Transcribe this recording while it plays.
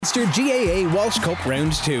Munster GAA Walsh Cup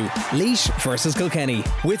Round 2, Laois versus Kilkenny.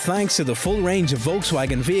 With thanks to the full range of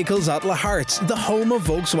Volkswagen vehicles at La Hart's, the home of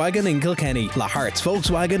Volkswagen in Kilkenny.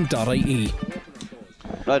 lahartsvolkswagen.ie.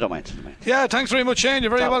 I don't mind. Yeah, thanks very much, Shane. You're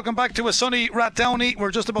very welcome back to a sunny Rathdowney. We're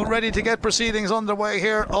just about ready to get proceedings underway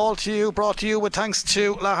here. All to you, brought to you with thanks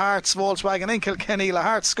to La Hart's Volkswagen in Kilkenny, La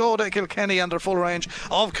Hart's Skoda Kilkenny, and their full range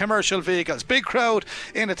of commercial vehicles. Big crowd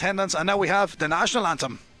in attendance, and now we have the national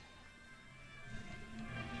anthem.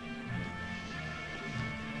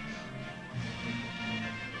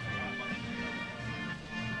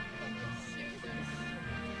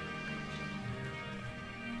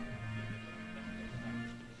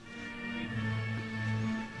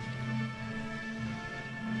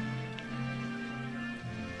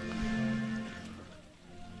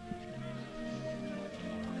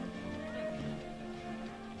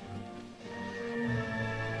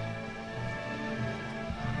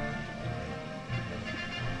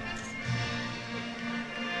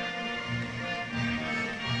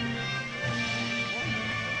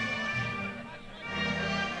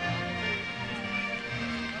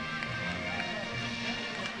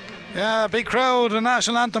 Yeah, big crowd, the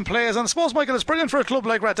national anthem plays, and I suppose, Michael, it's brilliant for a club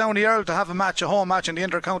like Rathdowney Earl to have a match, a home match in the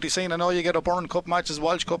inter-county scene. I know you get a Byrne Cup matches,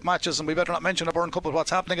 Walsh Cup matches, and we better not mention a Byrne Cup with what's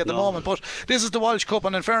happening at the moment, but this is the Walsh Cup,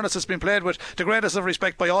 and in fairness it's been played with the greatest of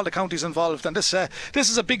respect by all the counties involved, and this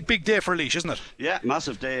is a big day for Laois, isn't it? Yeah,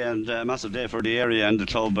 massive day, and massive day for the area and the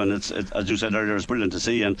club, and it's as you said earlier, it's brilliant to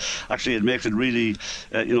see, and actually it makes it really,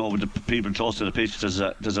 with the people close to the pitch, there's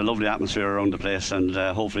a lovely atmosphere around the place, and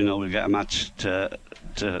hopefully now we'll get a match to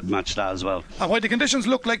match that as well. And while the conditions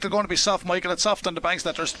look like they're going to be soft, Michael, it's soft on the banks,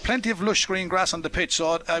 that there's plenty of lush green grass on the pitch.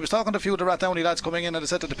 So I was talking to a few of the Rathdowney lads coming in, and they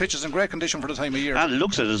said that the pitch is in great condition for the time of year. And it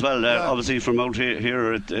looks it as well. Obviously from out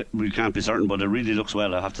here we can't be certain, but it really looks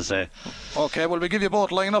well, I have to say. Okay, well, we give you both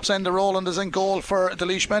lineups. Enda Rowland is in goal for the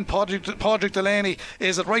Laois men. Padraig Delaney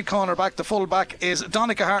is at right corner back. The full back is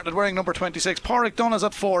Donica Hartnett wearing number 26. Pádraig Dunn is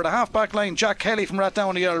at 4. The half back line, Jack Kelly from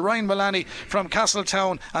Rathdowney Earl, Ryan Mullaney from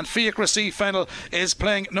Castletown, and Fiacre C. Fennell is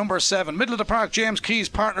playing number 7. Middle of the park, James Key's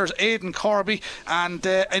partners Aidan Corby, and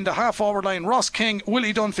in the half forward line, Ross King,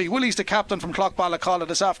 Willie Dunphy. Willie's the captain from Clough-Ballacolla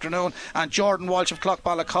this afternoon, and Jordan Walsh of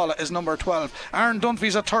Clough-Ballacolla is number 12. Aaron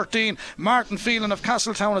Dunphy's at 13. Martin Phelan of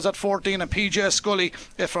Castletown is at 14, and PJ Scully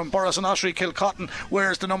from Borris and Ossory Kilcotton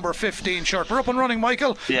wears the number 15 shirt. We're up and running,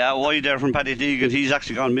 Michael. Yeah, wide there from Paddy Deegan. He's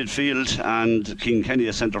actually gone midfield, and King Kenny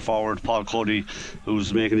is centre forward. Paul Cody,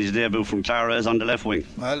 who's making his debut from Clara, is on the left wing.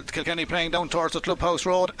 Well, Kilkenny playing down towards the Clubhouse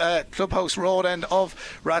Road end of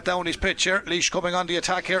Rathdowney's pitch here. Laois coming on the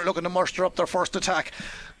attack here, looking to muster up their first attack.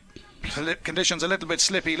 Conditions a little bit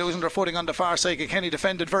slippy, losing their footing on the far side. Kenny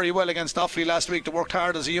defended very well against Offaly last week. They worked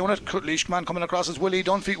hard as a unit. Laois man coming across is Willie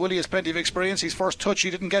Dunphy. Willie has plenty of experience. His first touch he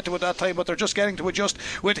didn't get to at that time, but they're just getting to adjust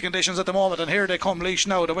with the conditions at the moment, and here they come, Laois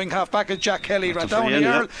now. The wing half back is Jack Kelly, Rathdowney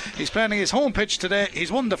Earl. He's playing his home pitch today.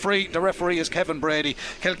 He's won the free. The referee is Kevin Brady.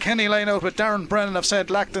 Kilkenny line out with Darren Brennan of St.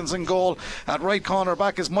 Lactans in goal. At right corner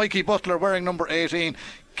back is Mikey Butler wearing number 18.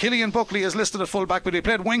 Killian Buckley is listed at full back, but he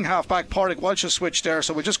played wing half back. Pádraig Walsh has switched there,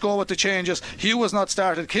 so we just go with the changes. Hugh has not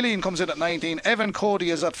started. Killian comes in at 19. Evan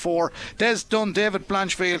Cody is at 4. Des Dunn, David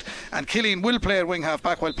Blanchfield, and Killian will play at wing half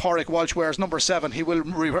back, while Pádraig Walsh wears number 7. He will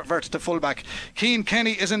revert to full back. Cian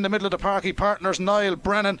Kenny is in the middle of the park. He partners Niall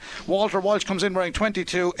Brennan. Walter Walsh comes in wearing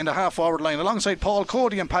 22 in the half forward line, alongside Paul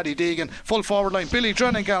Cody and Paddy Deegan. Full forward line, Billy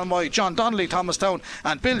Drennan Galmoy, John Donnelly Thomastown,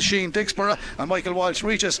 and Bill Sheen Dixborough. And Michael Walsh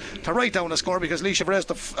reaches to write down a score because Laois have raised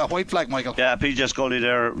a white flag, Michael. Yeah, PJ Scully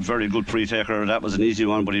there, very good pre-taker. That was an easy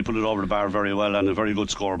one, but he put it over the bar very well, and a very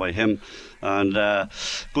good score by him. And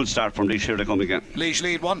good start from Laois. Here they come again. Laois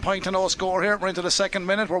lead 1 point to no score here. We're into the second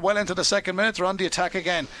minute. We're well into the second minute. They're on the attack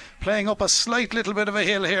again, playing up a slight little bit of a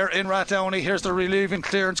hill here in Rathdowney. Here's the relieving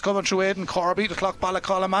clearance coming through Aidan Corby, the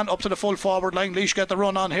Clough-Ballacolla man, up to the full forward line. Laois get the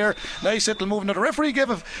run on here. Nice little movement. The referee gave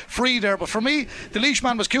a free there, but for me the Laois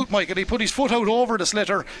man was cute, Michael. He put his foot out over the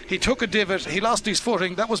slitter. He took a divot. He lost his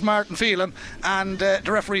footing. That was Martin Phelan, and the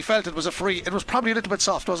referee felt it was a free. It was probably a little bit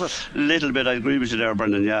soft, was it? A little bit. I agree with you there,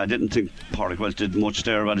 Brendan. Yeah, I didn't think Pádraig Walsh did much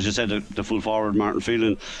there, but as you said, the full forward Martin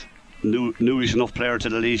Phelan, newish enough player to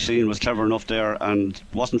the Laois scene, was clever enough there and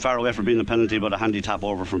wasn't far away from being a penalty, but a handy tap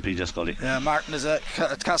over from PJ Scully. Yeah, Martin is a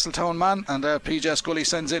Castletown man, and PJ Scully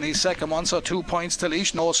sends in his second one, so 2 points to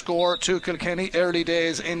Laois, no score to Kilkenny. Early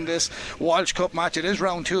days in this Walsh Cup match. It is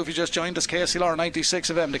round 2 if you just joined us. KCLR 96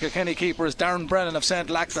 of M. The Kilkenny keeper is Darren Brennan of St.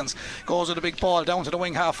 Lactans. Goes with a big ball down to the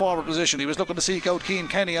wing half forward position. He was looking to seek out Cian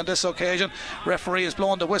Kenny on this occasion. Referee has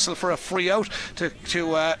blown the whistle for a free out to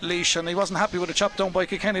Laois, and he wasn't happy with a chop down by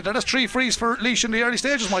Kilkenny. They're just 3 frees for Laois in the early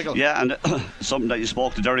stages, Michael. Yeah, and something that you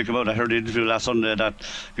spoke to Derek about, I heard the interview last Sunday that,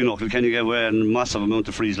 you know, Kilkenny gave away a massive amount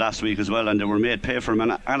of frees last week as well, and they were made pay for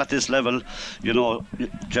them. And at this level, you know,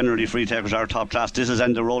 generally free takers are top class. This is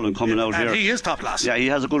Enda Rowland coming out and here. He is top class. Yeah, he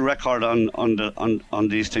has a good record on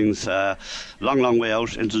these things. Long way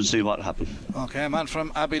out into to see what happened. Okay, man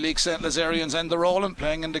from Abbey League St. Lazarians, Enda Rowland,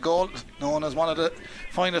 playing in the goal, known as one of the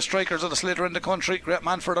finest strikers of the sliotar in the country. Great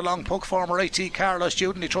man for the long puck, former IT Carlow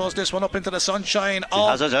student. He throws this one up into the sunshine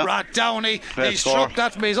of Rathdowney. He struck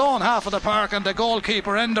that from his own half of the park, and the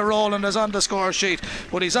goalkeeper Enda Rowland is on the score sheet,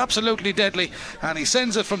 but he's absolutely deadly, and he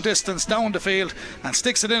sends it from distance down the field and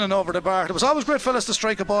sticks it in and over the bar. It was always great fellas to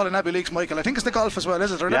strike a ball in Abbey Leagues, Michael. I think it's the golf as well,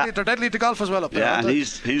 is it? They're deadly to golf as well up there. Yeah, and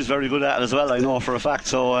he's very good at it as well, I know for a fact.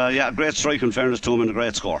 So great strike in fairness to him, and a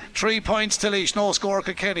great score. 3 points to Laois, no score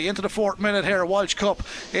Kilkenny. Into the 4th minute here, Walsh Cup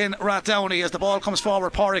in Rathdowney. As the ball comes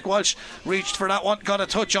forward, Pádraig Walsh reached for that one, got a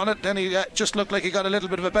touch on it, then he just looked like he got a little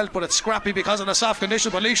bit of a belt, but it's scrappy because of the soft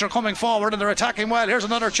conditions. But Laois are coming forward and they're attacking well. Here's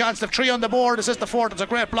another chance. They've 3 on the board. This is the 4th. It's a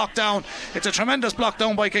great block down. It's a tremendous block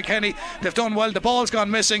down by Kilkenny. They've done well. The ball's gone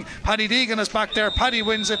missing. Paddy Deegan is back there. Paddy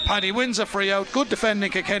wins it. Paddy wins a free out. Good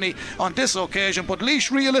defending Kilkenny on this occasion, but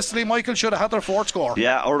Laois realistically, Michael, should have had their 4th score.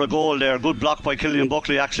 Yeah, or a goal there. Good block by Cillian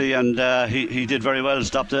Buckley actually, and he did very well.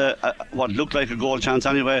 Stopped what looked like a goal chance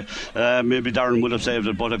anyway. Maybe Darren would have saved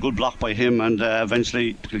it, but a good block by him, and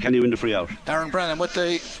eventually Kilkenny win the free out. Darren Brennan with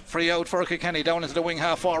the free out for Kilkenny down into the wing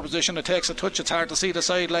half forward position. It takes a touch. It's hard to see the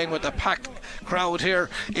sideline with the packed crowd here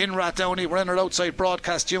in Rathdowney. We're in our outside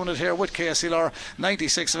broadcast unit here with KCLR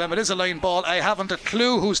 96 FM. It is a line ball. I haven't a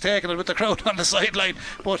clue who's taking it with the crowd on the sideline,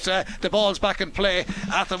 but the ball's back in play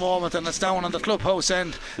at the moment, and it's down on the clubhouse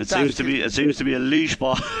end. It seems to be a Laois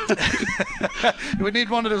ball. We need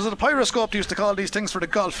one of those. The pyroscope used to call these things for the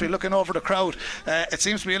golf. You're looking over the crowd. It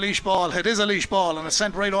seems to be a Laois ball. It is a Laois ball, and it's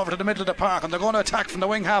sent right over to the middle of the park, and they're going to attack from the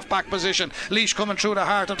wing half back position. Laois coming through the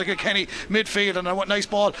heart of the Kilkenny midfield, and a nice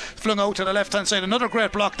ball flung out to the left hand side. Another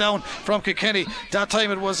great block down from Kilkenny. That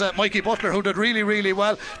time it was Mikey Butler who did really, really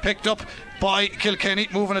well. Picked up by Kilkenny,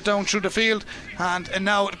 moving it down through the field, and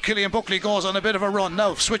now Cillian Buckley goes on a bit of a run.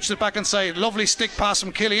 Now switched it back inside. Lovely stick pass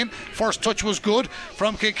from Cillian. First touch was good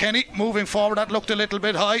from Kilkenny. Moving forward, that looked a little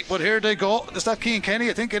bit high, but here they go. Is that Cian Kenny?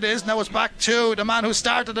 I think it is. Now it's back to the man who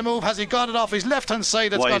started the move. Has he got it off his left hand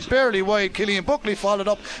side? It's got barely wide. Cillian Buckley followed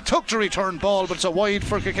up, took the return ball, but it's a wide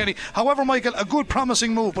for Kilkenny. However, Michael, a good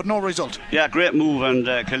promising move, but no result. Yeah, great move, and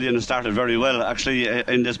Cillian has started very well actually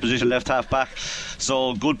in this position, left half back.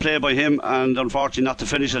 So good play by him, and unfortunately not to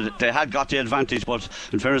finish it. They had got the advantage, but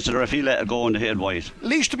in fairness to the referee, let it go and they hit wide.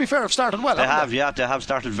 Laois, to be fair, have started well. They have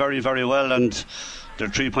started very, very well, and they're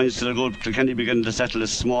 3 points to the good. Kilkenny beginning to settle a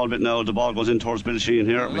small bit now. The ball goes in towards Bill Sheehan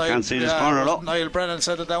here. We can't see this corner though. Niall Brennan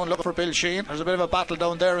set it down looking for Bill Sheehan. There's a bit of a battle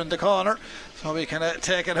down there in the corner, so we can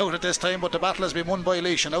take it out at this time, but the battle has been won by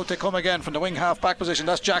Laois, and out they come again from the wing half back position.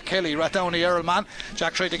 That's Jack Kelly, Rathdowney Earl man.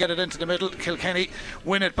 Jack tried to get it into the middle. Kilkenny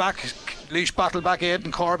win it back. Laois battle back.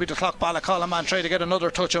 Aidan Corby, the clock ball, a column man, tried to get another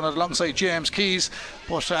touch on it alongside James Keys,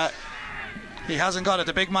 but he hasn't got it.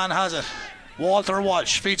 The big man has it. Walter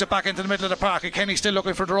Walsh feeds it back into the middle of the park. Kenny still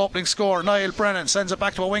looking for their opening score. Niall Brennan sends it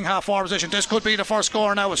back to a wing half forward position. This could be the first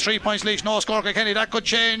score now. It's 3 points Laois, no score Kenny. That could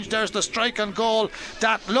change. There's the strike and goal.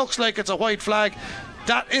 That looks like it's a white flag.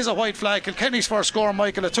 That is a white flag. Kilkenny's first score,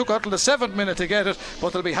 Michael. It took until the 7th minute to get it,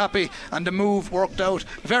 but they'll be happy, and the move worked out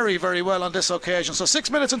very, very well on this occasion. So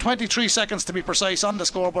 6 minutes and 23 seconds to be precise on the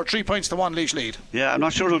scoreboard. 3 points to 1 Laois lead. Yeah, I'm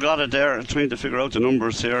not sure who got it there. Trying to figure out the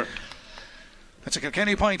numbers here. It's a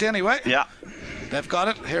Kilkenny point anyway. Yeah. They've got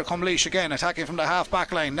it. Here come Laois again, attacking from the half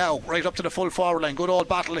back line now, right up to the full forward line. Good old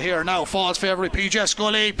battle here now. Falls favourite PJ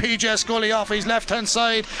Scully. PJ Scully off his left hand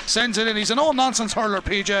side, sends it in. He's an old nonsense hurler,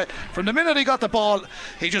 PJ. From the minute he got the ball,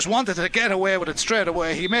 he just wanted to get away with it straight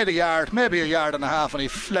away. He made a yard, maybe a yard and a half, and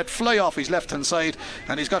he let fly off his left hand side,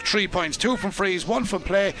 and he's got 3 points, 2 from frees, 1 from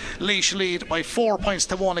play. Laois lead by 4 points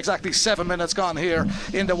to 1. Exactly 7 minutes gone here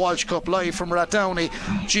in the Walsh Cup, live from Rathdowney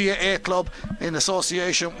GAA Club in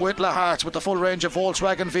association with Lahart's, with the full range of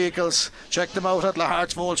Volkswagen vehicles. Check them out at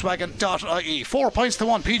lahartsvolkswagen.ie. 4 points to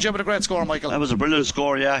 1. PJ with a great score, Michael. That was a brilliant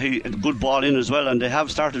score, yeah. He good ball in as well, and they have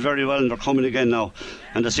started very well, and they're coming again now,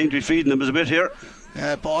 and they seem to be feeding them a bit here.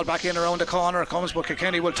 Ball back in around the corner comes, but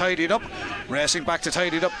Kilkenny will tidy it up. Racing back to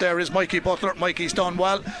tidy it up there is Mikey Butler. Mikey's done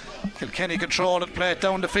well. Kilkenny control it, play it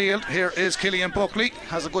down the field. Here is Cillian Buckley.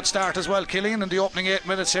 Has a good start as well, Cillian, in the opening 8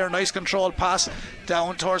 minutes here. Nice control pass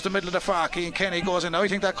down towards the middle of the park. Cian Kenny goes in. Now I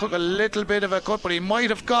think that could be a little bit of a cut, but he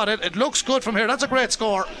might have got it. It looks good from here. That's a great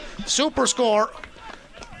score. Super score.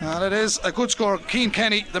 And it is a good score. Cian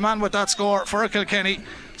Kenny, the man with that score for Kilkenny.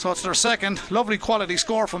 So it's their second. Lovely quality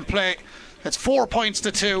score from play. It's 4 points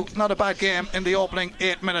to 2. Not a bad game in the opening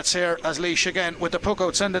 8 minutes here as Laois again with the puck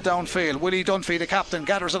out, send it downfield. Willie Dunphy, the captain,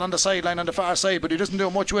 gathers it on the sideline on the far side, but he doesn't do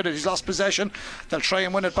much with it. He's lost possession. They'll try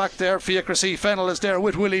and win it back there. Fiacre Fennell is there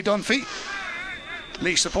with Willie Dunphy.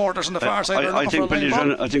 Laois supporters on the far side. I think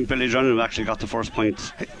Billy Drennan actually got the first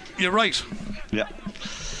point. You're right. Yeah.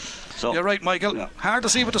 So, you're right, Michael. Yeah. Hard to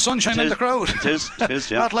see with the sunshine in the crowd. It is,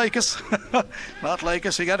 yeah. Not like us. Not like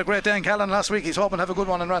us. He got a great day in Callan last week. He's hoping to have a good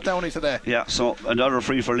one in Rathdowney today. Yeah, so another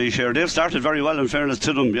free for Laois here. They've started very well, in fairness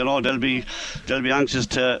to them. You know, they'll be anxious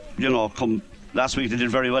to, come. Last week they did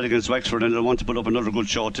very well against Wexford, and they want to put up another good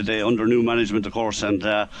show today under new management, of course. And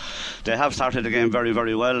they have started the game very,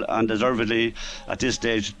 very well, and deservedly at this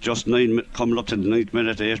stage, just coming up to the 9th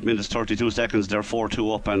minute, 8 minutes 32 seconds, they're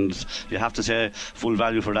 4-2 up, and you have to say full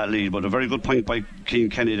value for that lead. But a very good point by Cian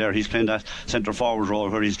Kenny there. He's playing that centre forward role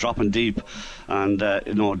where he's dropping deep and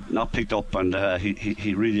not picked up, and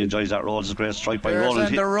he really enjoys that role. It's a great strike by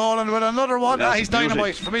Roland. They're rolling with another one. He's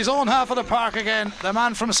dynamite from his own half of the park again. The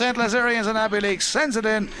man from St. Lazarians and Abbey League sends it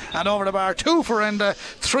in and over the bar. 2 for Enda,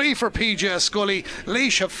 3 for PJ Scully.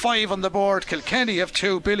 Laois have 5 on the board. Kilkenny have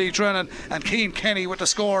 2. Billy Drennan and Cian Kenny with the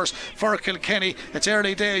scores for Kilkenny. It's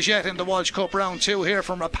early days yet in the Walsh Cup round 2 here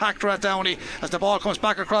from a packed Rathdowney as the ball comes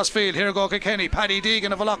back across field. Here go Kilkenny. Paddy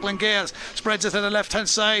Deegan of Loughlin Gales spreads it to the left hand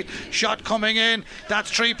side. Shot coming in.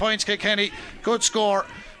 That's 3 points Kilkenny. Good score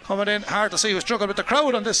coming in. Hard to see who struggled with the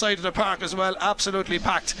crowd on this side of the park as well. Absolutely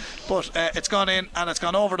packed, but it's gone in and it's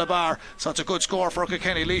gone over the bar, so it's a good score for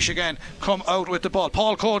Kilkenny. Laois again come out with the ball.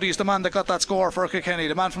 Paul Cody is the man that got that score for Kilkenny,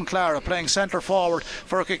 the man from Clara, playing centre forward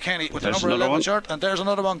for Kilkenny with the number 11 shirt. And there's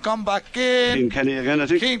another one come back in. Cian Kenny again, I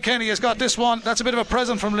think. Cian Kenny has got this one. That's a bit of a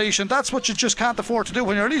present from Laois, and that's what you just can't afford to do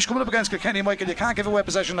when you're Laois coming up against Kilkenny, Michael. You can't give away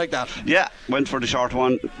possession like that. Yeah, went for the short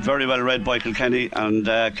one. Very well read by Kilkenny, and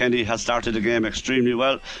Kenny has started the game extremely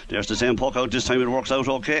well. There's the same puck out. This time it works out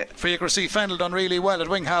okay. Fiacre Fennell done really well at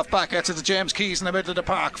wing half back. Gets it to James Keys in the middle of the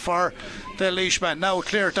park for the Laois men. Now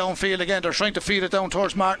clear downfield again. They're trying to feed it down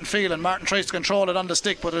towards Martin Field, and Martin tries to control it on the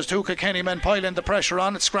stick, but there's 2 Kilkenny men piling the pressure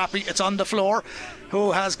on. It's scrappy. It's on the floor.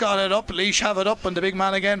 Who has got it up? Laois have it up, and the big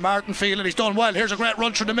man again, Martin Field, and he's done well. Here's a great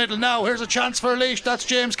run through the middle now. Here's a chance for Laois. That's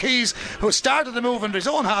James Keys, who started the move in his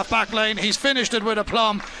own half back line. He's finished it with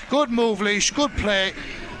aplomb. Good move, Laois. Good play.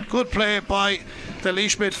 Good play by the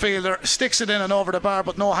Laois midfielder. Sticks it in and over the bar,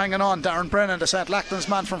 but no hanging on. Darren Brennan, the St. Lachlan's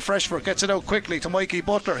man from Freshford, gets it out quickly to Mikey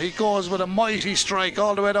Butler. He goes with a mighty strike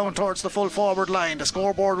all the way down towards the full forward line. The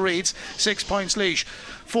scoreboard reads 6 points Laois,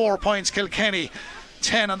 4 points Kilkenny.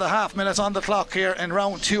 10.5 minutes on the clock here in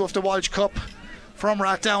round 2 of the Walsh Cup from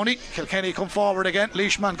Rathdowney. Kilkenny come forward again.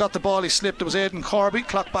 Laois man got the ball, he slipped. It was Aidan Corby,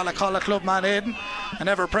 Clock Ballacalla club man Aidan, and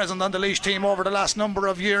ever present on the Laois team over the last number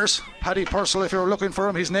of years. Paddy Purcell, if you're looking for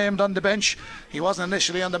him, he's named on the bench. He wasn't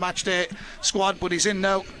initially on the match day squad, but he's in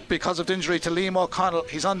now because of the injury to Liam O'Connell.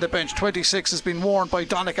 He's on the bench. 26 has been worn by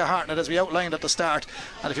Donncha Hartnett, as we outlined at the start.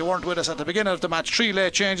 And if you weren't with us at the beginning of the match, 3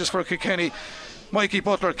 late changes for Kilkenny. Mikey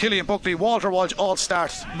Butler, Killian Buckley, Walter Walsh all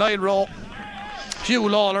start. Niall Rowe, Hugh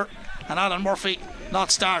Lawler and Alan Murphy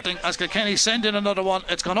not starting as Kilkenny send in another one.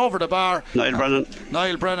 It's gone over the bar.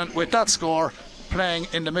 Niall Brennan with that score, playing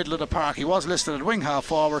in the middle of the park. He was listed at wing half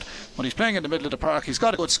forward, but he's playing in the middle of the park. He's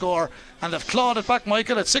got a good score, and they've clawed it back,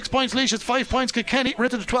 Michael. It's 6 points Laois, it's 5 points Kilkenny. We're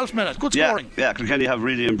into the 12th minute. Good scoring. Yeah, Kilkenny have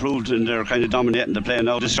really improved, and they're kind of dominating the play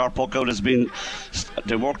now. This sharp puck out has been,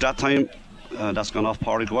 they worked that time. That's gone off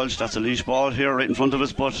Pádraig Walsh. That's a Laois ball here right in front of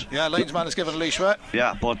us, but yeah, linesman is giving a Laois right.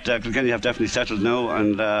 Yeah, but Kilkenny have definitely settled now,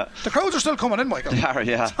 and the crowds are still coming in, Michael. They are,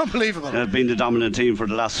 yeah. It's unbelievable. They've been the dominant team for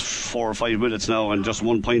the last 4 or 5 minutes now, and just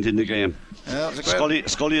 1 point in the game. Yeah,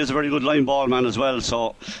 Scully is a very good line ball man as well,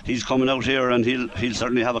 so he's coming out here and he'll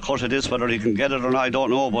certainly have a cut at this. Whether he can get it or not, I don't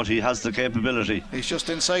know, but he has the capability. He's just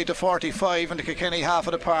inside the 45 in the Kilkenny half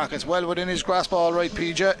of the park. It's well within his grasp, all right,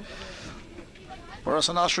 PJ.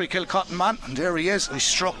 Burson Osprey Kilcotton man, and there he is. He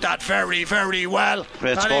struck that very, very well.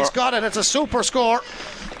 Great and score. He's got it. It's a super score.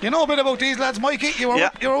 You know a bit about these lads, Mikey. You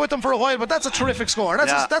were with them for a while, but that's a terrific score.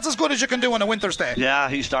 That's as good as you can do on a winter's day. Yeah,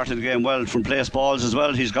 he started the game well from place balls as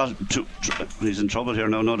well. He's got he's in trouble here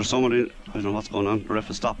now. There's somebody, I don't know what's going on. The ref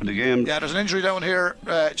is stopping the game. Yeah, there's an injury down here,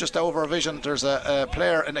 just over a vision. There's a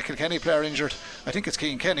player, a Kilkenny player injured. I think it's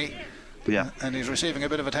Cian Kenny. Yeah, and he's receiving a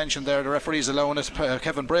bit of attention there. The referee's allowing it.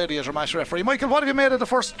 Kevin Brady is our match referee. Michael, what have you made of the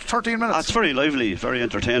first 13 minutes? It's very lively, very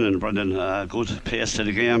entertaining, Brendan. Good pace to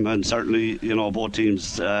the game, and certainly, both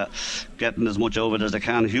teams getting as much of it as they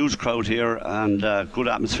can. Huge crowd here, and good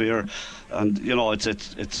atmosphere. and you know it's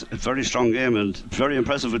a very strong game, and very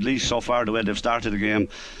impressive with Laois so far the way they've started the game.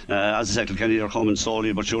 As I said, Kilkenny are coming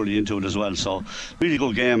slowly but surely into it as well. So really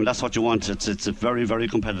good game, and that's what you want. It's very, very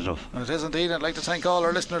competitive. And it is indeed. I'd like to thank all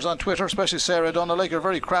our listeners on Twitter, especially Sarah Dunn. I like you're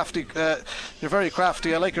very crafty. You're very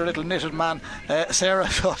crafty. I like your little knitted man, Sarah.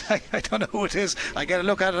 So I don't know who it is. I get a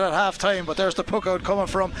look at it at half time, but there's the puck out coming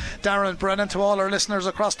from Darren Brennan. To all our listeners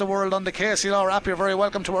across the world on the KCLR app, you're very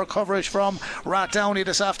welcome to our coverage from Rathdowney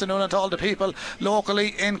this afternoon, and to all the people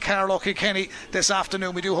locally in Carlow, Kilkenny this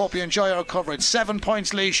afternoon. We do hope you enjoy our coverage. 7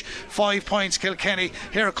 points Laois, 5 points Kilkenny.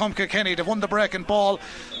 Here come Kilkenny. They've won the breaking ball.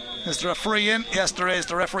 Is there a free in? Yes, there is.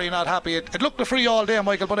 The referee not happy. It looked a free all day,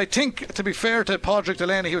 Michael, but I think, to be fair to Padraig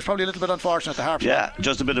Delaney, he was probably a little bit unfortunate at the half. Yeah,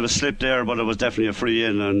 just a bit of a slip there, but it was definitely a free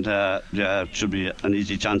in, and it should be an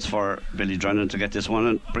easy chance for Billy Drennan to get this one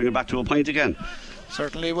and bring it back to a point again.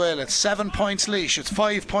 Certainly will. It's 7 points Laois, it's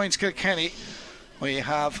 5 points Kilkenny. We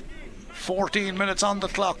have 14 minutes on the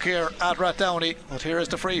clock here at Rathdowney, but here is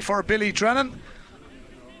the free for Billy Drennan.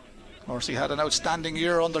 Of course, he had an outstanding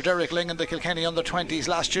year under Derek Ling in the Kilkenny under-20s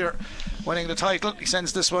last year, winning the title. He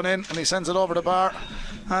sends this one in and he sends it over the bar,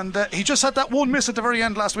 and he just had that one miss at the very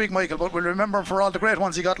end last week, Michael, but we'll remember him for all the great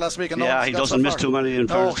ones he got last week. And yeah, he doesn't miss too many in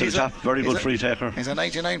fairness to the chap. Very good free taker. He's a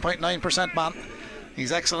 99.9% man.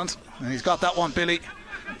 He's excellent, and he's got that one, Billy.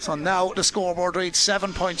 So now the scoreboard reads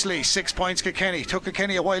 7 points Laois, 6 points Kilkenny. Took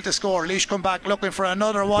Kilkenny a while to score. Laois come back looking for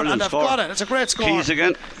another one. Brilliant, and they've score. Got it. It's a great score. Keys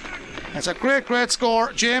again. It's a great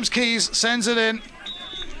score. James Keys sends it in.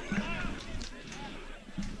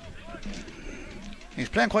 He's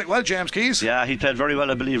playing quite well, James Keys. Yeah, he played very well,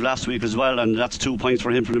 I believe, last week as well, and that's 2 points for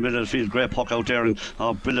him from the middle of the field. Great puck out there, and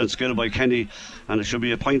brilliant skill by Kenny, and it should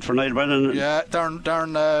be a point for Niall Brennan. Yeah,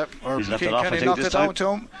 Darren he's left it off, Kenny I think, knocked this it time. down to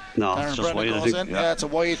him. No, Darren it's just Brennan wide, goes I think. in. Yeah, it's a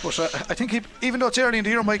wide, but I think even though it's early in the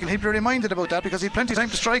year, Michael, he'd be reminded about that because he'd plenty of time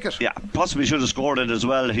to strike it. Yeah, possibly should have scored it as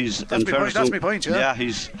well. That's my point, yeah.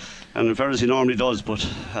 Yeah, and in fairness he normally does, but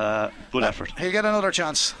good effort. He'll get another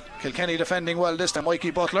chance. Kilkenny defending well this time.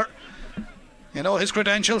 Mikey Butler, you know his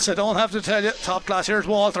credentials, I don't have to tell you. Top class. Here's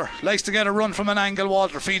Walter, likes to get a run from an angle.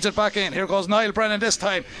 Walter feeds it back in. Here goes Niall Brennan this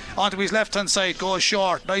time, onto his left hand side, goes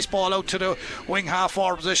short. Nice ball out to the wing half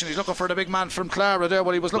forward position. He's looking for the big man from Clara there,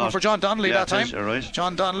 but he was looking for John Donnelly that time. Right.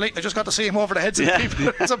 John Donnelly, I just got to see him over the heads of the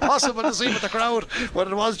people. It's impossible to see with the crowd, but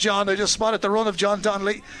it was John. I just spotted the run of John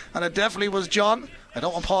Donnelly, and it definitely was John. I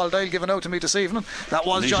don't want Paul Dyle giving out to me this evening. That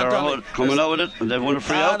was John Donnelly coming out with it, and they've won a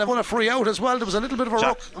free out. They've won a free out as well. There was a little bit of a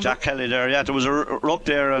ruck. Jack Kelly there, yeah, there was a ruck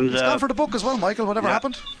there, and he's gone for the book as well, Michael. Whatever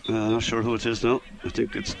happened? Not sure who it is now. I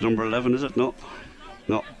think it's number 11, is it? No.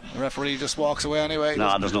 The referee just walks away anyway.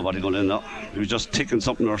 There's nobody going in now. He was just ticking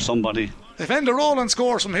something or somebody. If Enda Rowland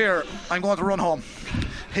scores from here, I'm going to run home.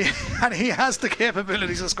 And he has the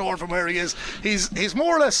capabilities of scoring from where he is. He's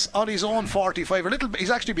more or less on his own 45. He's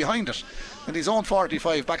actually behind it, and his own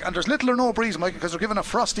 45 back. And there's little or no breeze, Mike, because they're given a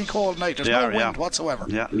frosty, cold night. There's no wind whatsoever.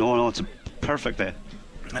 Yeah, no, it's a perfect day.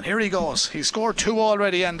 And here he goes. He scored 2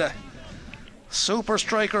 already, Enda. Super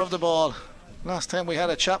striker of the ball. Last time we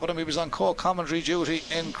had a chat with him, he was on co-commentary duty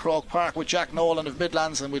in Croke Park with Jack Nolan of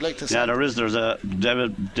Midlands, and we'd like to see. Yeah, there's a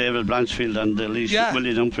David Blanchfield and Laois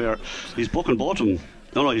Willie Dunphy. He's booking both of them.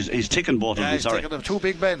 No, he's ticking both of them. He's ticking them. 2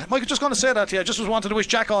 big men. Mike, just going to say that to you. I just wanted to wish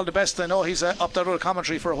Jack all the best. I know he's up there with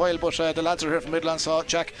commentary for a while, but the lads are here from Midlands. So,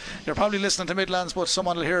 Jack, you're probably listening to Midlands, but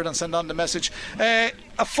someone will hear it and send on the message. A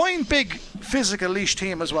fine, big, physical Laois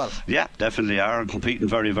team as well. Yeah, definitely are. Competing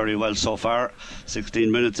very, very well so far.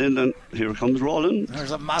 16 minutes in, and here comes Roland.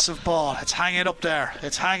 There's a massive ball. It's hanging up there.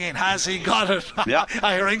 It's hanging. Has he got it? Yeah.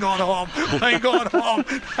 I ain't going home. I ain't going home.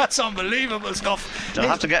 That's unbelievable stuff. They'll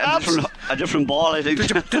have to get a different ball, I think.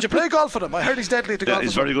 Did you play golf with him? I heard he's deadly at golf.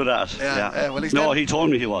 He's very good at it. Well, he told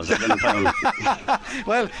me he was.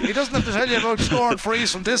 Well, he doesn't have to tell you about scoring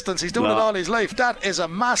frees from distance. He's doing it all his life. That is a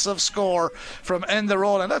massive score from Enda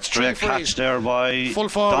Rowland. That's 3 frees. Catch there by full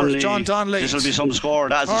forward John Donnelly. This will be some score.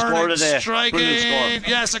 That's the score of the day. Striking. Brilliant score.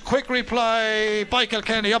 Yes, a quick reply by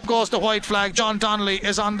Kilkenny. Up goes the white flag. John Donnelly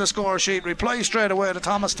is on the score sheet. Reply straight away to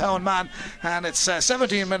Thomastown man, and it's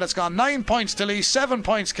 17 minutes gone. 9 points to Laois, 7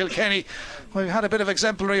 points Kilkenny. We had a bit of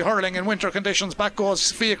exemplary hurling in winter conditions. Back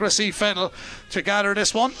goes Fiacre C. Fennell to gather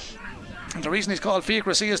this one. And the reason he's called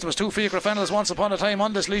Fiacre C is there was 2 Fiacre Fennels once upon a time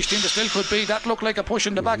on this Laois team. There still could be. That looked like a push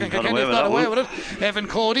in the back, and Kilkenny got away with it. Evan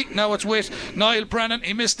Cody, now it's with Niall Brennan.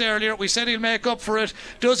 He missed earlier. We said he'll make up for it.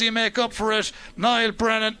 Does he make up for it? Niall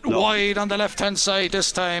Brennan wide on the left hand side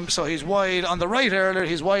this time. So he's wide on the right earlier,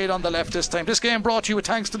 he's wide on the left this time. This game brought to you with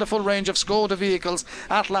thanks to the full range of Skoda vehicles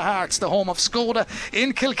at Lahart's, the home of Skoda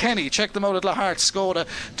in Kilkenny. Check them out at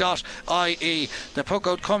lahartsskoda.ie. The puck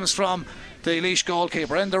out comes from the Laois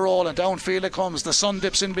goalkeeper. In the roll and downfield it comes. The sun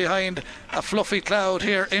dips in behind a fluffy cloud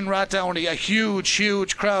here in Rathdowney. A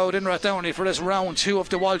huge crowd in Rathdowney for this round 2 of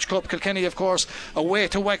the Walsh Cup. Kilkenny, of course, away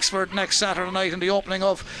to Wexford next Saturday night in the opening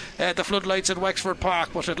of the floodlights at Wexford Park.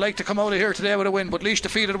 But I'd like to come out of here today with a win. But Laois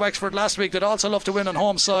defeated Wexford last week. They'd also love to win on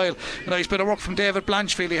home soil. Nice bit of work from David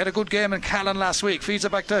Blanchfield. He had a good game in Callan last week. Feeds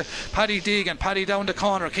it back to Paddy Deegan. Paddy down the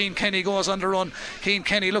corner. Cian Kenny goes on the run. Cian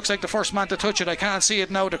Kenny looks like the first man to touch it. I can't see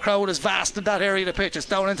it now. The crowd is vast in that area of the pitch. It's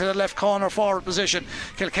down into the left corner forward position.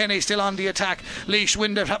 Kilkenny still on the attack. Laois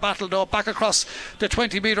win the battle though. Back across the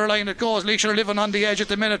 20 metre line it goes. Laois are living on the edge at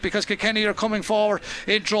the minute because Kilkenny are coming forward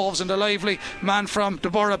in droves, and the lively man from the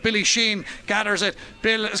borough, Billy Sheen, gathers it.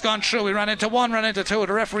 Bill has gone through. He ran into one, ran into two.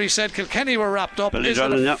 The referee said Kilkenny were wrapped up. Billy Is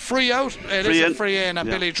Drennan, it a free out? It free is in. a free in, and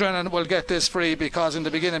Billy Drennan will get this free because in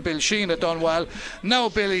the beginning Bill Sheen had done well. Now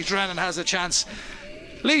Billy Drennan has a chance.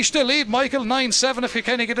 Laois still lead, Michael, 9-7. If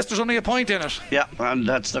Kilkenny get this, there's only a point in it. Yeah, and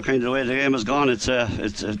that's the kind of way the game has gone. It's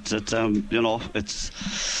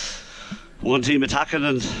one team attacking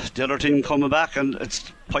and the other team coming back, and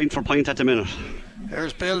it's point for point at the minute.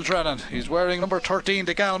 Here's Bill Drennan. He's wearing number 13,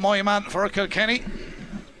 the Galmoy man for Kilkenny.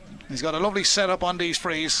 He's got a lovely setup on these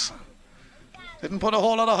frees. Didn't put a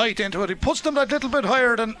whole lot of height into it. He puts them that little bit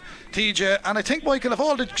higher than TJ. And I think, Michael, of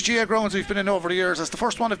all the GA grounds we've been in over the years, it's the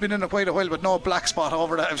first one I've been in quite a while with no black spot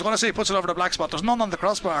over that. I was going to say he puts it over the black spot. There's none on the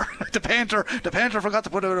crossbar. the painter forgot to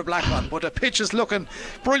put it with a black one. But the pitch is looking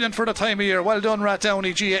brilliant for the time of year. Well done,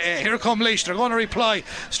 Rathdowney GAA. Here come Laois. They're going to reply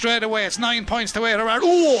straight away. It's 9 points to 8.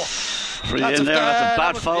 Oh! Free in there. That's a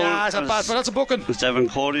bad foul. Yeah, it's a bad, but that's a booking. It's Evan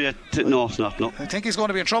Cody. No, it's not. No. I think he's going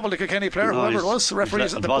to be in trouble, the Kilkenny player, No, whoever it was. The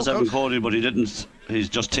referee's at the it was book Evan out. Cody, but he didn't. He's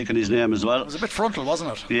just taken his name as well. It was a bit frontal,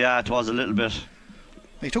 wasn't it? Yeah, it was a little bit.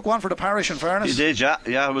 He took one for the parish, in fairness. He did, yeah.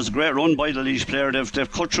 It was a great run by the Laois player.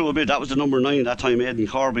 They've cut through a bit. That was the number 9 that time, Aidan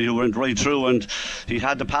Corby, who went right through, and he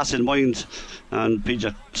had the pass in mind. And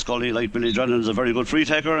PJ Scully, like Billy Drennan, is a very good free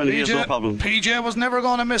taker, and he has no problem. PJ was never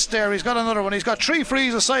going to miss there. He's got another one. He's got 3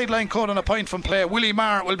 frees, a sideline cut, and a point from play. Willie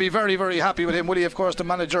Marr will be very, very happy with him. Willie, of course, the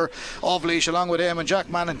manager of Laois, along with him and Jack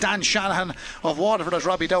Mann and Dan Shanahan of Waterford, as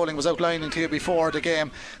Robbie Dowling was outlining to you before the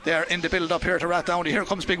game. They're in the build up here to Rathdowney. Here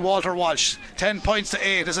comes big Walter Walsh. 10 points to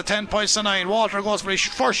 8. Is it 10 points to 9? Walter goes for his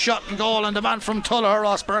first shot and goal, and the man from Tulla,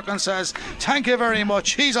 Ross Birkin, says thank you very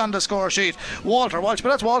much. He's on the score sheet. Walter Walsh, but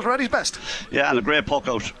that's Walter at his best. Yeah, and a great puck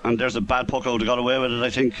out. And there's a bad puck out. They got away with it,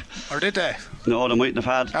 I think. Or did they? No, they mightn't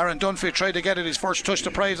have had. Aaron Dunphy tried to get it his first touch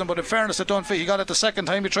to prize him, but in fairness to Dunphy, he got it the second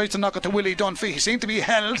time. He tried to knock it to Willie Dunphy. He seemed to be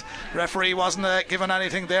held. Referee wasn't given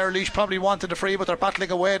anything there. Laois probably wanted the free, but they're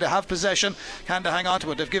battling away. They have possession. Can they hang on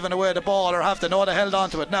to it? They've given away the ball, or have they? No, they held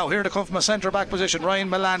on to it. Now here they come from a centre back position. Ryan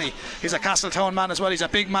Mullaney. He's a Castletown man as well. He's a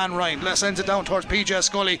big man, Ryan. Sends it down towards PJ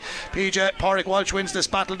Scully. Pádraig Walsh wins this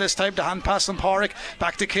battle this time. The hand pass from Pádraig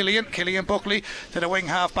back to Killian Buckley to the wing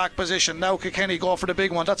half back position. Now Kilkenny go for the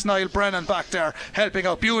big one. That's Niall Brennan back there helping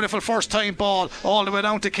out. Beautiful first time ball all the way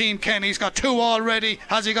down to Cian Kenny. He's got 2 already.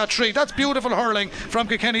 Has he got 3? That's beautiful hurling from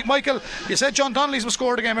Kilkenny. Michael, you said John Donnelly's was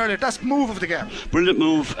scored the game earlier. That's move of the game. Brilliant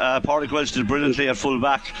move. Pádraig Walsh did brilliantly at full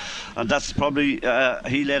back, and that's probably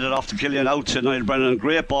he led it off to Killian, out to Niall Brennan.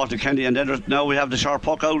 Great ball to Kenny, and then now we have the sharp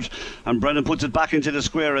puck out, and Brennan puts it back into the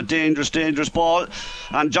square. A dangerous ball,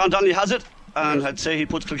 and John Donnelly has it, and I'd say he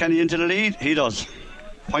puts Kilkenny into the lead. He does.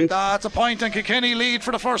 Point. That's a point, and Kilkenny lead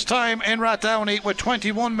for the first time in Rathdowney with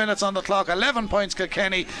 21 minutes on the clock. 11 points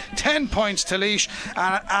Kilkenny, 10 points to Laois.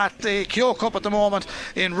 And at the Keogh Cup at the moment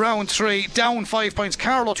in round 3, down 5 points.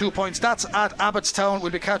 Carlow 2 points. That's at Abbottstown.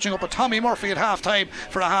 We'll be catching up with Tommy Murphy at half time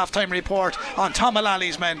for a half time report on Tom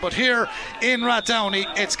Mullally's men. But here in Rathdowney,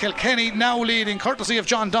 it's Kilkenny now leading, courtesy of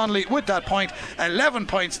John Donnelly, with that point. 11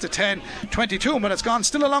 points to 10. 22 minutes gone.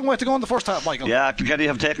 Still a long way to go in the first half, Michael. Yeah, Kilkenny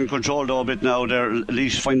have taken control though a bit now. They're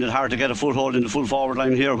Laois find it hard to get a foothold in the full forward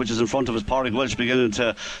line here, which is in front of us. Pádraig Walsh beginning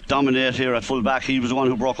to dominate here at full back. He was the one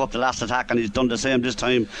who broke up the last attack, and he's done the same this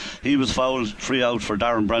time. He was fouled, free out for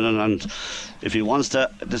Darren Brennan, and if he wants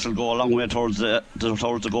to, this will go a long way towards the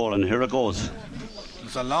goal, and here it goes.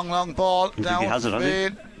 It's a long ball down. He has it,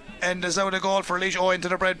 hasn't he? And there's out a goal for Laois. Into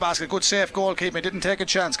the bread basket. Good safe goalkeeping. Didn't take a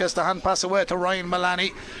chance. Gets the hand pass away to Ryan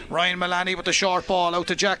Mullaney. Ryan Mullaney with the short ball out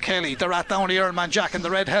to Jack Kelly. The Rathdowney Earl man Jack in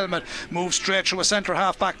the red helmet moves straight through a centre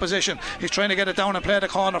half back position. He's trying to get it down and play the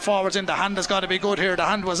corner forwards in. The hand has got to be good here. The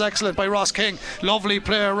hand was excellent by Ross King. Lovely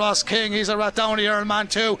player Ross King. He's a Rathdowney Earl man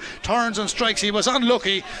too. Turns and strikes. He was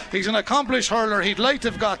unlucky. He's an accomplished hurler. He'd like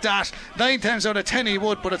to have got that. 9 times out of 10 he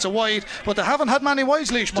would, but it's a wide. But they haven't had many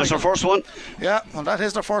wides, Laois. That's their first one. Yeah, well, that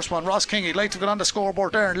is their first one. one. Ross King, he'd like to get on the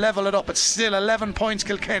scoreboard there and level it up. It's still 11 points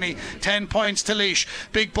Kilkenny, 10 points to Laois.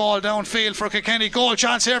 Big ball downfield for Kilkenny. Goal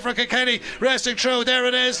chance here for Kilkenny. Resting through. There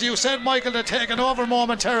it is. You said, Michael, to take it over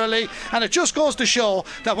momentarily. And it just goes to show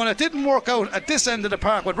that when it didn't work out at this end of the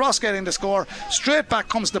park with Ross getting the score, straight back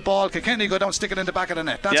comes the ball. Kilkenny go down, stick it in the back of the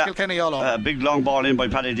net. That's Kilkenny all over. Big long ball in by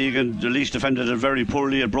Paddy Deegan. The Laois defended it very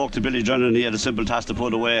poorly. It broke to Billy Drennan. He had a simple task to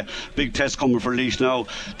put away. Big test coming for Laois now.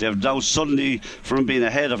 They've now suddenly, from being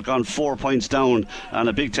ahead, have gone 4 points down, and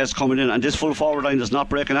a big test coming in. And this full forward line is not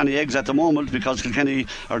breaking any eggs at the moment, because Kilkenny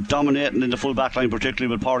are dominating in the full back line,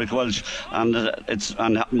 particularly with Pádraig Welch,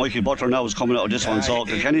 and Mikey Butler now is coming out of this one. So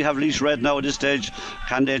Kilkenny have Laois red now at this stage.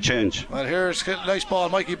 Can they change? Well, here's a nice ball.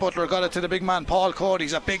 Mikey Butler got it to the big man Paul Cody.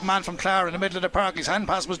 He's a big man from Clara in the middle of the park. His hand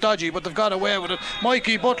pass was dodgy, but they've got away with it.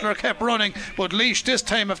 Mikey Butler kept running, but Laois this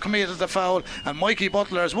time have committed the foul, and Mikey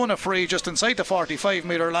Butler has won a free just inside the 45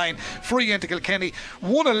 metre line. Free into Kilkenny.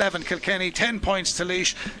 1-11 Kilkenny, 10 points to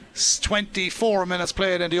Laois. 24 minutes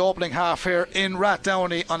played in the opening half here in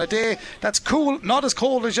Rathdowney on a day that's cool, not as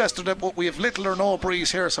cold as yesterday, but we have little or no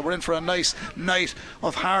breeze here, so we're in for a nice night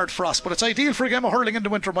of hard frost. But it's ideal for a game of hurling in the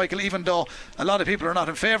winter, Michael, even though a lot of people are not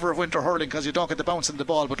in favour of winter hurling because you don't get the bounce in the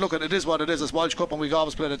ball. But look, it is what it is. It's Walsh Cup, and we've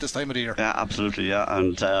always played it this time of the year. Yeah, absolutely, yeah.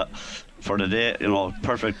 And for the day,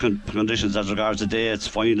 perfect conditions as regards the day. It's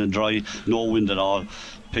fine and dry, no wind at all.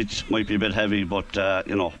 Pitch might be a bit heavy, but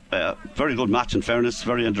very good match in fairness,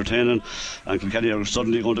 very entertaining, and Kilkenny are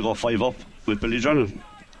suddenly going to go 5 up with Billy Drennan.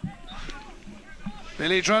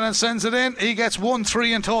 Billy Drennan sends it in. He gets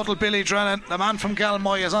 1-3 in total. Billy Drennan, the man from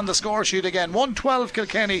Galmoy, is on the score sheet again. 1-12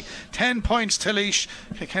 Kilkenny, 10 points to Laois.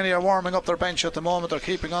 Kilkenny are warming up their bench at the moment. They're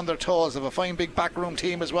keeping on their toes. They have a fine big backroom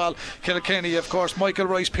team as well. Kilkenny, of course, Michael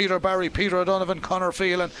Rice, Peter Barry, Peter O'Donovan, Conor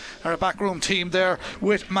Phelan are a backroom team there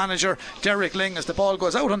with manager Derek Ling as the ball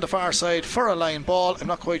goes out on the far side for a line ball. I'm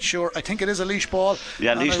not quite sure. I think it is a Laois ball.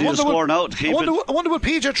 Yeah, Laois need to score now to keep it. I wonder will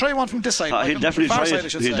PJ try one from this side? He'll definitely try side,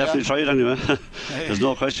 it. He'll definitely try it anyway. There's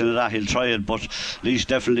no question of that. He'll try it, but Laois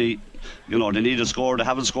definitely, they need a score. They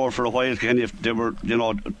haven't scored for a while. If they were,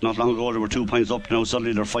 not long ago they were 2 points up. Now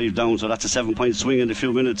suddenly they're 5 down, so that's a 7-point swing in a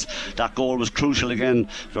few minutes. That goal was crucial again.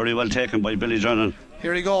 Very well taken by Billy Drennan.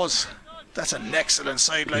 Here he goes. That's an excellent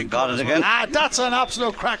sideline. Got it again. That's an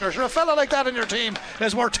absolute cracker. Sure, a fella like that in your team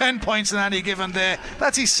is worth 10 points in any given day.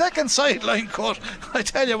 That's his second sideline cut. I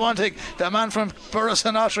tell you one thing, the man from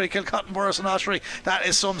Burris-on-Ottery, Kilcotton Burris-on-Ottery, that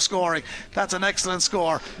is some scoring. That's an excellent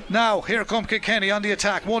score. Now, here come Kilkenny on the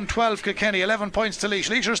attack. 1-12 Kilkenny, 11 points to Laois.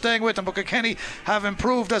 Laois are staying with them, but Kilkenny have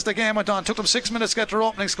improved as the game went on. Took them 6 minutes to get their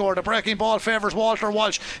opening score. The breaking ball favours Walter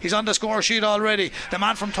Walsh. He's on the score sheet already. The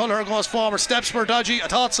man from Tullogher goes forward. Steps were dodgy. I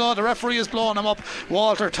thought so. The referee is blowing him up.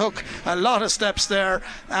 Walter took a lot of steps there,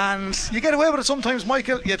 and you get away with it sometimes,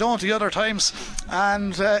 Michael. You don't the other times,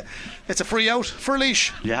 and it's a free out for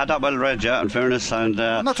Laois. You had that well read, yeah, in fairness, and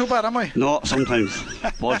not too bad, am I? No, sometimes.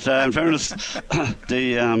 But in fairness,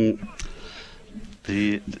 the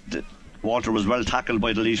Walter was well tackled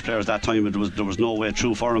by the Laois players that time. There was no way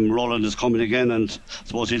through for him. Roland is coming again, and I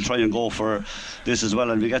suppose he'll try and go for this as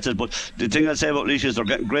well, and he gets it. But the thing I'd say about Laois is they're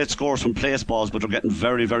getting great scores from place balls, but they're getting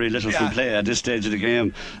very, very little from play at this stage of the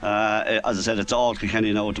game. As I said, it's all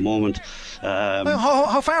Kilkenny now at the moment.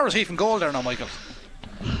 How far is he from goal there now, Michael?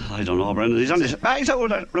 I don't know, Brendan. He's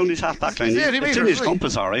out around his half back line. It's in his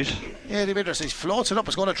compass, alright. 80 metres. He floats it up.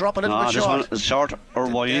 It's going to drop a little bit short. This one is short or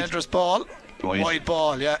wide. Dangerous ball. Wide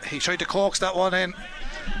ball, yeah. He tried to coax that one in.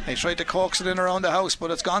 He tried to coax it in around the house,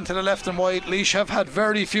 but it's gone to the left and wide. Laois have had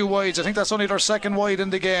very few wides. I think that's only their second wide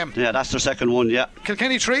in the game. Yeah, that's their second one, yeah.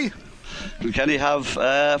 Kilkenny 3? Kilkenny have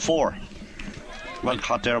 4. Well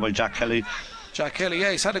caught there by Jack Kelly. Jack Kelly,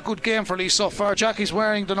 yeah, he's had a good game for Laois so far. Jackie's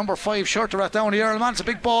wearing the number 5 shirt to Rathdowney Earlman. It's a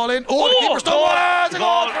big ball in. The keeper's done well. It's a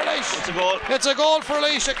goal for Laois. It's a goal. It's a goal for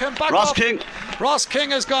Laois. It can back Ross off. King. Ross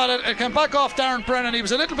King has got it. It can back off Darren Brennan. He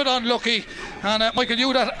was a little bit unlucky, and Michael,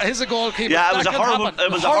 you that he's a goalkeeper. Yeah, it was a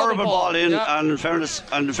horrible ball in, yeah. and in fairness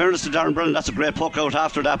to Darren Brennan, that's a great puck out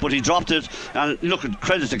after that. But he dropped it, and look,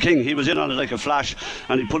 credit to King. He was in on it like a flash,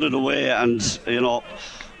 and he put it away, and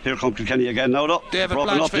here comes Kilkenny again now, though. David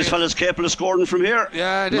broken up. This fella's capable of scoring from here.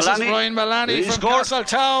 Yeah, this is Ryan Mullaney from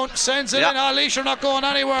Castletown. Sends it in. Laois are not going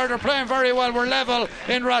anywhere. They're playing very well. We're level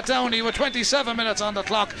in Rathdowney with 27 minutes on the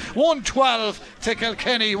clock. 1-12 to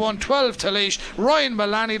Kilkenny, 1-12 to Laois. Ryan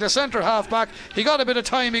Mullaney, the centre half back. He got a bit of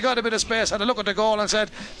time, he got a bit of space, had a look at the goal and said,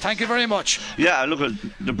 thank you very much. Yeah, look at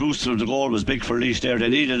the boost of the goal was big for Laois there. They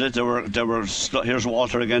needed it. They were. Here's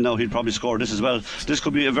Walter again now. He'll probably score this as well. This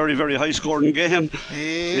could be a very, very high scoring game.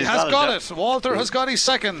 He has got it. Walter has got his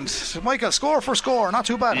second. Michael, score for score, not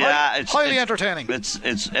too bad. Yeah, it's highly entertaining. It's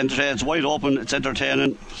entertaining. It's wide open. It's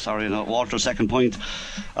entertaining. Sorry, no, Walter's second point.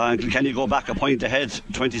 Can you go back a point ahead?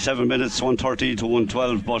 27 minutes, 130 to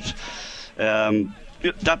 112. But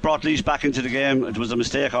that brought Laois back into the game. It was a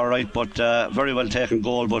mistake, all right, but very well taken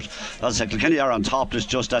goal. But as I said, Kilkenny are on top. It's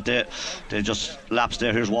just that they just lapsed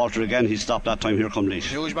there. Here's Walter again. He stopped that time. Here come Laois.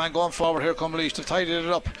 Huge man going forward. Here come Laois to tidy it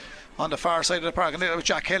up on the far side of the park. And there was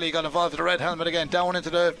Jack Kelly got involved with the red helmet again, down into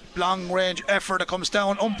the long range effort that comes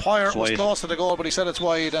down. Umpire was close to the goal, but he said it's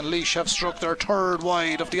wide, and Laois have struck their third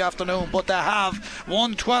wide of the afternoon, but they have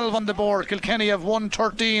 112 on the board. Kilkenny have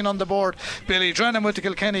 113 on the board. Billy Drennan with the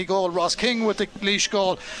Kilkenny goal, Ross King with the Laois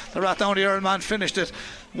goal. The Rathdowney Earl man finished it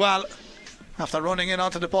well after running in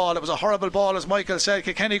onto the ball. It was a horrible ball, as Michael said.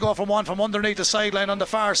 Kilkenny go from underneath the sideline on the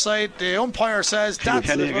far side. The umpire says that's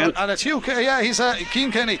it, and it's Hugh. Yeah, he's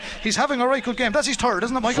Keane Kenny. He's having a right good game. That's his third,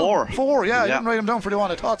 isn't it, Michael? Four. Yeah, I didn't write him down for the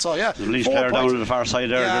one. I thought so. Yeah, the Laois player down to the far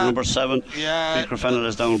side there. Yeah. Number 7. Yeah, Peter Fennell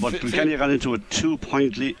is down. But Kilkenny got into a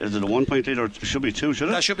 2-point lead. Is it a 1-point lead, or it should be 2? Should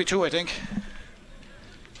it? That should be 2, I think.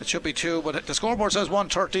 It should be 2, but the scoreboard says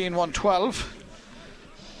 113, 112.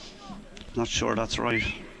 Not sure that's right.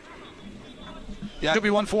 Yeah, it should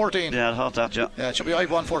be 114. Yeah, I thought that, yeah. Yeah, it should be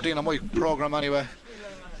 114 on my programme anyway.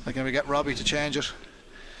 Can we get Robbie to change it?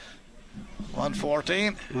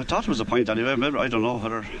 114. I thought it was a point anyway. Maybe, I don't know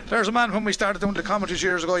whether. There's a man when we started doing the commentaries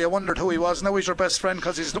years ago, you wondered who he was. Now he's your best friend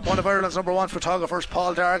because he's one of Ireland's #1 photographers,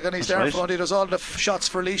 Paul Dargan, and he's there in front. He does all the shots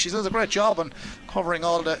for Laois. He does a great job on covering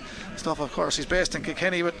all the stuff. Of course, he's based in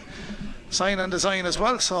Kilkenny with sign and design as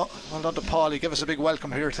well, so well done to Paul. He gave us a big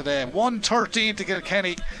welcome here today. 113 to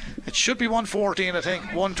Kilkenny. It should be 114, I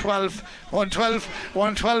think. 112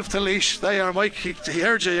 to Laois. There you are, Mike. He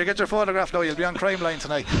heard you. You get your photograph now. You'll be on Crime Line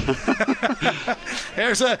tonight.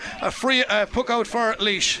 Here's a free puck out for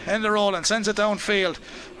Laois. End the roll and sends it downfield.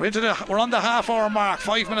 We're on the half hour mark.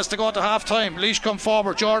 5 minutes to go to half time. Laois come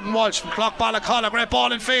forward. Jordan Walsh from Clough-Ballacalla. Great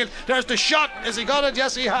ball in field. There's the shot. Has he got it?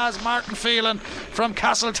 Yes, he has. Martin Phelan from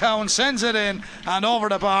Castletown sends it in and over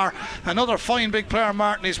the bar. Another fine big player,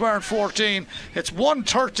 Martin. He's wearing 14. It's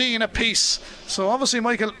 113 apiece. So obviously,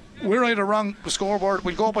 Michael, we're either wrong the scoreboard.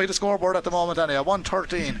 We'll go by the scoreboard at the moment anyway.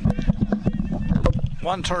 113.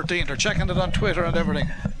 113. They're checking it on Twitter and everything.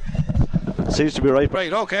 Seems to be right.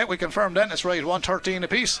 Right, okay, we confirmed then it's right. 113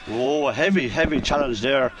 apiece. Oh, a heavy challenge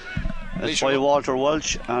there. It's by Walter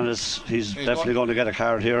Walsh, and he's definitely going to get a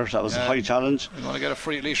card here. That was a high challenge. We're going to get a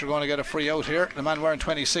free. Laois are going to get a free out here. The man wearing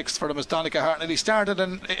 26 for them is Donica Hartnell. He started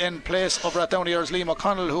in place of Rathdowney Earl's Liam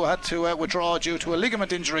O'Connell, who had to withdraw due to a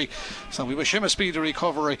ligament injury. So we wish him a speedy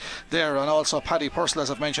recovery there. And also Paddy Purcell,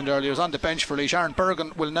 as I've mentioned earlier, is on the bench for Laois. Aaron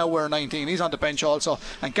Bergen will now wear 19. He's on the bench also.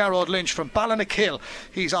 And Garrod Lynch from Ballinackill,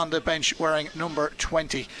 he's on the bench wearing number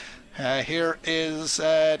 20. Here is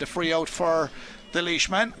the free out for the Laois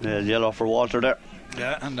man. Yellow for Walter there.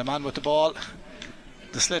 Yeah, and the man with the ball,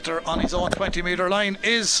 the slitter on his own 20 metre line,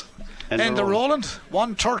 is Enda Rowland.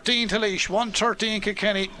 113 to Laois, 113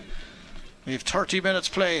 Kilkenny. We have 30 minutes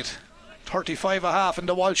played, 35 and a half in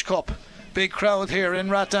the Walsh Cup. Big crowd here in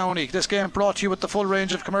Rathdowney. This game brought to you with the full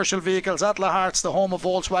range of commercial vehicles at Lahart's, the home of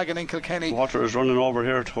Volkswagen in Kilkenny. Walter is running over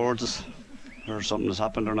here towards us. Or something has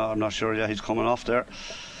happened or not, I'm not sure. Yeah, he's coming off there.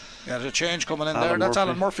 Yeah, there's a change coming in there. That's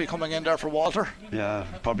Alan Murphy coming in there for Walter. Yeah,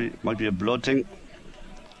 probably might be a blood thing.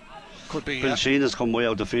 Could be. Bill Sheen has come way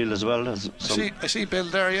out the field as well. I see Bill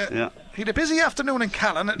there. Yeah. He had a busy afternoon in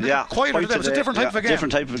Callan. Yeah, quieter today. It was a different type of a game.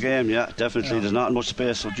 Different type of a game. Yeah, definitely. There's not much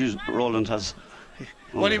space. So, Roland has.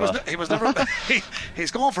 Well, he was never.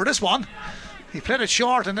 He's going for this one. He played it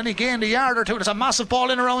short and then he gained a yard or two. There's a massive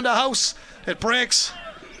ball in around the house. It breaks.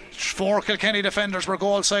 4 Kilkenny defenders were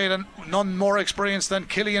goal side, and none more experienced than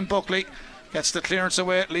Killian Buckley. Gets the clearance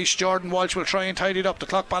away. Laois Jordan Walsh will try and tidy it up. The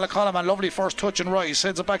Clough-Ballacalla man, lovely first touch and rise.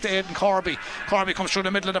 Sends it back to Aidan Corby. Corby comes through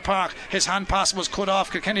the middle of the park. His hand pass was cut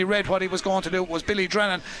off. Kilkenny read what he was going to do. It was Billy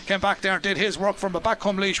Drennan. Came back there and did his work from the back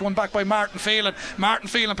come Laois. One back by Martin Phelan. Martin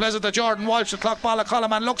Phelan plays it to Jordan Walsh. The Clough-Ballacalla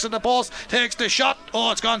man looks at the post, takes the shot.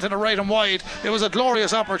 Oh, it's gone to the right and wide. It was a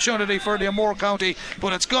glorious opportunity for the O'Moore County,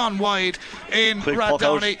 but it's gone wide in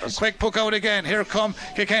Rathdowney. Quick puck out again. Here come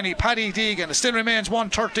Kilkenny. Paddy Deegan. It still remains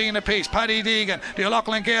 113 apiece. Paddy Paddy Deegan. The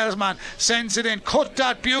O'Loughlin Gales man sends it in, cut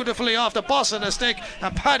that beautifully off the boss of the stick,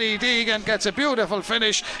 and Paddy Deegan gets a beautiful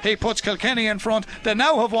finish. He puts Kilkenny in front. They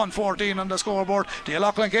now have 114 on the scoreboard. The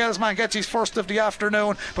O'Loughlin Gales man gets his first of the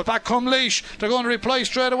afternoon, but back come Laois. They're going to reply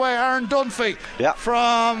straight away. Aaron Dunphy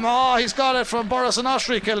from he's got it from Boris and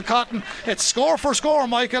Ostry, Kilcotton. It's score for score,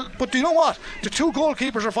 Michael, but do you know what, the two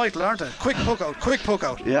goalkeepers are vital, aren't they? Quick puck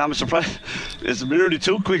out. Yeah, I'm surprised it's nearly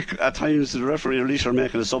too quick at times. The referee Laois are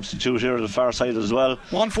making a substitute here at the far side as well.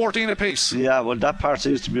 114 apiece. Yeah, well, that part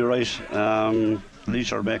seems to be right.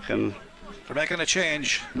 Laois are making... They're making a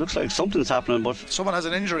change. Looks like something's happening, but someone has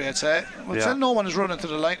an injury, I'd say. Well, still no one is running to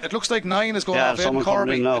the line. It looks like 9 is going off. Aidan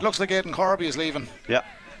Corby. It looks like Aidan Corby is leaving. Yeah.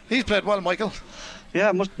 He's played well, Michael.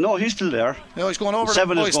 Yeah, no, he's still there. No, he's going over.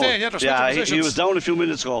 7 is going. He was down a few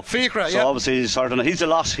minutes ago. Fikra, so obviously he's a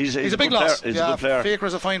loss. He's a big loss. He's a good player.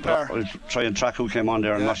 Fikra's a fine player. We'll try and track who came on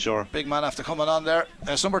there. I'm not sure. Big man after coming on there.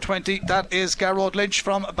 Number 20. That is Garrod Lynch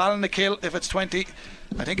from Ballinakil. If it's 20.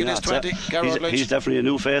 I think it is 20. Garrod Lynch. He's definitely a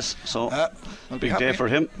new face, so big day for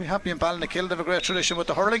him. Be happy in Ballinakil. They have a great tradition with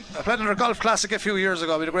the hurling. I played in their golf classic a few years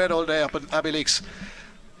ago. We had a great old day up in Abbey Leaks.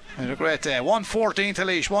 We had a great day. 114 to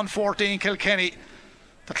Laois, 114 Kilkenny.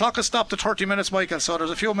 The clock has stopped at 30 minutes, Michael, so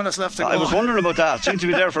there's a few minutes left to go. I was wondering about that. It seemed to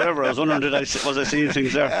be there forever. I was wondering, was I seeing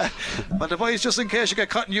things there? But the boys, just in case you get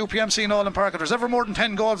caught in UPMC Nolan Park, if there's ever more than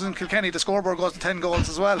 10 goals in Kilkenny, the scoreboard goes to 10 goals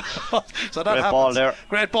as well. So that Great happens. Ball there.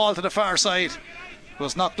 Great ball to the far side. It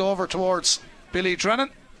was knocked over towards Billy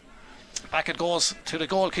Drennan. Back it goes to the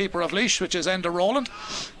goalkeeper of Laois, which is Enda Rowland.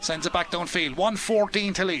 Sends it back downfield.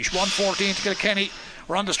 114 to Laois, 114 to Kilkenny.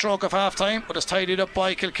 We're on the stroke of half time, but it's tidied up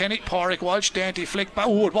by Kilkenny. Pádraig Walsh, dainty flick back.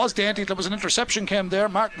 Oh, it was dainty. There was an interception came there.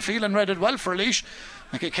 Martin Phelan read it well for Laois.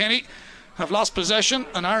 And Kilkenny have lost possession,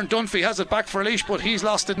 and Aaron Dunphy has it back for Laois, but he's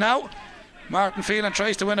lost it now. Martin Phelan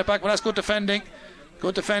tries to win it back, but that's good defending.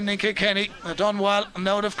 Good defending, Kilkenny. They've done well, and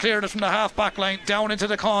now they've cleared it from the half back line down into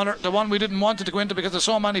the corner. The one we didn't want it to go into because there's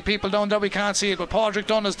so many people down there we can't see it. But Pádraig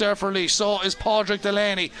Dunn is there for Laois. So is Pádraig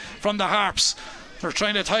Delaney from the Harps. They're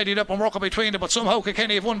trying to tidy it up and work it between them, but somehow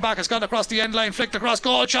Kilkenny have won back. It's gone across the end line, flicked across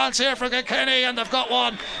goal. Chance here for Kilkenny, and they've got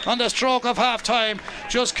one on the stroke of half time.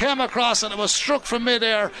 Just came across and it was struck from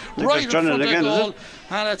mid-air right in front of the goal.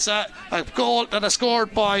 And it's a goal that is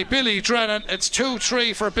scored by Billy Drennan. It's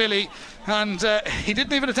 2-3 for Billy. And he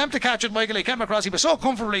didn't even attempt to catch it, Michael. He came across, he was so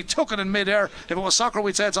comfortable, he took it in mid-air. If it was soccer,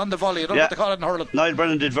 we'd say it's on the volley. I don't know what they call it in hurling. Niall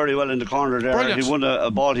Brennan did very well in the corner there. Brilliant. He won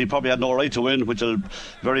a ball he probably had no right to win, which is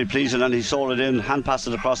very pleasing, and he sold it in, hand passed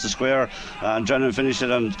it across the square, and Drennan finished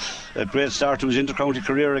it. And a great start to his inter-county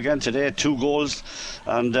career again today, 2 goals,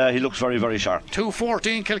 and he looks very, very sharp.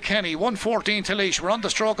 2-14 Kilkenny, 1-14 to Laois. We're on the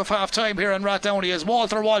stroke of half time here in Rathdowney as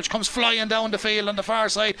Walter Walsh comes flying down the field on the far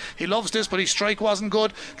side. He loves this, but his strike wasn't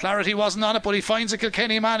good, clarity wasn't on it, but he finds a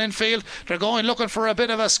Kilkenny man in field. They're going looking for a bit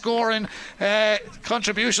of a scoring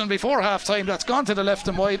contribution before half time. That's gone to the left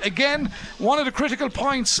and wide again. One of the critical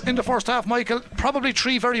points in the first half, Michael, probably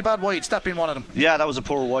 3 very bad wides, that being one of them. Yeah, that was a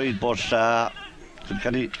poor wide, but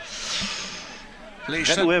Kilkenny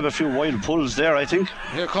getting away with a few wide pulls there, I think.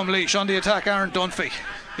 Here come Laois on the attack. Aaron Dunphy,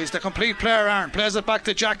 he's the complete player. Aaron plays it back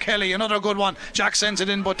to Jack Kelly, another good one. Jack sends it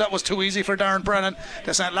in, but that was too easy for Darren Brennan.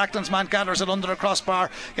 The St. Lachlan's man gathers it under the crossbar,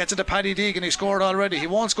 gets it to Paddy Deegan. He scored already. He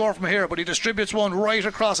won't score from here, but he distributes one right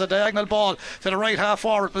across a diagonal ball to the right half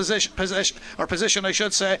forward position, I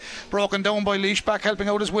should say. Broken down by Laois. Back helping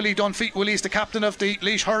out is Willie Dunphy. Willie's the captain of the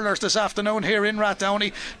Laois hurlers this afternoon here in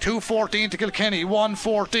Rathdowney. 2-14 to Kilkenny,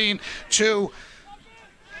 1-14 to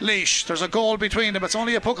Laois. There's a goal between them. It's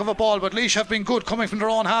only a puck of a ball, but Laois have been good coming from their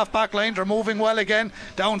own half back line. They're moving well again.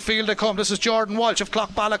 Downfield they come. This is Jordan Walsh of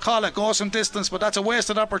Clough-Ballacalla. Goes some distance, but that's a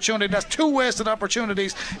wasted opportunity. That's 2 wasted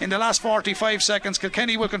opportunities in the last 45 seconds.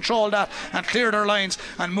 Kilkenny will control that and clear their lines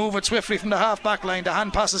and move it swiftly from the half back line. The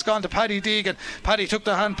hand pass has gone to Paddy Deegan. Paddy took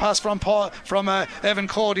the hand pass from Evan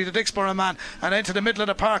Cody, the Dixborough man, and into the middle of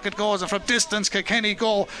the park it goes, and from distance Kilkenny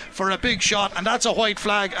go for a big shot, and that's a white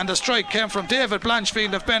flag, and the strike came from David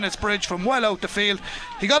Blanchfield of Bennett's Bridge from well out the field.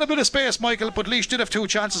 He got a bit of space, Michael, but Laois did have 2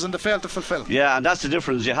 chances and they failed to fulfil. Yeah, and that's the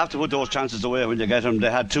difference. You have to put those chances away when you get them. They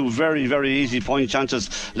had 2 very, very easy point chances,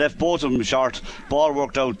 left both of them short. Ball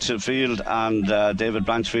worked out to field, and David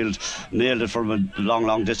Blanchfield nailed it from a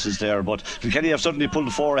long distance there. But Kilkenny have suddenly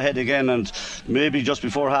pulled 4 ahead again, and maybe just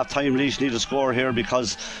before half time Laois need a score here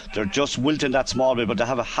because they're just wilting that small bit, but they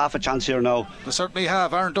have a half a chance here now. They certainly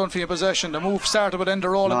have. Aaron Dunphy in possession. The move started with Enda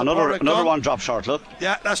Rowland. Another one drop short, look.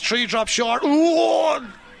 Yeah, that's 3 drops short. Ooh,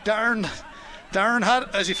 darn. Darren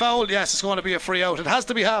has he fouled? Yes, it's going to be a free out. It has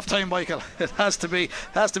to be half time, Michael. It has to be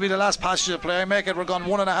the last passage of play. I make it, we're gone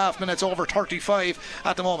 1.5 minutes over 35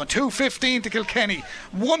 at the moment. 2:15 to Kilkenny,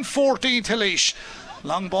 1:14 to Laois.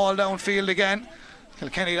 Long ball downfield again.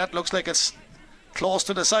 Kilkenny, that looks like it's close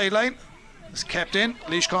to the sideline. It's kept in.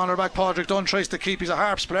 Laois cornerback Padraig Dunn tries to keep. He's a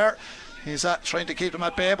Harps player. He's trying to keep them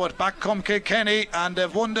at bay, but back come Kilkenny, and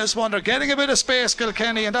they've won this one. They're getting a bit of space,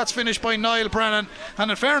 Kilkenny, and that's finished by Niall Brennan.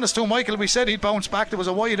 And in fairness to Michael, we said he'd bounce back. There was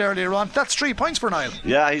a wide earlier on. That's 3 points for Niall.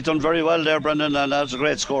 Yeah, he's done very well there, Brendan, and that's a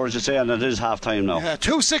great score, as you say, and it is half time now.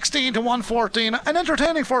 2:16 to 1:14. An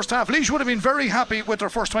entertaining first half. Laois would have been very happy with their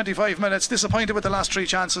first 25 minutes, disappointed with the last 3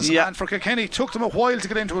 chances. Yeah. And for Kilkenny, it took them a while to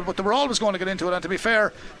get into it, but they were always going to get into it. And to be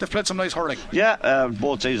fair, they've played some nice hurling. Yeah,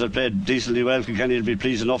 both sides have played decently well. Kilkenny will be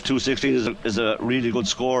pleased enough. 2:16 is a really good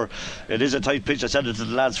score. It is a tight pitch. I said it to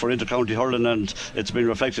the lads for inter-county hurling, and it's been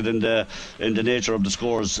reflected in the nature of the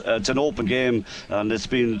scores. It's an open game, and it's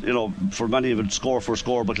been, for many of it score for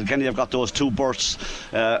score, but Kilkenny have got those 2 bursts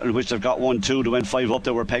in which they've got 1-2. They went 5 up,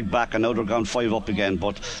 they were pegged back, and now they're gone 5 up again.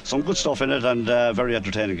 But some good stuff in it, and very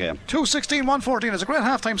entertaining game. 2:16, 1:14 is a great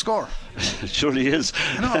half-time score. It surely is.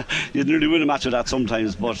 You'd nearly win a match with that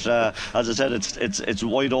sometimes, but as I said, it's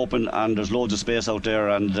wide open, and there's loads of space out there,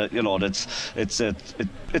 and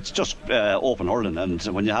it's just open hurling, and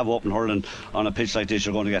when you have open hurling on a pitch like this,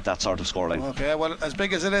 you're going to get that sort of scoreline. Okay, well, as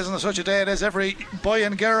big as it is on such a day, it is every boy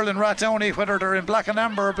and girl in Rathdowney, whether they're in black and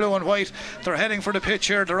amber or blue and white, they're heading for the pitch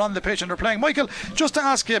here, they're on the pitch and they're playing. Michael, just to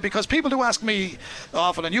ask you, because people do ask me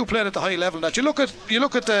often, and you played at the high level, that you look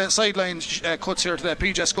at the sideline cuts here today,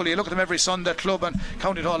 PJ Scully, you look at them every Sunday, club and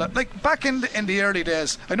county hall. Like back in the early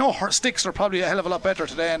days, I know her sticks are probably a hell of a lot better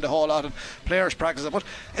today and the whole lot, and players practice it, but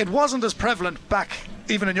it wasn't as prevalent back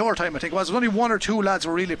even in your time. I think it was only 1 or 2 lads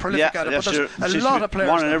were really prolific at it, but there's a lot of players.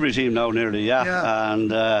 One in every team now nearly,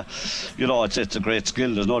 and it's a great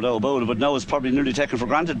skill, there's no doubt about it, but now it's probably nearly taken for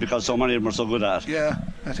granted because so many of them are so good at it. Yeah,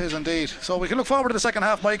 it is indeed. So we can look forward to the second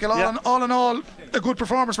half, Michael. All in all, a good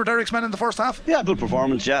performance for Derrick's men in the first half. Yeah, good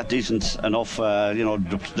performance, decent enough.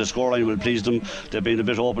 The scoreline will please them. They've been a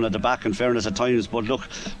bit open at the back, in fairness, at times, but look,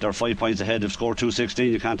 they're 5 points ahead. They've scored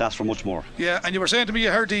 2:16. You can't ask for much more. Yeah, and you were saying to me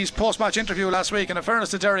you heard these post-match interview last week, and in fairness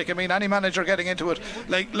to Derrick, I mean, any manager getting into it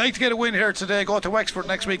like to get a win here today, go to Wexford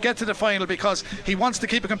next week, get to the final, because he wants to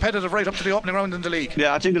keep it competitive right up to the opening round in the league.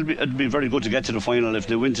 Yeah, I think it'd be very good to get to the final. If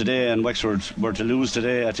they win today and Wexford were to lose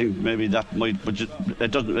today, I think maybe that might, but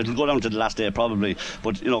it'll go down to the last day probably,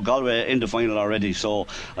 but Galway in the final already, so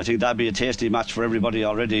I think that'd be a tasty match for everybody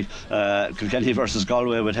already. Kilkenny versus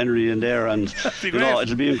Galway with Henry in there, and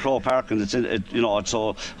it'll be in Croke Park, and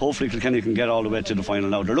so hopefully Kilkenny can get all the way to the final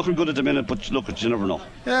now. They're looking good at the minute, but look, you never know.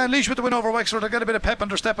 Yeah, Laois with the win over Wexford, they'll get a bit of pep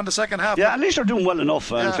under step in the second half. Yeah, at least they're doing well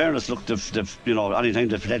enough. In fairness, look, they've any time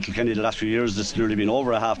they've played Kilkenny the last few years, it's nearly been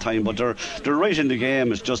over a half time, but they're right in the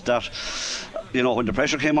game. It's just that when the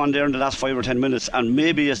pressure came on there in the last 5 or 10 minutes, and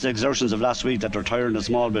maybe it's the exertions of last week that they're tiring a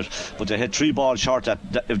small bit, but they had 3 balls short that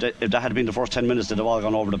if that had been the first 10 minutes, they'd have all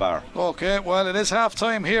gone over the bar. Okay, well, it is half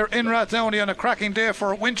time here in Rathdowney on a cracking day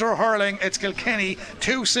for winter hurling. It's Kilkenny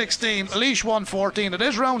 2:16, Laois 1:14. It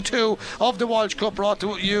is round 2 of the Walsh Cup, brought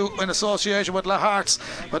to you in association with La Harts,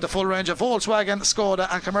 with the full range of Volkswagen, Skoda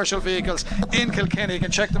and commercial vehicles in Kilkenny. You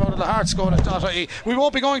can check them out at lahartskoda.ie. We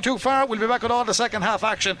won't be going too far. We'll be back with all the second half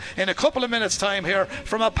action in a couple of minutes time here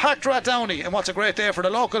from a packed Rathdowney, and what's a great day for the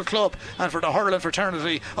local club and for the hurling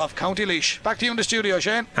fraternity of County Laois. Back to you in the studio,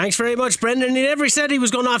 Shane. Thanks very much, Brendan. He never said he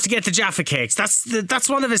was going off to get the Jaffa cakes. That's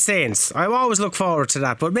one of his sayings. I always look forward to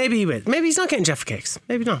that, but maybe he will. Maybe he's not getting Jaffa cakes.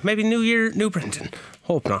 Maybe not. Maybe New Year, new Brendan.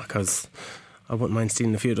 Hope not, because I wouldn't mind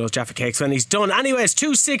stealing a few of those Jaffa cakes when he's done. Anyways,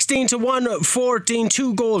 2:16 to 1:14.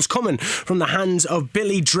 2 goals coming from the hands of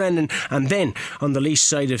Billy Drennan. And then on the Laois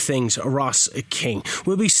side of things, Ross King.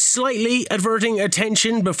 We'll be slightly averting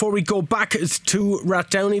attention before we go back to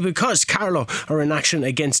Rathdowney, because Carlow are in action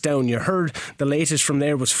against Down. You heard the latest from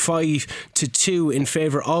there was 5-2 in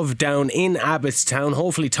favour of Down in Abbottstown.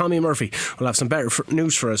 Hopefully Tommy Murphy will have some better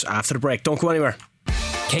news for us after the break. Don't go anywhere.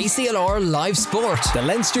 KCLR Live Sport. The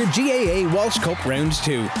Leinster GAA Walsh Cup Round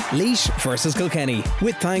 2. Laois versus Kilkenny.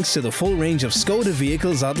 With thanks to the full range of Skoda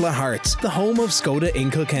vehicles at La Harts, the home of Skoda in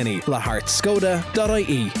Kilkenny.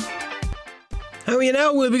 lahartskoda.ie. How are you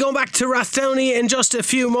now? We'll be going back to Rathdowney in just a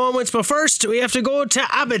few moments, but first we have to go to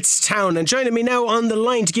Abbottstown, and joining me now on the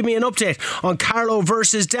line to give me an update on Carlow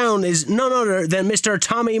versus Down is none other than Mr.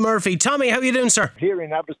 Tommy Murphy. Tommy, how are you doing, sir? Here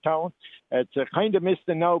in Abbottstown. It's kind of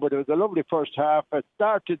misting now, but it was a lovely first half. It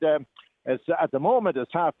started, at the moment, it's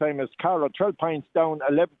half time. It's Carlow 12 points down,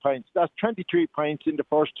 11 points. That's 23 points in the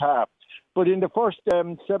first half. But in the first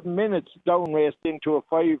 7 minutes, Down raced into a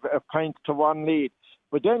 5-1 lead.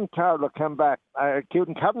 But then Carlow came back.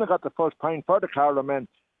 Kieran Kavanagh got the first point for the Carlow men.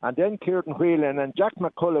 And then Kieran Whelan and Jack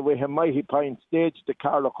McCullough with a mighty point staged the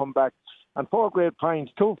Carlow comeback. And 4 great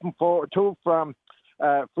points, 2 from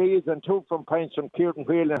Freeze and 2 from points from Kieran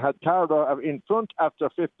Whelan had Carlow in front after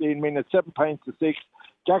 15 minutes, 7 points to 6.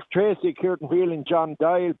 Jack Tracy, Kieran Whelan, John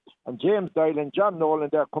Doyle and James Doyle and John Nolan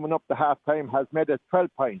there coming up to half-time has made it 12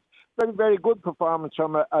 points. Very, very good performance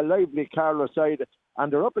from a lively Carlow side,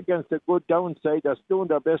 and they're up against a good Down side that's doing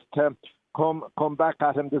their best to come back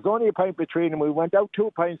at him. There's only a point between them. We went out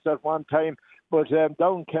 2 points at one time, but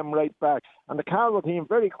Down came right back. And the Carlow team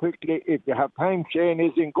very quickly, if you have time, Shane,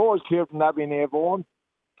 is in goals here from Abbey Navone.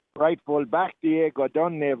 Right full back Diego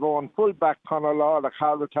Dunn Navone, full back Conor Law, the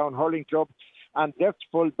Carlow Town Hurling Club, and left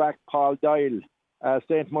full back Paul Doyle,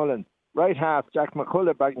 St. Mullins. Right half Jack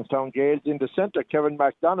McCullough, Bagenstown Gales. In the centre Kevin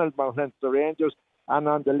MacDonald, Mount Leinster Rangers. And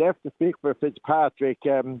on the left, the Vicar Fitzpatrick,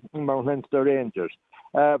 Mount Leinster Rangers.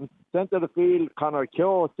 Centre of the field, Conor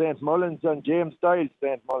Keogh, St. Mullins, and James Doyle,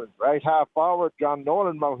 St. Mullins. Right half forward, John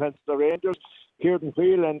Nolan, Mount Leinster Rangers, Kieran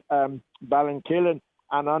Whelan, Ballinkillen,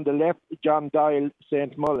 and on the left, John Doyle,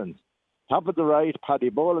 St. Mullins. Top of the right, Paddy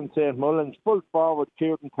Boland, St. Mullins. Full forward,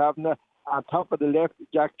 Kieran Kavanagh. On top of the left,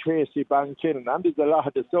 Jack Tracy, Ballinkillen. And there's a lot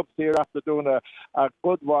of the subs here after doing a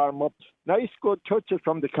good warm-up. Nice, good touches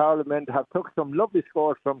from the Carlow men. Have took some lovely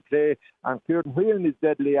scores from play. And Kieran Whelan is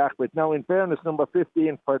deadly accurate. Now, in fairness, number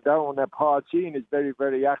 15 for Down, Paul Sheen is very,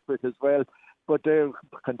 very accurate as well. But the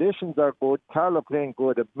conditions are good. Carlow playing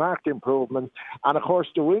good, a marked improvement, and of course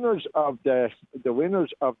the winners of the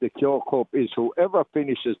Keogh Cup is whoever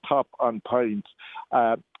finishes top on points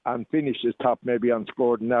and finishes top maybe on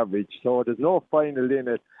scored and average. So there's no final in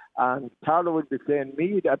it. And Carlow will be playing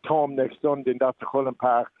Meath at home next Sunday in Dr. Cullen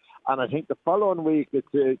Park. And I think the following week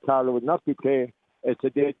Carlow will not be playing. It's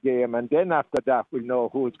a dead game, and then after that we'll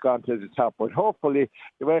know who's gone to the top. But hopefully,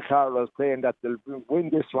 the way Carlow's playing, that they'll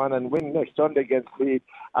win this one and win next Sunday against Meath,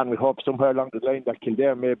 and we hope somewhere along the line that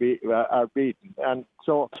Kildare maybe are beaten. And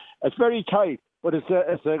so it's very tight, but it's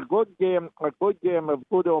a good game of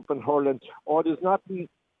good open hurling. Or there's nothing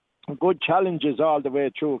good challenges all the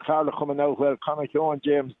way through. Carlow coming out well, Conor Keogh and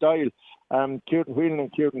James Doyle, Kieran Whelan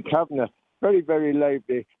and Kieran Kavanagh, very, very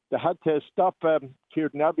lively. They had to stop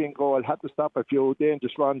Kieran Abbey in goal, had to stop a few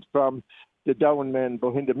dangerous runs from the Down men.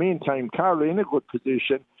 But in the meantime, Carlow in a good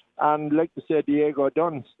position. And like to say, Diego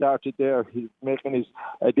Dunn started there. He's making his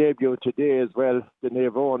debut today as well, the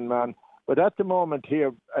Navone man. But at the moment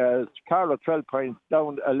here, Carlow 12 points,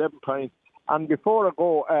 Down 11 points. And before I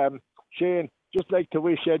go, Shane, just like to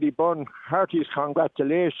wish Eddie Byrne heartiest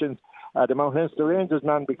congratulations. The Mount Leinster Rangers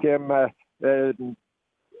man became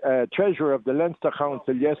treasurer of the Leinster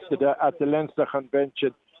Council yesterday at the Leinster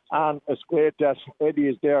Convention, and it's great that Eddie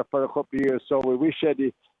is there for a couple of years, so we wish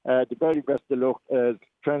Eddie the very best of luck as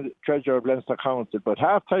treasurer of Leinster Council. But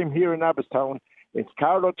half time here in Abbottstown, it's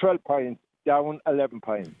Carlow 12 points, Down 11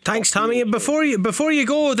 points. Thanks, Tommy. Before you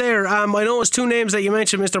go there, I noticed 2 names that you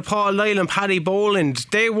mentioned, Mr. Paul Doyle and Paddy Boland.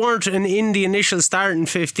 They weren't in the initial starting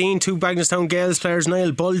 15. 2 Bagenstown Gales players,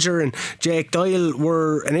 Niall Bulger and Jake Doyle,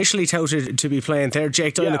 were initially touted to be playing there.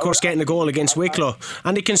 Jake Doyle, of course, getting a goal against Wicklow.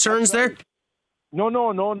 Any concerns there?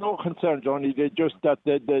 No concerns. Only just that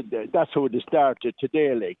that's how they started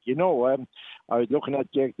today. Like, you know, I was looking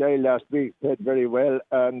at Jake Doyle last week, played very well,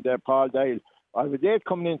 and Paul Doyle. I was late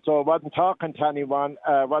coming in, so I wasn't talking to anyone.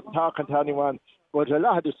 But a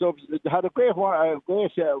lot of the subs had a great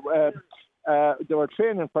they were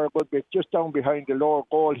training for a good bit just down behind the lower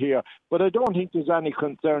goal here. But I don't think there's any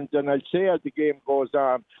concerns. And I'll say as the game goes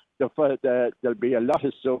on, there'll be a lot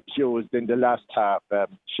of subs used in the last half,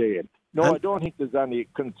 Shane. No, I don't think there's any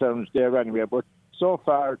concerns there anyway. But so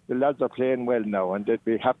far, the lads are playing well now, and they'd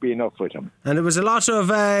be happy enough with them. And there was a lot of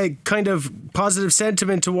kind of positive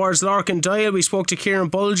sentiment towards Larkin Doyle. We spoke to Kieran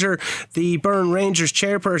Bulger, the Burren Rangers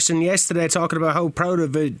chairperson, yesterday, talking about how proud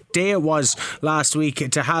of a day it was last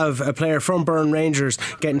week to have a player from Burren Rangers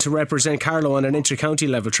getting to represent Carlow on an inter-county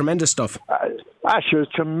level. Tremendous stuff. Sure,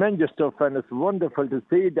 it's tremendous stuff, and it's wonderful to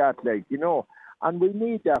see that, like, you know. And we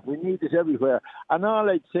need that. We need it everywhere. And all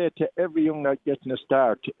I'd say to every young lad getting a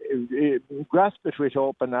start, grasp it with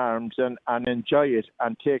open arms and enjoy it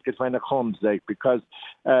and take it when it comes, like, because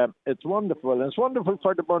it's wonderful. And it's wonderful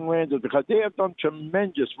for the Burren Rangers because they have done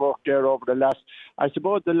tremendous work there over the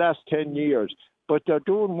last 10 years. But they're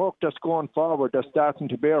doing work that's going forward, that's starting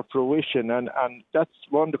to bear fruition, and that's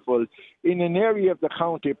wonderful. In an area of the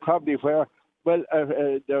county probably where Well,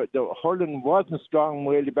 the hurling wasn't strong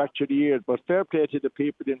really back to the years, but fair play to the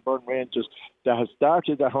people in Burn Rangers that have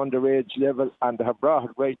started at underage level and they have brought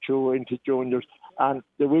it right through into juniors, and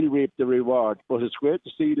they will reap the reward. But it's great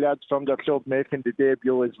to see lads from their club making the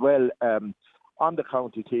debut as well on the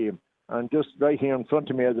county team. And just right here in front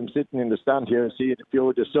of me as I'm sitting in the stand here and seeing a few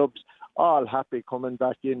of the subs, all happy coming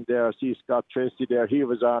back in there. I see Scott Tracy there. He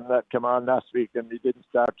was on that, came on last week and he didn't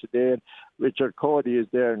start today. And Richard Cody is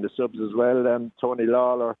there in the subs as well. Tony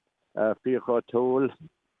Lawler, Fiach O'Toole.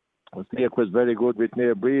 Fiach was very good with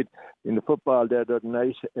Naomh Breed in the football there the other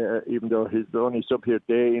night, even though he's the only sub here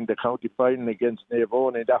today in the county final against Naomh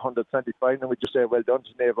Eoin in that 120 final. We just say well done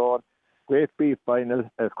to Naomh Eoin. Great beat final.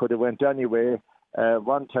 Could have went anyway.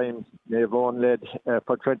 One time Naomh Eoin led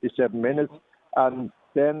for 27 minutes, and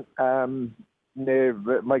then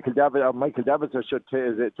Michael Davids I should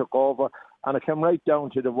say, took over, and it came right down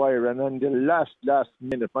to the wire. And then the last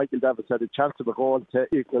minute, Michael Davids had a chance of a goal to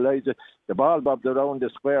equalise it. The ball bobbed around the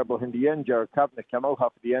square, but in the end, Gerard Kavanagh came out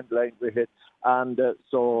off the end line with it, and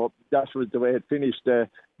so that was the way it finished. Naomh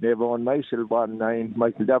Eoin Michael 1-9,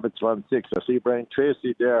 Michael Davids 1-6. I see Brian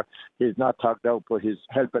Tracy there. He's not tugged out, but he's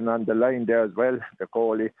helping on the line there as well, the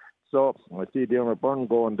goalie. So I see Dermot Byrne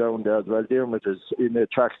going down there as well. Dermot is in the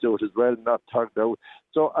tracksuit as well, not tugged out.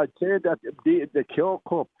 So I'd say that the Keogh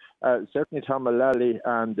Cup, certainly Tom Mullally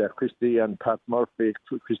and Christy and Pat Murphy,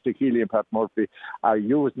 Christy Keeley and Pat Murphy are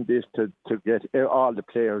using this to get all the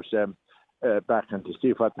players back and to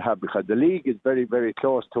see what they have, because the league is very, very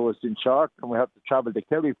close to us in Cork, and we have to travel to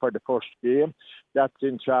Kerry for the first game. That's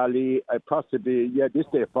in Tralee. This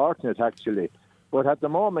day fortunate actually. But at the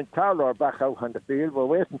moment, Carlow are back out on the field. We're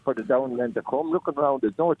waiting for the downland to come. Looking around,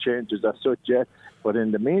 there's no changes as such yet. But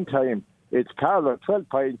in the meantime, it's Carlow 12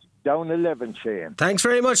 points, down 11, Shane. Thanks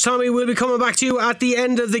very much, Tommy. We'll be coming back to you at the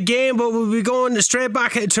end of the game, but we'll be going straight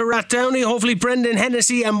back to Rathdowney. Hopefully Brendan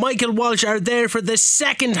Hennessy and Michael Walsh are there for the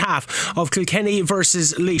second half of Kilkenny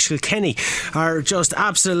versus Laois. Kilkenny are just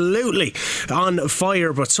absolutely on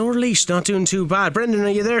fire, but so are Laois, not doing too bad. Brendan, are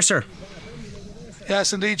you there, sir?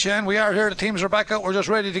 Yes, indeed, Shane. We are here. The teams are back out. We're just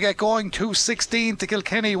ready to get going. 2-16 to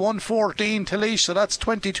Kilkenny, 1-14 to Laois. So that's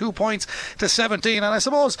 22 points to 17. And I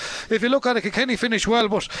suppose if you look at it, Kilkenny finished well.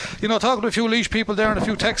 But, talking to a few Laois people there and a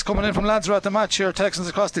few texts coming in from lads who are at the match here, Texans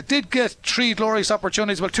across, they did get 3 glorious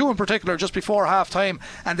opportunities. Well, 2 in particular just before half time.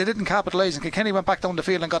 And they didn't capitalise. And Kilkenny went back down the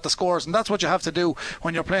field and got the scores. And that's what you have to do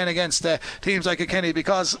when you're playing against teams like Kilkenny.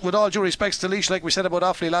 Because with all due respects to Laois, like we said about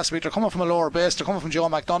Offaly last week, they're coming from a lower base. They're coming from Joe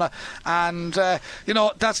McDonagh. And,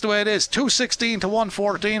 that's the way it is. 2-16 to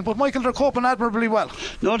 1-14. But Michael, they're coping admirably well.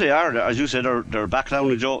 No, they are. As you said, they're back down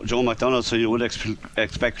to Joe McDonagh, so you would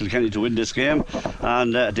expect Kilkenny to win this game,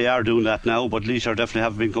 and they are doing that now. But Laois are definitely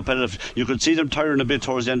have been competitive. You could see them tiring a bit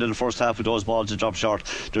towards the end of the first half with those balls that drop short.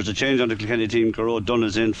 There's a change on the Kilkenny team. Garrod Dunn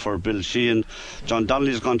is in for Bill Sheehan. John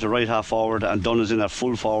Donnelly's gone to right half forward, and Dunn is in at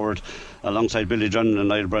full forward alongside Billy Drennan and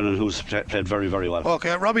Niall Brennan, who's played very, very well.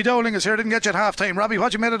 Okay, Robbie Dowling is here. Didn't get you at half time. Robbie,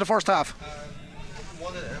 what you made of the first half?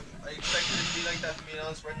 I expected it to be like that, to be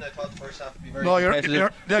honest, Brendan. I thought the first half would be very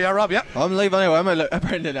competitive. Yeah, Rob, yeah. I'm live anyway,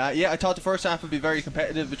 Brendan. I thought the first half would be very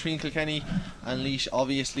competitive between Kilkenny and Laois.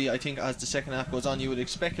 Obviously, I think as the second half goes on, you would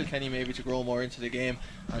expect Kilkenny maybe to grow more into the game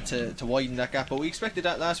and to widen that gap. But we expected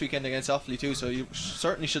that last weekend against Offaly too, so you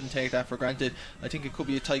certainly shouldn't take that for granted. I think it could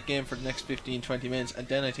be a tight game for the next 15-20 minutes, and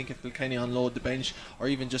then I think if Kilkenny unload the bench, or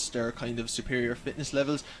even just their kind of superior fitness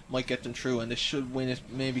levels, might get them through, and they should win it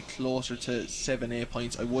maybe closer to 7-8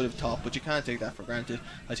 points, I would have thought. But you can't take that for granted.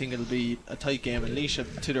 I think it'll be a tight game, and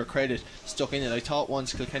Laois, to their credit, stuck in it. I thought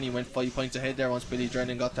once Kilkenny went 5 points ahead there, once Billy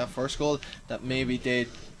Drennan got that first goal, that maybe they'd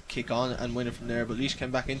kick on and win it from there, but Laois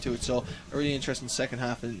came back into it, so a really interesting second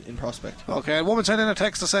half in prospect. Okay, a woman sent in a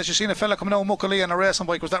text that says she's seen a fella coming out of Muckalee on a racing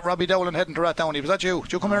bike. Was that Robbie Dowling heading to Rathdowney? Was that you?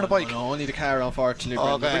 Did you come here on a bike? No, only the car, unfortunately.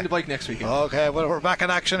 Okay. Bring the bike next weekend. Okay, well, we're back in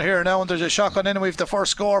action here now, and there's a shotgun in, and we've the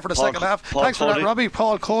first score for the second half. Thanks for that, Robbie.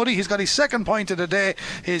 Paul Cody, he's got his second point of the day.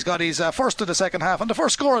 He's got his first of the second half, and the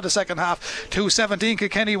first score of the second half. 2-17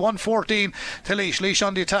 Kilkenny, 1-14 to Laois. Laois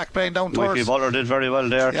on the attack, playing down towards. Mikey Buller did very well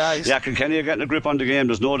there. Yeah, Kilkenny are getting a grip on the game,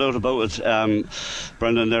 there's no doubt about it.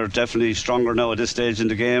 Brendan, they're definitely stronger now at this stage in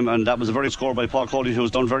the game, and that was a very good score by Paul Cody, who's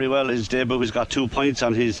done very well. His debut, he's got 2 points,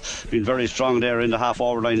 and he's been very strong there in the half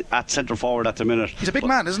forward line at centre forward at the minute. He's a big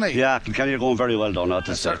man, isn't he? Yeah, Kilkenny are going very well down at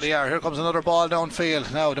this stage. Certainly are. Here comes another ball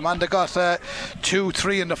downfield. Now the man that got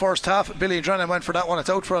 2-3 in the first half, Billy Drennan, went for that one. It's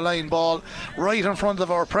out for a line ball right in front of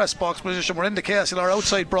our press box position. We're in the KSLR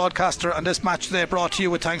outside broadcaster, and this match today brought to you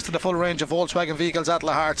with thanks to the full range of Volkswagen vehicles at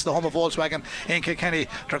Lahart's, the home of Volkswagen in Kilkenny.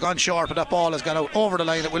 They're gone short, but that ball has gone out over the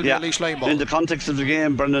line. It will be a Laois line ball. In the context of the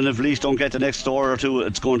game, Brendan, if Laois don't get the next score or two,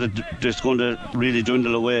 it's going to really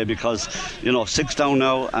dwindle away, because 6 down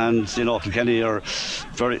now, and Kilkenny are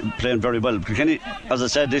playing very well. Kilkenny, as I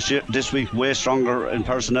said, this week way stronger in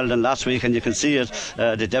personnel than last week, and you can see it.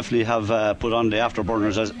 They definitely have put on the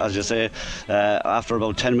afterburners, as you say. After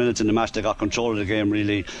about 10 minutes in the match, they got control of the game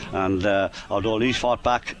really, and although Laois fought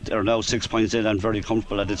back, they're now 6 points in and very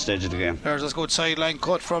comfortable at this stage of the game. There's a good sideline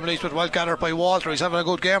cut from Laois, but well gathered by Walter. He's having a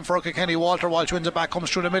good game for Kilkenny. Walter Walsh wins it back, comes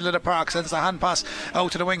through the middle of the park, sends the hand pass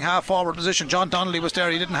out to the wing half forward position. John Donnelly was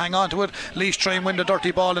there, he didn't hang on to it. Laois try and win the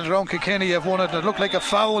dirty ball in their own. Kilkenny have won it. It looked like a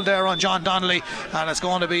foul there on John Donnelly, and it's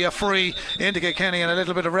going to be a free into Kilkenny, and a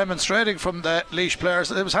little bit of remonstrating from the Laois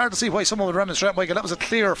players. It was hard to see why someone would remonstrate, Michael. That was a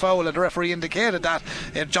clear foul, and the referee indicated that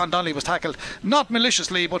John Donnelly was tackled, not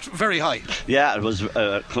maliciously but very high. Yeah, it was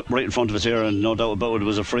right in front of us here, and no doubt about it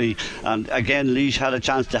was a free. And again, Laois had a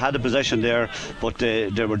chance, they had a possession there, but they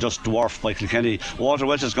were just dwarfed by Kilkenny. Walter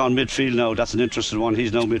Welch has gone midfield now. That's an interesting one.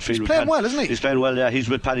 He's now midfield. He's playing well, isn't he? He's playing well, yeah. He's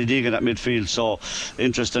with Paddy Deegan at midfield, so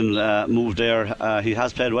interesting move there. He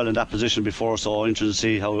has played well in that position before, so interesting to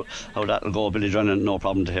see how that'll go. Billy Drennan, no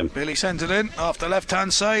problem to him. Billy sends it in off the left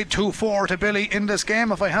hand side. 2-4 to Billy in this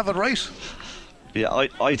game, if I have it right. Yeah,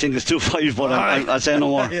 I think it's 2-5, but I'll say no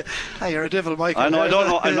more. Hey, you're a devil, Michael. I don't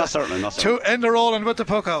know. I'm not certain. To end the rolling with the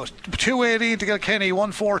puck out. 2-18 to Kilkenny,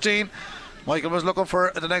 1-14. Michael was looking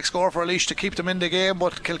for the next score for Laois to keep them in the game,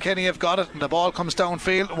 but Kilkenny have got it, and the ball comes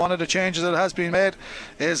downfield. One of the changes that has been made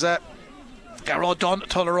is Garrod Dunn,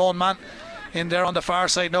 Tuller own man, in there on the far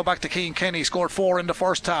side. Now back to Keane Kenny, scored 4 in the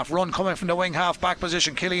first half. Run coming from the wing half back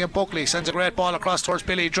position. Killian Buckley sends a great ball across towards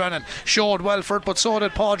Billy Drennan. Showed well for it, but so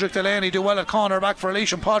did Padraig Delaney. Do well at corner back for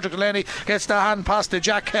Laois, and Padraig Delaney gets the hand pass to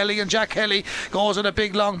Jack Kelly, and Jack Kelly goes with a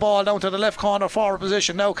big long ball down to the left corner forward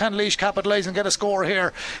position. Now can Laois capitalise and get a score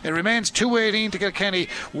here? It remains 2-18 to Kilkenny,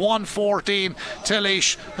 1-14 to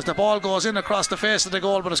Laois, as the ball goes in across the face of the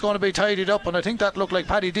goal, but it's going to be tidied up, and I think that looked like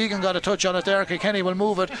Paddy Deegan got a touch on it there. Kilkenny will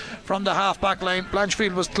move it from the half back line.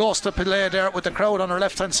 Blanchfield was close to play there with the crowd on her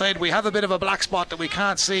left hand side. We have a bit of a black spot that we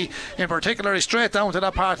can't see in particular straight down to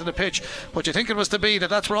that part of the pitch, but you think it was to be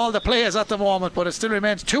that's where all the play is at the moment. But it still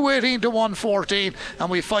remains 2-18 to 1-14, and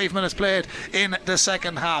we've 5 minutes played in the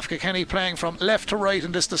second half. Kilkenny playing from left to right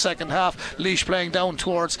in this the second half. Laois playing down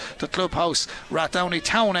towards the clubhouse, Rathdowney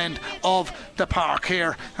town end of the park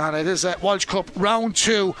here, and it is Walsh Cup round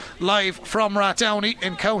 2 live from Rathdowney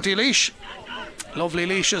in County Laois. Lovely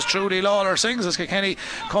Laois as Trudy Lawler sings as Kilkenny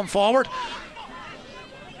come forward,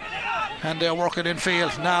 and they're working in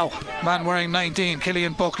field now. Man wearing 19,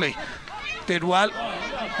 Killian Buckley, did well,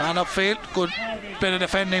 and upfield good bit of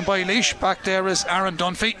defending by Laois. Back there is Aaron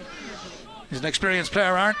Dunphy. He's an experienced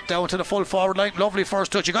player, Aaron, down to the full forward line. Lovely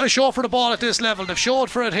first touch. You got to show for the ball at this level. They've showed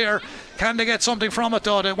for it here. Can they get something from it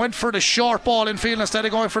though? They went for the short ball in field instead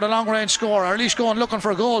of going for the long range score, or at least going looking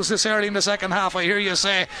for goals this early in the second half, I hear you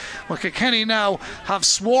say. Well, Kilkenny now have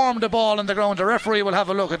swarmed the ball in the ground. The referee will have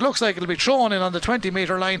a look. It looks like it'll be thrown in on the 20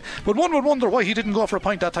 metre line, but one would wonder why he didn't go for a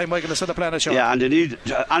point that time, Michael, instead of playing a shot. Yeah, and they need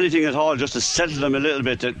anything at all just to settle them a little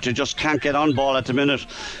bit. They just can't get on ball at the minute.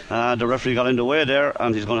 The referee got in the way there,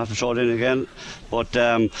 and he's going to have to throw it in again. But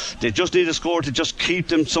they just need a score to just keep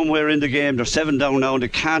them somewhere in the game. They're 7 down now, and they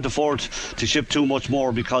can't afford to ship too much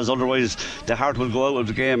more, because otherwise the heart will go out of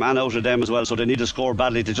the game and out of them as well. So they need a score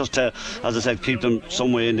badly to just, as I said, keep them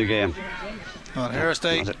somewhere in the game. Well, here's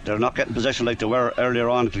they're not getting possession like they were earlier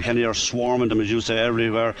on. Kilkenny are swarming them, as you say,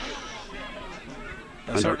 everywhere.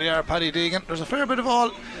 They certainly are. Paddy Deegan, there's a fair bit of all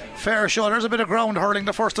fair show. There's a bit of ground hurling,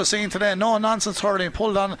 the first I've seen today. No nonsense hurling,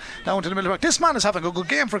 pulled on down to the middle of the park. This man is having a good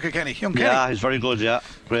game for Kilkenny, young Kenny. Yeah, he's very good, yeah.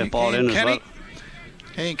 Great ball in as well.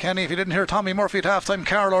 Hey Kenny, if you didn't hear Tommy Murphy at half time,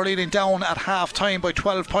 Carlow are leading down at half time by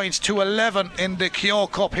 12 points to 11 in the Keogh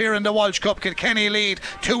Cup. Here in the Walsh Cup, Kilkenny lead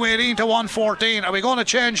 2-18 to 1-14. Are we going to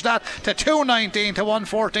change that to 2-19 to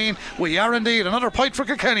 1-14? We are indeed. Another point for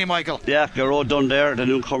Kilkenny, Michael. Yeah, Garrod Dunn there, the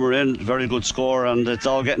newcomer in, very good score, and it's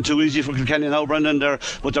all getting too easy for Kilkenny now, Brendan.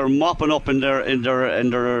 But they're mopping up in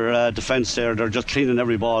their defence there. They're just cleaning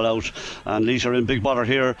every ball out, and Laois are in big bother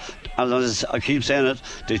here. And as I keep saying it,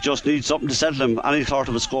 they just need something to settle them. Any sort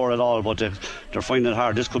of a score at all, but they're finding it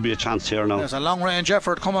hard. This could be a chance here now. There's a long range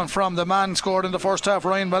effort coming from the man scored in the first half,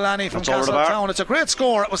 Ryan Mullaney from Castletown. It's a great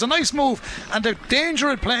score. It was a nice move, and the danger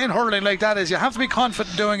in playing hurling like that is you have to be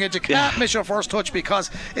confident doing it. You can't miss your first touch because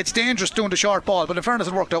it's dangerous doing the short ball, but in fairness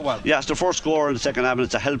it worked out well. Yeah, it's the first score in the second half, and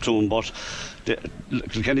it's a help to him, but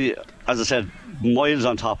Kilkenny, as I said, miles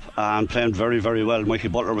on top and playing very, very well. Mikey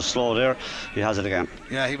Butler was slow there. He has it again.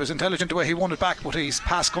 Yeah, he was intelligent the way he won it back, but his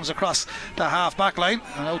pass comes across the half back line. line,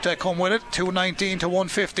 and out they come with it. 2:19 to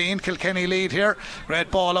 1:15. Kilkenny lead here.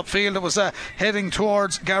 Red ball upfield. It was heading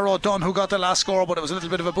towards Garrow Dunn, who got the last score, but it was a little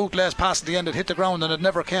bit of a bootlace pass at the end. It hit the ground and it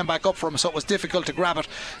never came back up for him, so it was difficult to grab it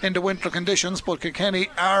in the winter conditions. But Kilkenny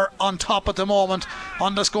are on top at the moment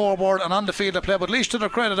on the scoreboard and on the field of play. But Laois, to their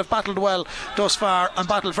credit, have battled well thus far and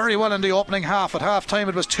battled very well in the opening half. At half time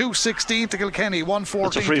it was 2:16 to Kilkenny, 1:14.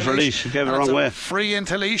 It's a free for Laois. You gave it the wrong way. Free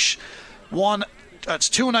into Laois. That's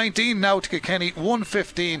 2:19 now to Kilkenny,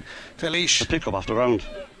 1:15 to Laois. A pick up after round.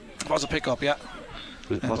 It was a pick up, yeah.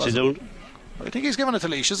 What's he doing? I think he's giving it to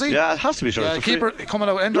Laois, is he? Yeah, it has to be sure. Yeah, keeper coming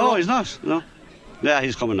out. No, he's not. No. Yeah,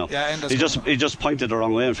 he's coming now. Yeah, he just pointed the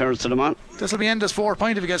wrong way in fairness to the man. This will be Enda's 4th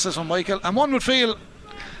point if he gets this one, Michael. And one would feel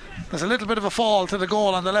there's a little bit of a fall to the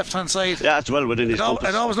goal on the left hand side. Yeah, it's well within his compass.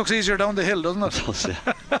 It always looks easier down the hill, doesn't it? It does,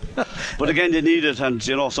 yeah. But again, you need it, and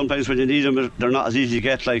sometimes when you need them, they're not as easy to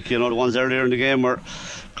get. Like the ones earlier in the game were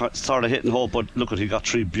sort of hit and hope. But look, he got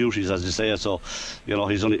 3 beauties, as you say. So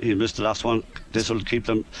he missed the last one. This will keep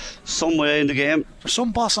them some way in the game. There's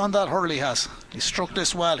some boss on that hurl he has. He struck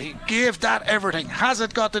this well. He gave that everything. Has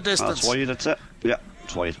it got the distance? That's wide. That's it. Yeah,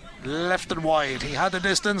 it's wide. Left and wide. He had the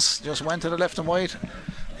distance. Just went to the left and wide.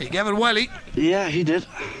 He gave it well. Yeah, he did.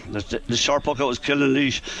 The short puck out was killing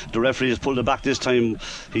Laois. The referee has pulled it back this time.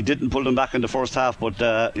 He didn't pull them back in the first half, but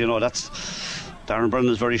that's Darren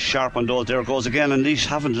Brennan's very sharp on those. There it goes again, and Laois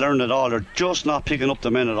haven't learned at all. They're just not picking up the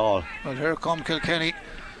men at all. Well, here come Kilkenny.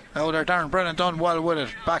 Now there, Darren Brennan done well with it.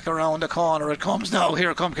 Back around the corner it comes now.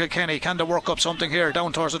 Here come Kilkenny. Can they work up something here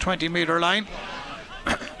down towards the 20-metre line?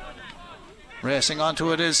 Racing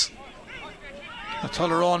onto it is a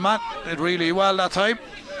Tullaroan man. Did really well that time.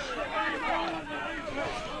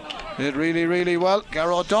 Did really, really well.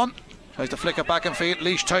 Garrow Dunn tries to flick it back in field.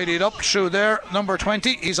 Laois tidied up through there. Number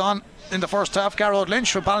 20. He's on in the first half. Garrod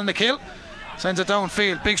Lynch for Ballinkill. Sends it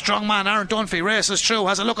downfield. Big strong man Aaron Dunphy races through.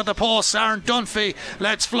 Has a look at the post. Aaron Dunphy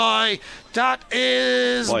lets fly. That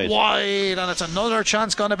is wide. And it's another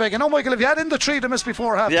chance gone big. Michael, have you had in the 3 to miss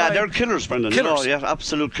before half time? Yeah, they're killers, Brendan. Killers. Yeah,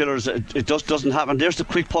 absolute killers. It just doesn't happen. There's the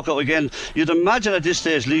quick puck out again. You'd imagine at this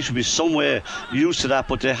stage Laois should be some way used to that,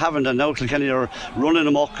 but they haven't. And now Kilkenny are running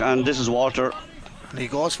amok, and this is Walter. And he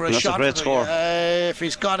goes for a shot. That's a great score. If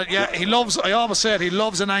he's got it, yeah. He loves. I always said he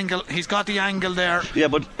loves an angle. He's got the angle there. Yeah,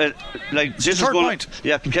 but this is third going. Point.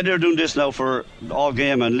 Yeah, Kilkenny are doing this now for all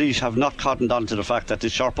game, and Laois have not cottoned on to the fact that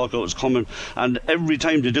this sharp puck out is coming. And every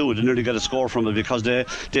time they do it, they nearly get a score from it because they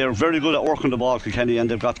are very good at working the ball, Kilkenny, and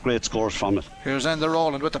they've got great scores from it. Here's Enda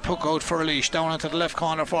Rowland with the puck out for Laois down into the left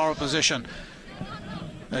corner forward position.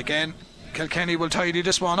 Again, Kilkenny will tidy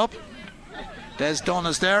this one up. Des Dunn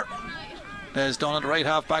is there. There's Dunn in the right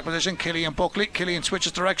half back position. Killian Buckley. Killian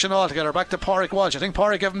switches direction altogether. Back to Pádraig Walsh. I think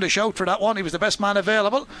Pádraig gave him the shout for that one. He was the best man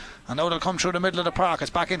available. And now they'll come through the middle of the park.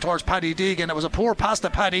 It's back in towards Paddy Deegan. It was a poor pass to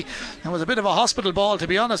Paddy. It was a bit of a hospital ball, to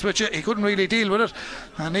be honest with you. He couldn't really deal with it.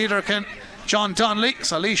 And neither can John Donnelly.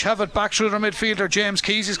 So Laois have it back through their midfielder James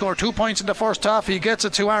Keys. He scored 2 points in the first half. He gets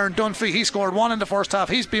it to Aaron Dunphy. He scored 1 in the first half.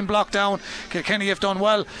 He's been blocked down. Kilkenny have done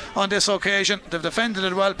well on this occasion. They've defended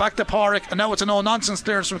it well. Back to Pádraig, and now it's a no-nonsense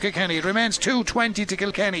clearance from Kilkenny. It remains 2:20 to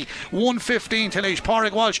Kilkenny, 1:15 to Laois.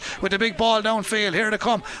 Pádraig Walsh with the big ball downfield. Here they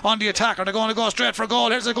come on the attacker. They're going to go straight for goal.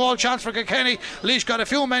 Here's a goal chance for Kilkenny. Laois got a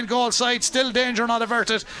few men goal side. Still danger not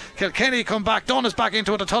averted. Kilkenny come back. Dunn is back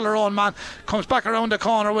into it. The Tullaroan man comes back around the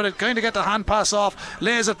corner with it. Going to get the hand pass off.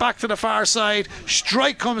 Lays it back to the far side.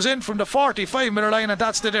 Strike comes in from the 45-metre line, and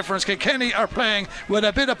that's the difference. Kilkenny are playing with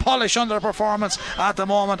a bit of polish on their performance at the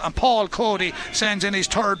moment, and Paul Cody sends in his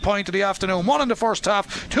 3rd point of the afternoon. 1 in the first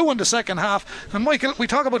half, 2 in the second half. And Michael, we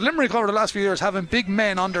talk about Limerick over the last few years having big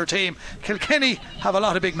men on their team. Kilkenny have a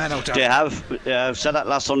lot of big men out there. They have. I've said that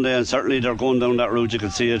last Sunday, and certainly they're going down that route. You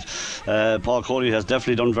can see it. Paul Cody has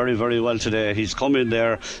definitely done very, very well today. He's come in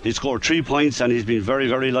there, he scored 3 points, and he's been very,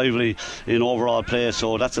 very lively in overall play.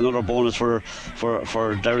 So that's another bonus for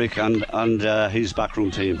Derek and his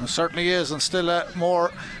backroom team. It certainly is, and still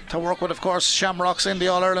more to work with. Of course, Shamrocks in the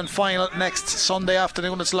All-Ireland final next Sunday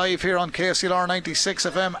afternoon. It's live here on KCLR 96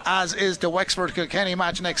 FM, as is the Wexford Kilkenny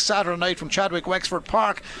match next Saturday night from Chadwick Wexford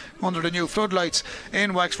Park under the new floodlights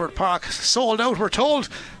in Wexford Park. Sold out, we're told.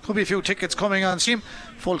 Could be a few tickets coming on stream.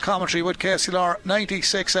 Full commentary with KCLR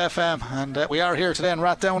 96 FM, and we are here today in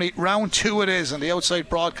Rathdowney. Round 2 it is, and the outside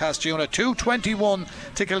broadcast unit. 2:21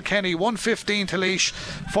 to Kilkenny, 1:15 to Laois.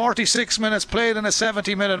 46 minutes played in a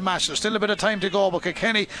 70-minute match. There's still a bit of time to go, but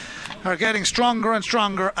Kilkenny are getting stronger and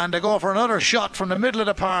stronger, and they go for another shot from the middle of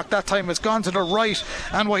the park. That time it's gone to the right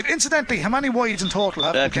and wide. Incidentally, how many wides in total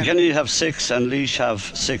have Kilkenny have 6 and Laois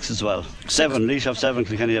have 6 as well. 7. Laois have 7,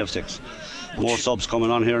 Kilkenny have 6. More subs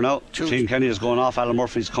coming on here now. Team Kenny is going off. Alan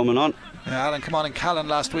Murphy's coming on. Alan come on in Callan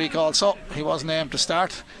last week also. He wasn't named to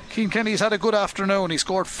start. Keane Kenny's had a good afternoon. He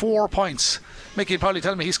scored 4 points. Mickey would probably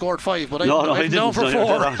tell me he scored 5, but I'm known for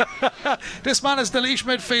 4. This man is the Laois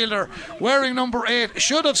midfielder wearing number 8.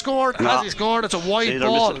 Should have scored. Has he scored? It's a wide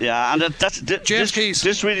ball. Yeah, and James Keys.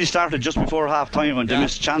 This really started just before half time when they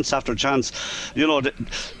missed chance after chance. You know,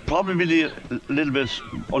 probably a little bit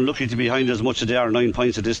unlucky to be behind as much as they are, 9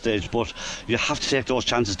 points at this stage, but you have to take those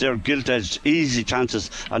chances. They're gilt-edged, easy chances,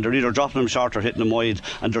 and they're either dropping them short or hitting them wide,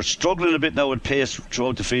 and they're struggling a bit now with pace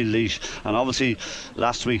throughout the field, Laois. And obviously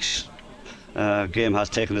last week's game has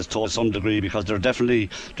taken its toll to some degree, because they're definitely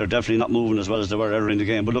not moving as well as they were ever in the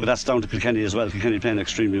game. But look, that's down to Kilkenny as well. Kilkenny playing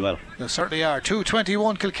extremely well. They certainly are.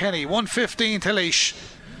 2:21 Kilkenny, 1:15 to Laois.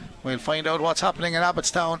 We'll find out what's happening in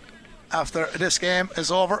Abbottstown after this game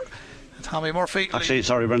is over. Tommy Murphy. Actually,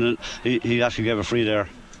 sorry, Brendan, he actually gave a free there.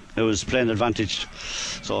 It was playing advantage,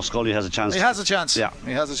 so Scully has a chance. He has a chance. Yeah,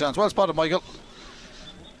 he has a chance. Well spotted, Michael.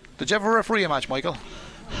 Did you ever referee a match, Michael?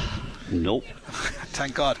 Nope.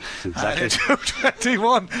 Thank God. Exactly.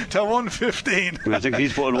 2:21 to 1:15. I think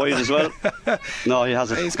he's putting wide as well. No, he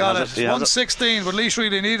has it. He's got it. 1:16, but Laois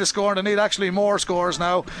really need a score, and they need actually more scores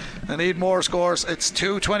now. They need more scores. It's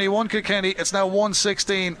 2:21 Kilkenny. It's now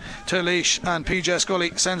 1:16 to Laois, and PJ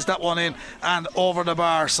Scully sends that one in and over the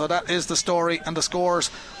bar. So that is the story and the scores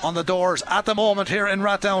on the doors at the moment here in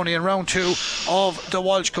Rathdowney in round 2 of the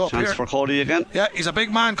Walsh Cup. Chance for Cody again. Yeah, he's a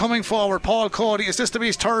big man coming forward. Paul Cody. Is this to be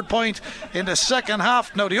his 3rd point in the second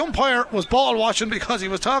half? Now the umpire was ball watching because he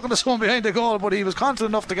was talking to someone behind the goal, but he was confident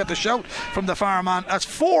enough to get the shout from the far man. That's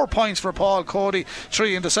 4 points for Paul Cody,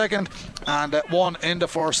 3 in the second and 1 in the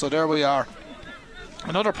first. So there we are.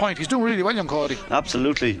 Another point. He's doing really well, young Cody.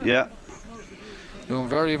 Absolutely, yeah. Doing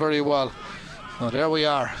very, very well. So there we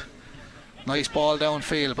are. Nice ball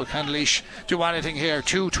downfield, but can Laois do anything here?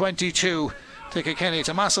 2:22 to Kilkenny. It's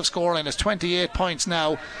a massive scoreline. It's 28 points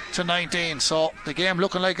now to 19. So the game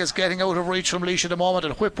looking like it's getting out of reach from Laois at the moment.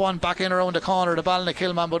 And whip one back in around the corner, the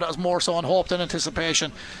Ballina-Kilman, but that was more so on hope than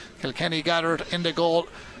anticipation. Kilkenny gathered in the goal,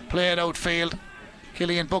 played outfield.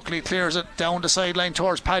 Killian Buckley clears it down the sideline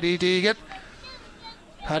towards Paddy Deegan.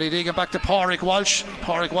 Paddy Deegan back to Pádraig Walsh.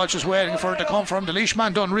 Pádraig Walsh is waiting for it to come from the Laois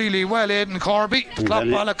man. Done really well, Aidan Corby. The clock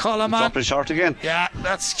ball of Coleman. Drop it short again. Yeah,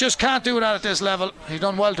 that's just can't do that at this level. He's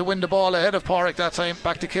done well to win the ball ahead of Pádraig that time.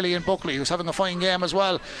 Back to Killian Buckley, who's having a fine game as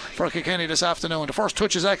well for Kilkenny this afternoon. The first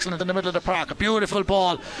touch is excellent in the middle of the park. A beautiful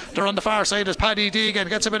ball. They're on the far side as Paddy Deegan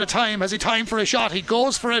gets a bit of time. Has he time for a shot? He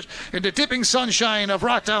goes for it in the dipping sunshine of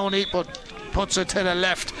Rathdowney, but puts it to the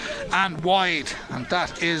left and wide, and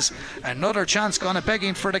that is another chance gone a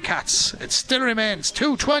begging for the Cats. It still remains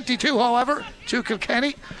 2:22 however to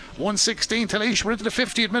Kilkenny, 1:16 to Laois. We're into the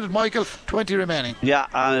 50th minute, Michael. 20 remaining. Yeah,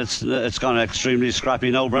 and it's gone extremely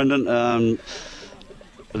scrappy now, Brendan.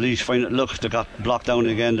 Laois find it, look, they got blocked down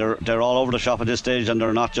again. They're all over the shop at this stage, and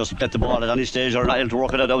they're not just get the ball at any stage or not able to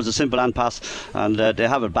work it out. That was a simple hand pass, and they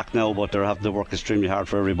have it back now, but they're having to work extremely hard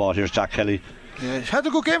for every ball. Here's Jack Kelly. Yeah, he's had a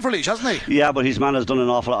good game for Laois, hasn't he? Yeah, but his man has done an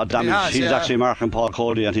awful lot of damage. He's yeah. actually marking Paul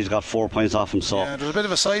Cody, and he's got 4 points off him. So yeah, there's a bit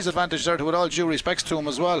of a size advantage there, with all due respects to him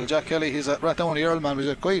as well. Jack Kelly, he's a Rathdowney Earl man. He's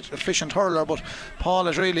a quite efficient hurler, but Paul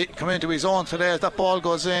has really come into his own today as that ball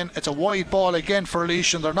goes in. It's a wide ball again for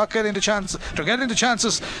Laois, and they're not getting the chance. They're getting the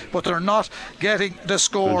chances, but they're not getting the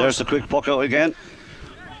scores. And there's the quick puck out again.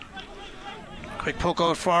 Quick puck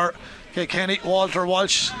out for Kilkenny. Walter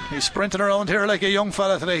Walsh, he's sprinting around here like a young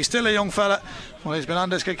fella today. He's still a young fella. Well, he's been on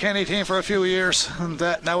this Kilkenny team for a few years, and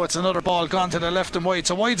now it's another ball gone to the left and wide.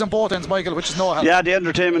 So wides on both ends, Michael, which is no help. Yeah, the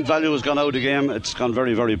entertainment value has gone out of the game. It's gone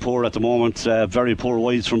very, very poor at the moment. Very poor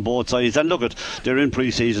wides from both sides. And look, they're in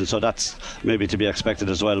pre-season, so that's maybe to be expected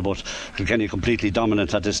as well. But Kilkenny completely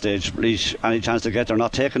dominant at this stage. Laois, any chance to get, they're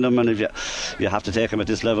not taking them, and if you have to take them at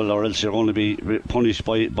this level, or else you're going to be punished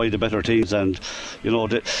by the better teams. And you know,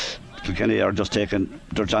 Kilkenny are just taking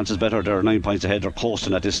their chances better. They're 9 points ahead. They're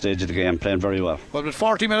coasting at this stage of the game, playing very well. Well, with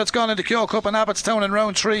 40 minutes gone in the Keogh Cup in Abbottstown in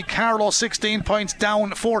round 3, Carlow 16 points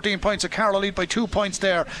down, 14 points. So Carlow lead by 2 points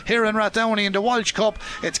there. Here in Rathdowney in the Walsh Cup,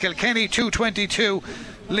 it's Kilkenny 2:22,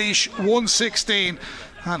 Laois 1:16,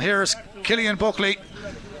 and here's Killian Buckley.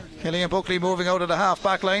 Killian Buckley moving out of the half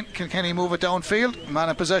back line. Kilkenny move it downfield. Man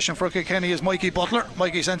in possession for Kilkenny is Mikey Butler.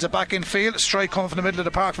 Mikey sends it back in field. Strike coming from the middle of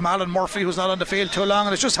the park from Alan Murphy, who's not on the field too long,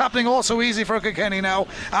 and it's just happening all so easy for Kilkenny now.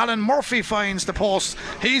 Alan Murphy finds the post.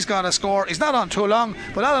 He's got a score. He's not on too long,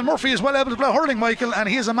 but Alan Murphy is well able to play hurling, Michael, and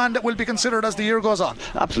he is a man that will be considered as the year goes on.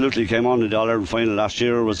 Absolutely, came on in the All-Ireland final last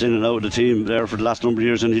year, was in and out of the team there for the last number of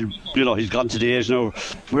years, and he's gone to the age now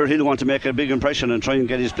where he'll want to make a big impression and try and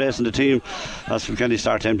get his place in the team as Kilkenny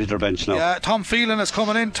start tempting their bench now. Yeah, Tom Phelan is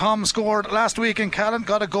coming in. Tom scored last week in Callan,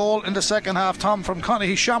 got a goal in the second half. Tom from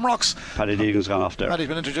Conaghy Shamrocks. Paddy Deegan's gone off there. Paddy's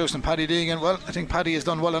been introduced, and Paddy Deegan, well, I think Paddy has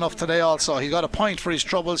done well enough today also. He got a point for his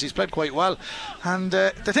troubles. He's played quite well. And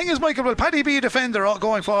the thing is, Michael, will Paddy be a defender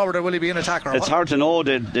going forward, or will he be an attacker? It's hard to know.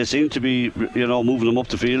 They seem to be, moving him up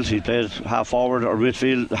the field. He played half forward or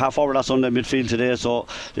midfield, half forward last Sunday, midfield today. So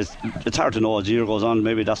it's hard to know as the year goes on.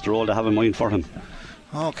 Maybe that's the role they have in mind for him.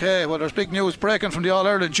 Okay, well, there's big news breaking from the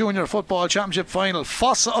All-Ireland Junior Football Championship final.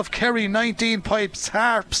 Fossa of Kerry 19 pipes,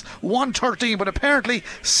 Harps 113, but apparently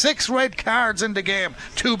 6 red cards in the game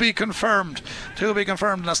to be confirmed.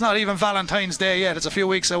 And that's not even Valentine's Day yet, it's a few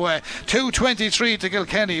weeks away. 2:23 to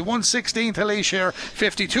Kilkenny, 1:16 to Laois here,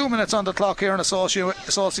 52 minutes on the clock here in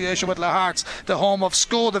association with La Hart's, the home of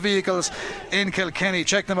Skoda vehicles in Kilkenny.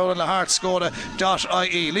 Check them out on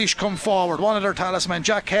lahartskoda.ie. Laois come forward, one of their talisman,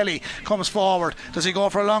 Jack Kelly, comes forward. Does he go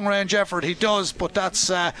for a long range effort? He does, but that's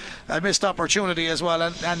a missed opportunity as well,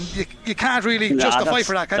 and you can't really justify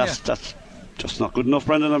for that, can you? That's just not good enough,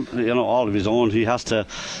 Brendan. All of his own, he has to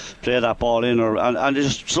play that ball in, and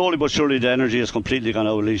just slowly but surely the energy has completely gone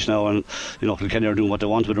out of Laois now, and Kilkenny are doing what they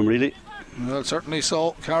want with him, really. Well, certainly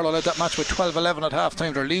so. Carlow led that match with 12-11 at half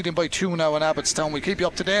time. They're leading by 2 now in Abbottstown. We'll keep you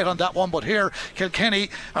up to date on that one, but here Kilkenny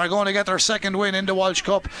are going to get their second win in the Walsh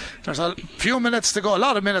Cup. There's a few minutes to go, a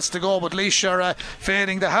lot of minutes to go, but Laois are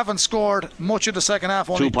fading. They haven't scored much of the second half,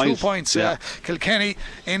 only 2 points. Yeah. Kilkenny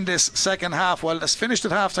in this second half, well, it's finished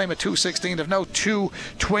at half time at 2:16. They've now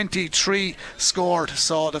 2:23 scored,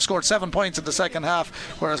 so they've scored 7 points in the second half,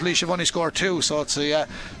 whereas Laois have only scored 2, so it's a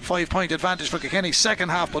 5-point advantage for Kilkenny second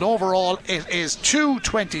half, but overall it is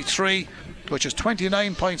 2:23, which is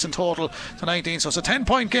 29 points in total to 19. So it's a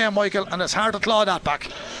 10-point game, Michael, and it's hard to claw that back.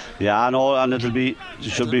 Yeah, I know, and it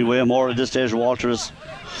should be way more at this stage. Walter it's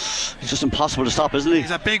just impossible to stop, isn't he?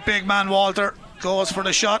 He's a big man, Walter. Goes for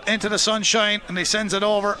the shot into the sunshine and he sends it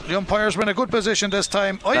over. The umpires were in a good position this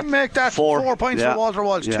time. I make that 4 points for Walter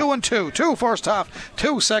Walsh. 2 and 2. 2 first half,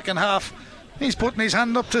 2 second half. He's putting his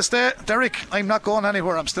hand up to stay. Derek, I'm not going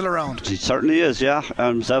anywhere, I'm still around. He certainly is, yeah.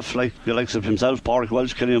 Himself, like the likes of himself, Pádraig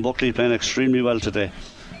Welch, Killian Buckley playing extremely well today.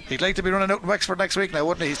 He'd like to be running out in Wexford next week now,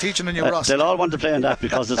 wouldn't he? He's teaching in New Ross. They'll all want to play in that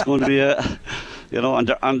because it's going to be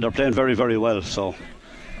and they're playing very, very well. So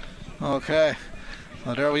okay,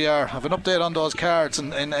 well, there we are. I have an update on those cards.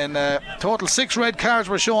 In total 6 red cards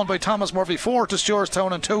were shown by Thomas Murphy, 4 to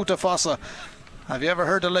Stewartstown and 2 to Fossa. Have you ever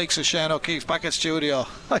heard the likes of Shane O'Keefe back at studio?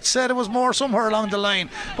 I said it was more somewhere along the line.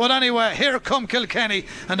 But anyway, here come Kilkenny,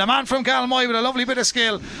 and the man from Galmoy with a lovely bit of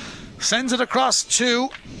skill sends it across to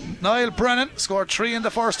Niall Brennan. Scored 3 in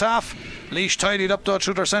the first half. Laois tidied up though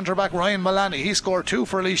through their centre back Ryan Mullaney. He scored 2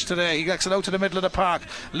 for Laois today. He gets it out to the middle of the park.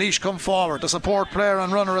 Laois come forward. The support player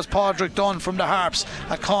and runner is Pádraig Dunn from the Harps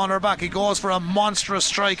at corner back. He goes for a monstrous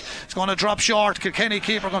strike. It's going to drop short. Kilkenny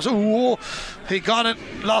keeper comes. Ooh, he got it,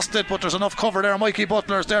 lost it, but there's enough cover there. Mikey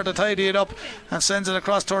Butler's there to tidy it up and sends it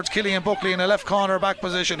across towards Killian Buckley in a left corner back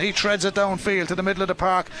position. He treads it downfield to the middle of the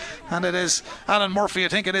park, and it is Alan Murphy, I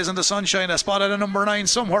think it is, in the sunshine. I spotted a number 9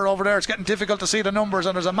 somewhere over there. It's getting difficult to see the numbers,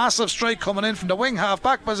 and there's a massive strike coming in from the wing half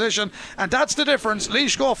back position, and that's the difference.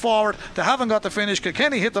 Laois go forward, they haven't got the finish.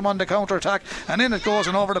 Kilkenny hit them on the counter attack, and in it goes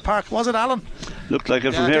and over the park. Was it Alan? Looked like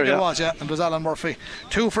it from here, yeah. It was, yeah. It was Alan Murphy.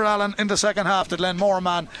 2 for Alan in the second half. The Glenmore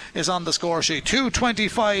man is on the score sheet.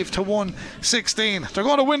 2:25 to 1:16. They're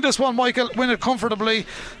going to win this one, Michael. Win it comfortably.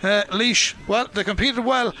 Laois, well, they competed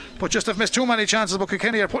well, but just have missed too many chances. But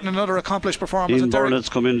Kilkenny are putting another accomplished performance. Ian Burnett's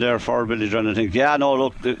come in there for Billy Drennan. I think. Yeah, no,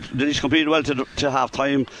 look, Laois competed well to half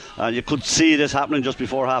time. You could see this happening just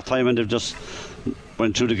before half time, and they've just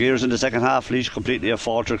went through the gears in the second half. Laois completely have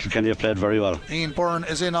faltered. Kilkenny have played very well. Ian Byrne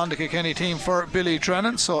is in on the Kilkenny team for Billy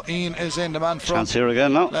Drennan, so Ian is in, the man from chance here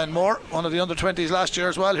again now. Glenmore, one of the under-20s last year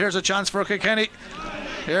as well. Here's a chance for Kilkenny.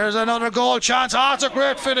 Here's another goal chance. It's a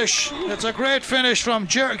great finish. It's a great finish from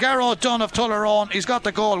Garrod Dunn of Tullerone. He's got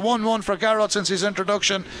the goal. 1-1 for Garrod since his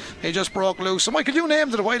introduction. He just broke loose. So Michael, you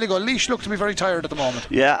named it a while ago. Laois look to be very tired at the moment.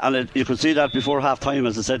 Yeah, and you could see that before half time,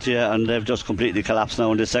 as I said to you, and they've just completely collapsed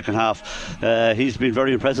now in the second half. He's been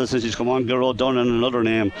very impressive since he's come on. Garrod Dunn, and another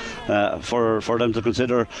name for them to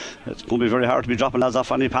consider. It's going to be very hard to be dropping lads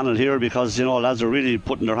off any panel here, because lads are really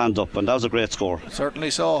putting their hands up, and that was a great score.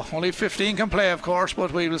 Certainly so. Only 15 can play, of course,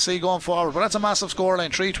 but we will see going forward. But that's a massive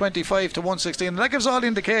scoreline, 3:25 to 1:16. And that gives all the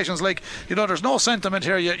indications, like, there's no sentiment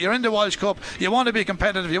here. You're in the Walsh Cup, you want to be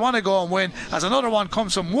competitive, you want to go and win. As another one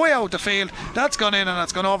comes from way out the field, that's gone in and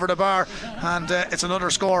that's gone over the bar, and it's another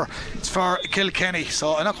score. It's for Kilkenny.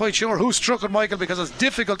 So I'm not quite sure who struck it, Michael, because it's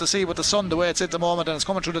difficult to see with the sun the way it's at the moment, and it's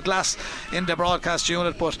coming through the glass in the broadcast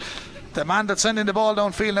unit. But The man that's sending the ball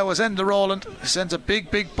downfield now is Enda Rowland. He sends a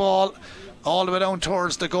big ball all the way down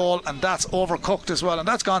towards the goal, and that's overcooked as well, and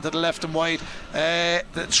that's gone to the left and wide. The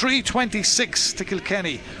 3:26 to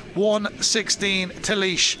Kilkenny, 1:16 to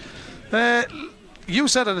Laois. You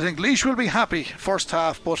said it, I think Laois will be happy first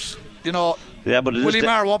half, but you know, but Willie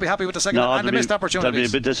Maher won't be happy with the second and the missed opportunities. They'll be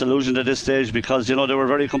a bit disillusioned at this stage because, you know, they were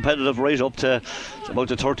very competitive right up to about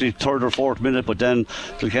the 33rd or 4th minute, but then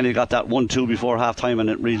Kilkenny got that 1-2 before half time, and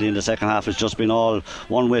it really in the second half has just been all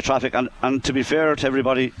one-way traffic. And to be fair to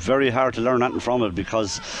everybody, very hard to learn anything from it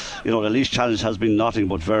because, you know, the Laois challenge has been nothing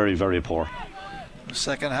but very, very poor.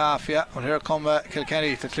 Second half, well, here come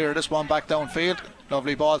Kilkenny to clear this one back downfield.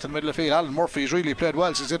 Lovely ball to the middle of the field. Alan Murphy's really played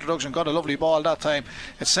well since his introduction. Got a lovely ball that time.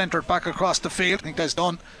 It's centred back across the field. I think that's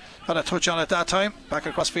done. Got a touch on it that time. Back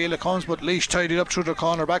across field it comes, but Laois tidied up through the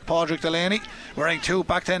corner back. Padraig Delaney wearing 2,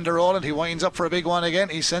 back to Enda Rowland. He winds up for a big one again.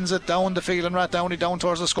 He sends it down the field and Rathdowney down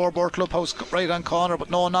towards the scoreboard clubhouse right hand corner,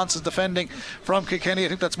 but no nonsense defending from Kilkenny. I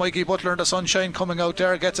think that's Mikey Butler in the sunshine coming out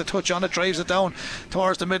there. Gets a touch on it, drives it down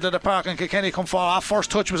towards the middle of the park, and Kilkenny come forward. Our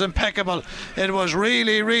first touch was impeccable. It was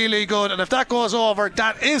really, really good, and if that goes over,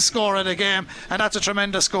 that is scoring the game, and that's a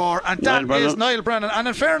tremendous score, and that is Niall Brennan. And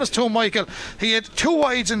in fairness to Michael, he had 2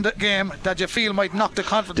 wides in the game that you feel might knock the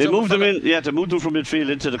confidence. They moved him in, they moved him from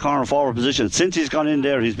midfield into the corner forward position. Since he's gone in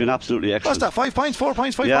there, he's been absolutely excellent. What's that, 5 points, 4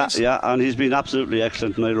 points, 5 points? Yeah, and he's been absolutely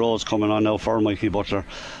excellent. Niall Rose coming on now for Mikey Butler,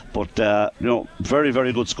 but you know, very,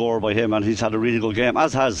 very good score by him, and he's had a really good game,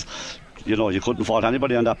 as has, you know, you couldn't fault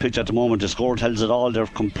anybody on that pitch at the moment. The score tells it all. They're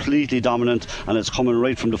completely dominant, and it's coming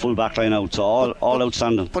right from the full back line out, so all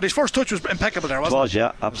outstanding. But his first touch was impeccable there, wasn't it? It was,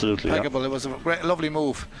 yeah, absolutely impeccable. Yeah. It was a great, lovely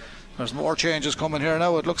move. There's more changes coming here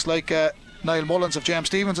now. It looks like Niall Mullins of James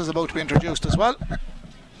Stephens is about to be introduced as well.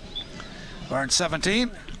 Wearing 17.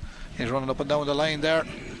 He's running up and down the line there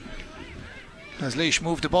as Laois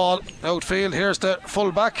moved the ball outfield. Here's the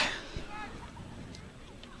full back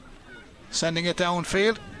sending it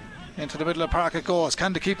downfield into the middle of the park. It goes.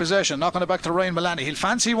 Can they keep possession? Knocking it back to Ryan Mullaney. He'll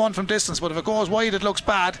fancy one from distance, but if it goes wide it looks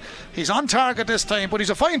bad. He's on target this time, but he's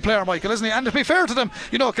a fine player, Michael, isn't he? And to be fair to them,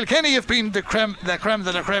 you know, Kilkenny have been the creme de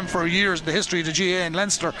la creme for years in the history of the GAA in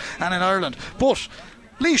Leinster and in Ireland, but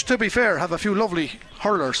Laois, to be fair, have a few lovely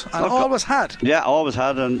hurlers, and always had. Yeah, always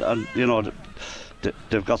had, and you know,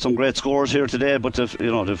 they've got some great scores here today, but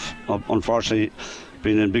they've unfortunately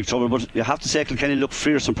been in big trouble. But you have to say Kilkenny look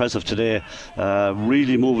fierce impressive today,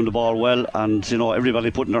 really moving the ball well, and you know,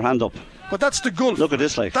 everybody putting their hand up. But that's the gulf. Look at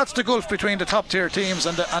this, like that's the gulf between the top tier teams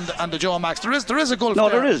and the Joe Max. There is a gulf. No,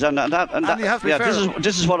 there is, and you have to be fair.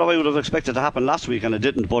 This is what I would have expected to happen last week, and it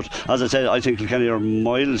didn't. But as I said, I think Kilkenny are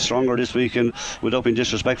miles stronger this week, and without being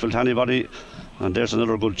disrespectful to anybody. And there's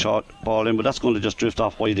another good shot ball in, but that's going to just drift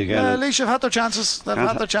off wide again. Laois have had their chances. They've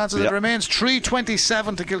had their chances. Yeah. It remains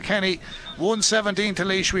 3:27 to Kilkenny, 1:17 to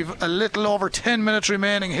Laois. We've a little over 10 minutes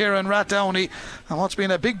remaining here in Rathdowney, and what's been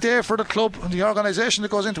a big day for the club and the organisation that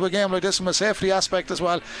goes into a game like this from a safety aspect as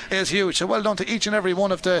well is huge. So well done to each and every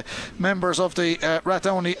one of the members of the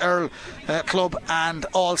Rathdowney Earl Club, and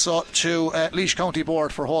also to Laois County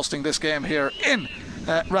Board for hosting this game here in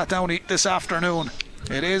Rathdowney this afternoon.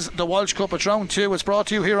 It is the Walsh Cup. It's round 2. It's brought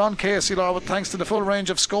to you here on KCLR with thanks to the full range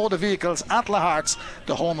of Skoda vehicles at Lahart's,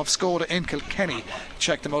 the home of Skoda in Kilkenny.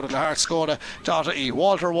 Check them out at lahartskoda.ie.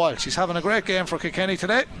 Walter Walsh, he's having a great game for Kilkenny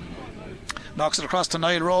today. Knocks it across to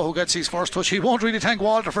Niall Rowe, who gets his first touch. He won't really thank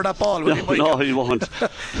Walter for that ball, will he, Michael? No, he won't.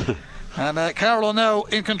 And Carlow now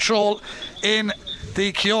in control in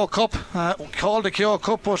the Keogh Cup, called the Keogh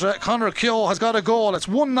Cup, but Conor Keogh has got a goal. It's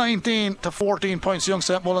 119 to 14 points. Young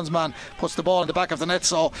St Mullins man puts the ball in the back of the net,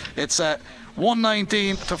 so it's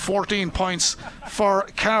 119 to 14 points for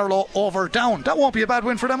Carlow over Down. That won't be a bad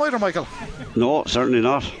win for them either, Michael. No, certainly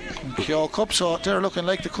not. Keogh Cup, so they're looking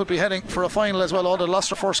like they could be heading for a final as well. They lost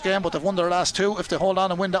their first game, but they've won their last 2. If they hold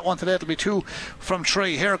on and win that one today, it'll be 2 from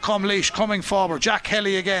 3. Here come Laois coming forward. Jack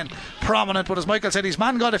Kelly again, prominent, but as Michael said, his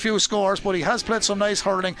man got a few scores, but he has played some nice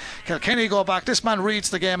hurling. Kilkenny go back. This man reads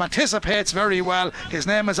the game, anticipates very well. His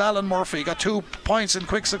name is Alan Murphy. He got 2 points in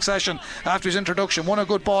quick succession after his introduction. Won a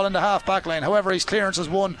good ball in the half back line. However, his clearance is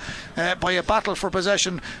won by a battle for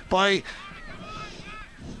possession by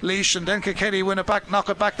Laois, and then Kilkenny win it back, knock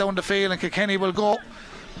it back down the field, and Kilkenny will go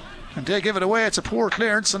and they give it away. It's a poor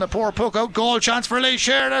clearance and a poor poke out. Goal chance for Laois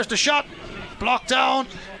here. There's the shot, blocked down,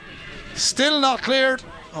 still not cleared.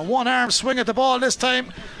 A one arm swing at the ball this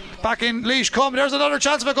time. Back in Laois come. There's another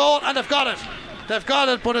chance of a goal, and they've got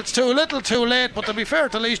it, but it's too little too late. But to be fair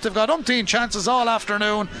to Laois, they've got umpteen chances all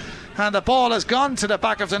afternoon, and the ball has gone to the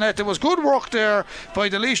back of the net. There was good work there by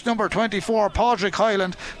the Laois number 24, Patrick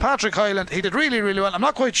Hyland. He did really, really well. I'm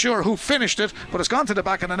not quite sure who finished it, but it's gone to the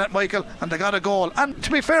back of the net, Michael, and they got a goal. And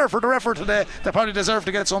to be fair for the referee today, they probably deserve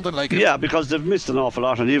to get something like it. Yeah, because they've missed an awful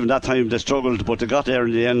lot, and even that time they struggled, but they got there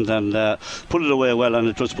in the end and put it away well, and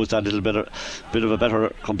it just puts that little bit of a better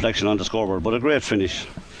complexion on the scoreboard. But a great finish.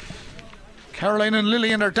 Caroline and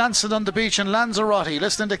Lillian are dancing on the beach in Lanzarote,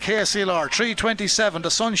 listening to KCLR. 3:27.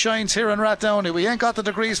 The sun shines here in Rathdowney. We ain't got the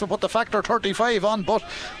degrees, we put the factor 35 on, but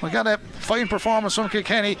we got a fine performance from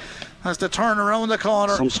Kilkenny as they turn around the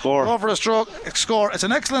corner. Some score. Over a score. It's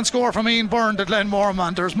an excellent score from Ian Byrne to Glenmore,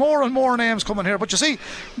 man. There's more and more names coming here. But you see,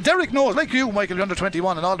 Derek knows, like you, Michael, you're under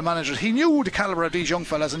 21 and all the managers, he knew the calibre of these young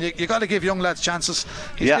fellas, and you got to give young lads chances.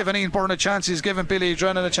 He's given Ian Byrne a chance, he's given Billy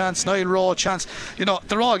Drennan a chance, Niall Rowe a chance. You know,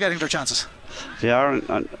 they're all getting their chances. They are,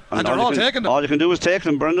 and they're all taking them. All you can do is take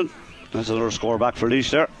them, Brendan. That's another score back for Laois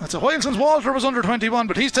there. It's a while since Walter was under 21,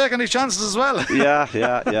 but he's taking his chances as well.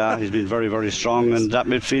 Yeah. He's been very, very strong, and that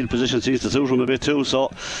midfield position seems to suit him a bit too.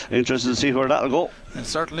 So, interested to see where that'll go. It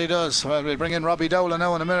certainly does. Well, we'll bring in Robbie Dowling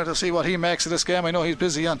now in a minute to see what he makes of this game. I know he's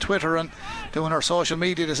busy on Twitter and doing our social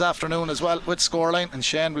media this afternoon as well with Scoreline. And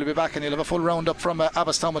Shane will be back, and he'll have a full roundup from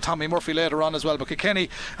Abbottstown with Tommy Murphy later on as well. But Kilkenny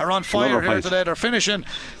are on fire here today. They're finishing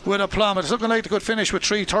with aplomb. It's looking like they could finish with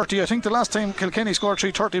 3:30. I think the last time Kilkenny scored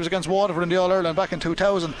 3:30 was against Waterford in the All-Ireland back in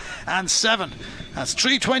 2007. That's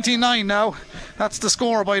 3:29 now. That's the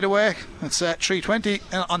score, by the way. It's 3:20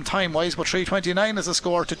 on time wise, but 3:29 is the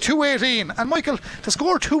score to 2:18. And Michael, to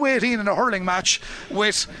score 2:18 in a hurling match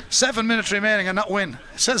with 7 minutes remaining and not win,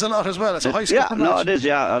 it says a lot as well. It's a high score match. No, it is.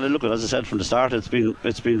 Yeah, and look, as I said from the start, it's been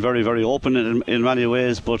very, very open in many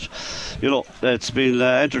ways. But you know, it's been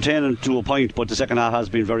entertaining to a point. But the second half has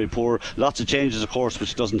been very poor. Lots of changes, of course,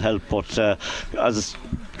 which doesn't help. But as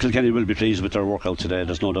Kilkenny will be pleased with their workout today.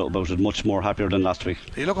 There's no doubt about it. Much more happier than last week.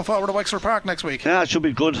 Are you looking forward to Wexford Park next week? Yeah, it should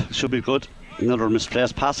be good. Another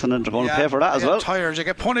misplaced pass, and they're going to pay for that as well. Tired. You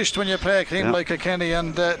get punished when you play a team like Kilkenny.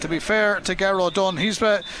 And to be fair to Garrow Dunn, he's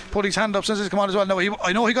put his hand up since he's come on as well. Now,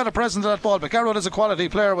 I know he got a present of that ball, but Garrow is a quality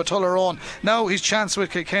player with Tullaroan. Now he's chance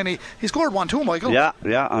with Kilkenny. He scored 1-2, Michael. Yeah,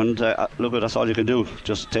 and look, that's all you can do.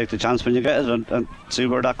 Just take the chance when you get it and see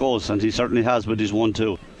where that goes. And he certainly has with his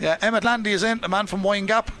 1-2. Yeah, Emmett Landy is in, a man from Wine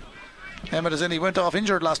Gap. Emmett is in. He went off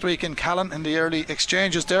injured last week in Callan in the early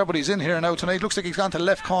exchanges there, but he's in here now tonight. Looks like he's gone to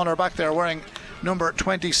left corner back there wearing number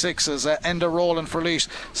 26 as Enda Rowland for Laois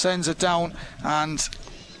sends it down, and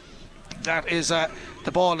that is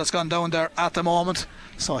the ball that's gone down there at the moment.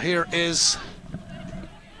 So here is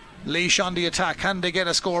Laois on the attack. Can they get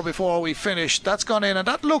a score before we finish? That's gone in, and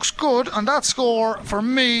that looks good. And that score for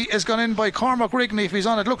me is gone in by Cormac Rigney. If he's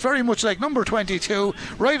on it, looked very much like number 22,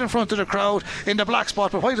 right in front of the crowd in the black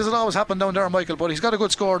spot. But why does it always happen down there, Michael? But he's got a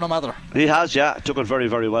good score no matter. He has, yeah. Took it very,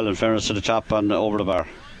 very well, in fairness to the chap, and over the bar.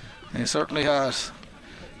 He certainly has.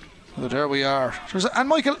 So there we are. And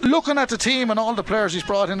Michael, looking at the team and all the players he's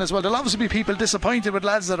brought in as well, there'll obviously be people disappointed with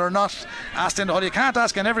lads that are not asked in the huddle. You can't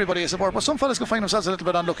ask in everybody a support, but some fellas can find themselves a little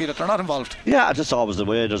bit unlucky that they're not involved. Yeah, that's always the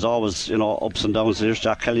way. There's always, ups and downs. Here's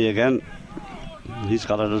Jack Kelly again. He's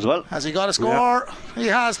got it as well. Has he got a score? Yeah. He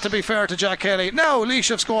has, to be fair to Jack Kelly. Now Laois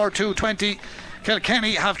have scored 2:20.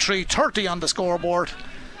 Kilkenny have 3:30 on the scoreboard.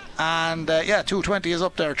 And 2:20 is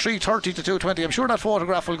up there. 3:30 to 2:20. I'm sure that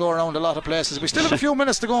photograph will go around a lot of places. We still have a few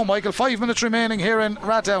minutes to go, Michael. 5 minutes remaining here in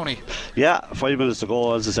Rathdowney. Yeah, 5 minutes to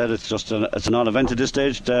go. As I said, it's just it's a non-event at this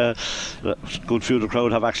stage. The good few of the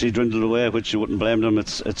crowd have actually dwindled away, which you wouldn't blame them.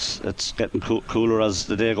 It's getting cooler as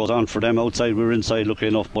the day goes on for them outside. We're inside, lucky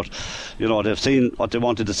enough, but they've seen what they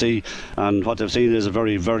wanted to see, and what they've seen is a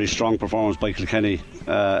very, very strong performance by Kilkenny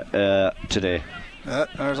today.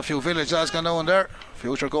 There's a few village lads gone down there.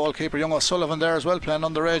 Future goalkeeper young O'Sullivan there as well, playing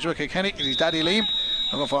underage with Kilkenny. His daddy Liam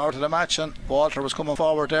looking forward to the match, and Walter was coming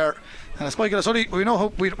forward there. And it's Michael,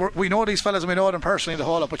 we know these fellas and we know them personally the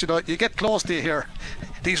whole lot, but you get close to you here.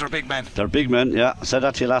 These are big men. They're big men, yeah. I said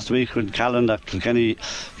that to you last week with Callan, that Kilkenny,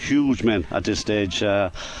 huge men at this stage.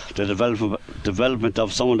 The development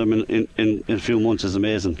of some of them in a few months is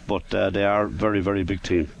amazing, but they are a very, very big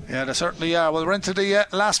team. Yeah, they certainly are. Well, we're into the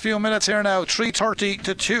last few minutes here now. 3:30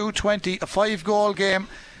 to 2:20, a 5-goal game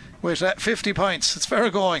with 50 points. It's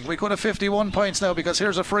fair going. We could have 51 points now, because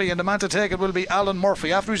here's a free, and the man to take it will be Alan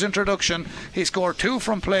Murphy. After his introduction, he scored 2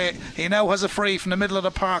 from play. He now has a free from the middle of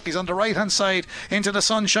the park. He's on the right hand side into the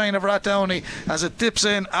sunshine of Rathdowney. As it dips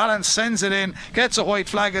in, Alan sends it in, gets a white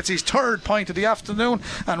flag. It's his 3rd point of the afternoon,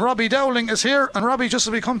 and Robbie Dowling is here. And Robbie, just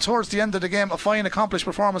as we come towards the end of the game, a fine accomplished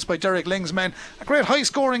performance by Derek Ling's men. A great high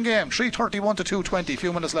scoring game. 3:31 to 2:20. A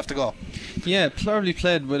few minutes left to go. Yeah, probably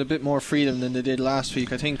played with a bit more freedom than they did last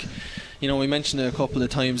week. I think you know, we mentioned it a couple of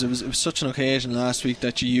times. It was such an occasion last week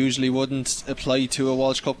that you usually wouldn't apply to a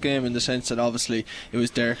Walsh Cup game, in the sense that obviously it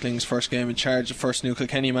was Derek Ling's first game in charge, the first new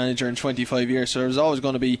Kilkenny manager in 25 years. So there was always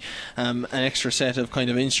going to be an extra set of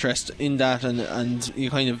kind of interest in that, and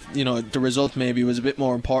you kind of, you know, the result maybe was a bit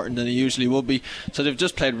more important than it usually would be. So they've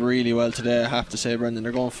just played really well today, I have to say, Brendan.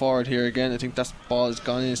 They're going forward here again. I think that ball has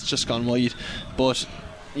gone in, it's just gone wide, but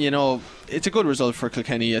you know, it's a good result for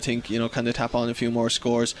Kilkenny. I think, you know, can they tap on a few more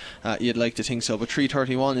scores? You'd like to think so, but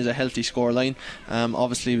 331 is a healthy score line.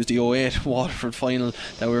 Obviously it was the 08 Waterford final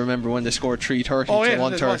that we remember when they scored 330 to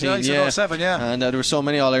 113. Yeah, 07, yeah. And there were so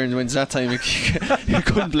many All-Ireland wins that time, you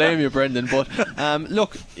couldn't blame you, Brendan. But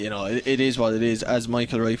look, you know, it is what it is. As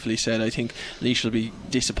Michael rightfully said, I think Laois will be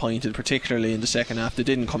disappointed, particularly in the second half. They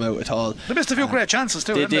didn't come out at all. They missed a few great chances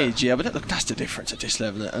too. They did, yeah, but look, that's the difference at this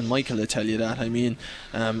level, and Michael will tell you that. I mean,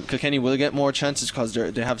 Kilkenny will get more chances because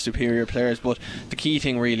they have superior players, but the key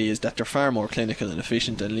thing really is that they're far more clinical and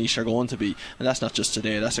efficient than Laois are going to be, and that's not just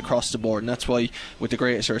today, that's across the board. And that's why, with the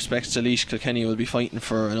greatest respects to Laois, Kilkenny will be fighting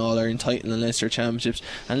for an All-Ireland title and Leinster Championships,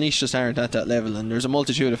 and Laois just aren't at that level, and there's a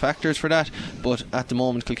multitude of factors for that. But at the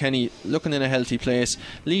moment, Kilkenny looking in a healthy place.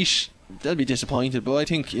 Laois, they'll be disappointed, but I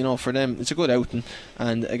think, you know, for them it's a good outing,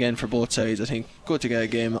 and again for both sides, I think good to get a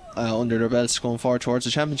game under their belts going forward towards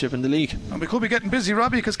the championship in the league. And we could be getting busy,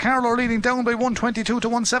 Robbie, because Carlow are leading down by 122 to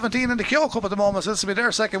 117 in the Keogh Cup at the moment, so this will be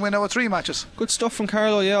their second win out of 3 matches. Good stuff from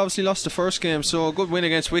Carlow. Yeah, obviously lost the first game, so a good win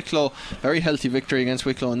against Wicklow, very healthy victory against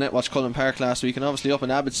Wicklow in Netwatch Cullen Park last week, and obviously up in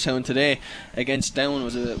Abbottstown today against Down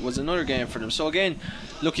was another game for them. So again,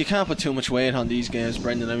 look, you can't put too much weight on these games,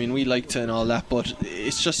 Brendan. I mean, we like to and all that, but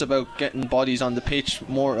it's just about getting bodies on the pitch,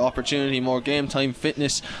 more opportunity, more game time,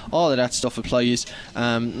 fitness, all of that stuff applies,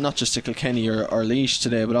 not just to Kilkenny or Laois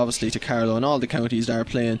today, but obviously to Carlow and all the counties that are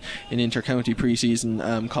playing in inter-county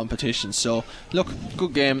pre-season competitions. So look,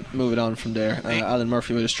 good game, moving on from there. Alan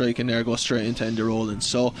Murphy with a strike in there, goes straight into Enda Rowlands.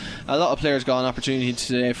 So a lot of players got an opportunity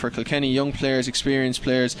today for Kilkenny, young players, experienced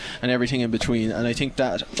players, and everything in between, and I think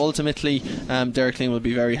that ultimately Derek Ling will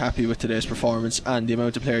be very happy with today's performance and the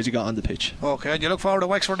amount of players he got on the pitch. Okay, and you look forward to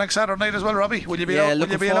Wexford next Saturday night as well, Robbie? Will you be allowed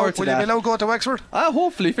to go to Wexford?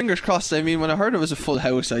 Hopefully, fingers crossed. I mean, when I heard it was a full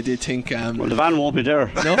house, I did think well, the van won't be there.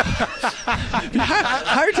 No.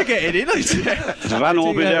 Hard to get it in, I'd say. The van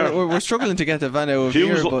won't be there. We're struggling to get the van out of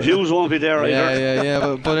here. Hughes won't be there either.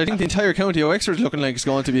 Yeah, but I think the entire county of Wexford is looking like it's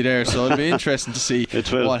going to be there, so it'll be interesting to see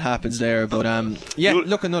what happens there. But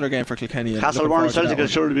look, another game for Kilkenny. Castlebar and Celtic will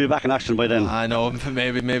surely be back in action by then. I know,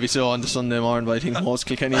 maybe so on the Sunday morning, but I think most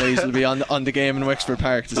Kilkenny eyes will be on the game in Wexford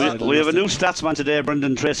Park. We have a new statsman today,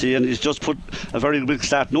 Brendan Tracy, and he's just put a very big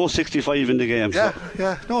stat. No 65 in the game.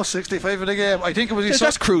 No 65 in the game. I think it was his son.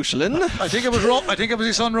 That's crucial, isn't it? I think it was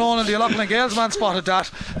his son Ronan, the Loughlin Gales man, spotted that.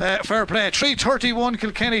 Fair play. 331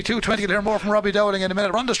 Kilkenny, 220. You'll hear more from Robbie Dowling in a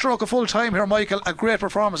minute. We're on the stroke of full time here, Michael. A great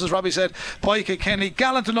performance, as Robbie said, by Kilkenny.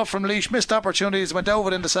 Gallant enough from Laois, missed opportunities, went out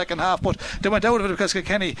of it in the second half, but they went out of it because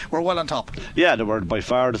Kilkenny were well on top. Yeah, they were by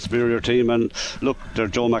far the superior team, and look, they're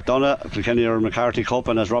Joe McDonough, Kilkenny are McCarthy Cup,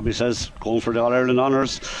 and as Robbie says, going for the All-Ireland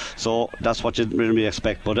honours, so that's what you'd really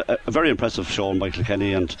expect. But a very impressive showing by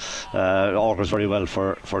Kilkenny, and augurs very well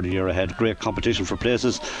for the year ahead. Great competition for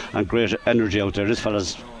places and great energy out there. This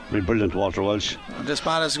fella's brilliant, Walter Welsh. And this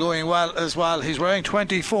man is going well as well. He's wearing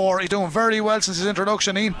 24. He's doing very well since his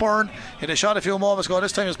introduction. Ian Byrne hit a shot a few moments ago.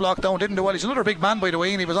 This time he's blocked down, didn't do well. He's another big man, by the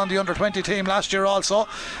way, and he was on the under-20 team last year also.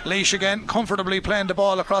 Laois again comfortably playing the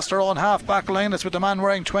ball across their own half-back line. It's with the man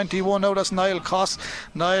wearing 21 now. That's Niall Coss.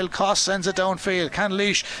 Niall Coss sends it downfield. Can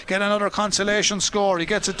Laois get another consolation score? He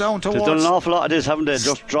gets it down towards... They've done an awful lot of this, haven't they?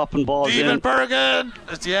 Just dropping balls in. Stephen Bergen.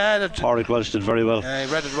 Pádraig Welsh did very well. Yeah,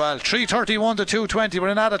 he read it well. 331 to 220. We're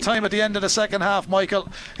in out of time at the end of the second half, Michael.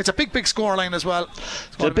 It's a big score line as well.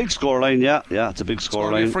 It's a big score line, yeah, it's a big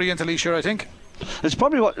score line. Free into Laois, I think. It's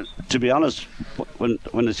probably what, to be honest, when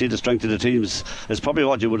you see the strength of the teams, it's probably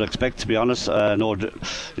what you would expect, to be honest.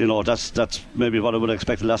 That's maybe what I would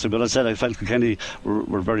expect last week. But as I said, I felt Kilkenny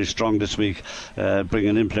were very strong this week,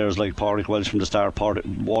 bringing in players like Pádraig Welsh from the start,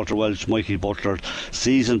 Walter Welsh, Mikey Butler,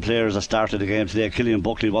 seasoned players that started the game today. Killian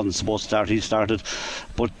Buckley wasn't supposed to start, he started.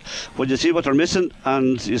 But when you see what they're missing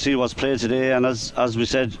and you see what's played today, and as we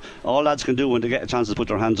said, all lads can do when they get a chance to put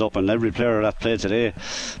their hands up, and every player that played today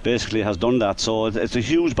basically has done that. So So it's a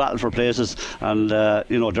huge battle for places, and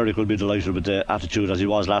Derek will be delighted with the attitude as he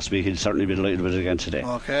was last week. He'll certainly be delighted with it again today.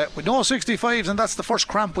 Okay, with no 65s, and that's the first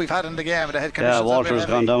cramp we've had in the game. The head conditions. Yeah, Walter's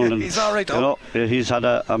gone down, and he's all right though. He's had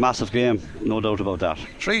a massive game, no doubt about that.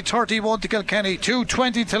 3:31 to Kilkenny,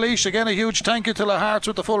 2:20 to Laois. Again, a huge thank you to La Hearts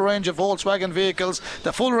with the full range of Volkswagen vehicles,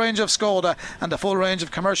 the full range of Skoda, and the full range of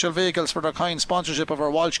commercial vehicles for their kind sponsorship of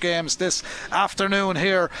our Walsh games this afternoon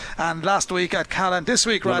here and last week at Callan. This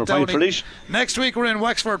week we're at Downey. Next week we're in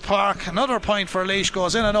Wexford Park. Another point for Laois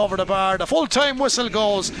goes in and over the bar. The full time whistle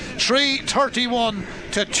goes 3:31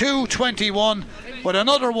 to 2:21. With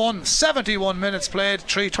another 71 minutes played,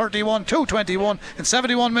 3:31, 2:21 in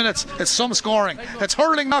 71 minutes. It's some scoring. It's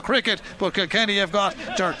hurling, not cricket, but Kilkenny have got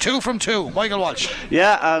their 2 from 2. Michael Walsh.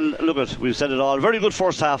 Yeah, and look at, we've said it all. Very good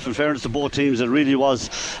first half, in fairness to both teams. It really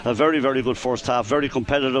was a very, very good first half. Very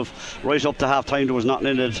competitive. Right up to half time there was nothing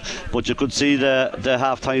in it, but you could see the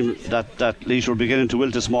half time that Laois were beginning to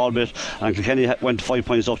wilt a small bit, and Kilkenny went 5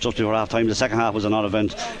 points up just before half time. The second half was a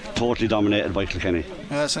non-event, totally dominated by Kilkenny.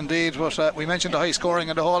 Yes, indeed. But we mentioned the high scoring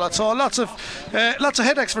and the whole lot. So lots of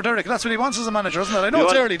headaches for Derek. That's what he wants as a manager, isn't it? I know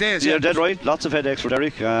it's early days. Yeah, dead right. Lots of headaches for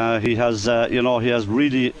Derek. He has, he has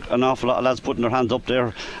really an awful lot of lads putting their hands up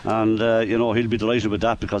there, and he'll be delighted with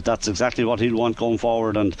that, because that's exactly what he'll want going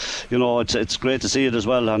forward. And it's great to see it as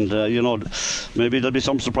well. And maybe there'll be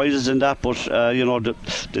some surprises in that, but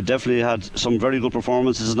they definitely had some very good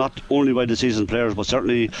performances, not only by the seasoned players, but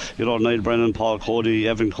certainly Niall Brennan, Paul Cody,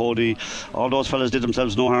 Evan Cody, all those fellas did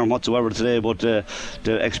themselves no harm whatsoever today. But the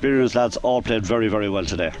experienced lads all played very, very well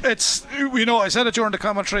today. It's, I said it during the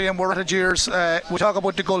commentary, and we're at years. We talk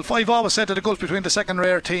about the gulf. I've always said that the gulf between the second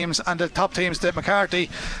rare teams and the top teams, the McCarthy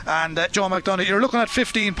and Joe McDonough, you're looking at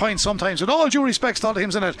 15 points sometimes, with all due respect to all the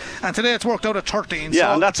teams in it, and today it's worked out at 13. Yeah,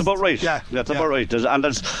 so and that's about right. Yeah, that's about right.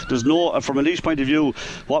 There's no, from a Laois point of view,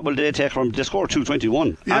 what will they take from? They scored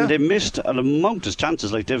 221, and they missed an amount of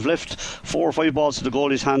chances. Like, they've left 4 or 5 balls to the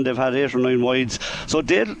goalie's hand. They've had 8 or 9 wides, so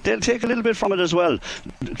they'll take a little bit from it as well.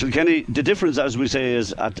 Kilkenny, the difference, as we say,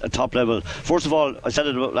 is at a top level. First of all, I said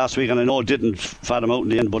it about last week, and I know it didn't fathom out in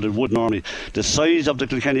the end, but it would normally. The size of the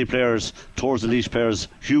Kilkenny players towards the Laois players,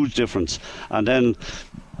 huge difference. And then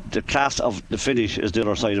the class of the finish is the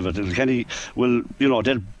other side of it. Kilkenny will,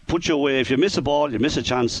 they'll put you away. If you miss a ball, you miss a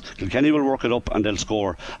chance, Kilkenny will work it up and they'll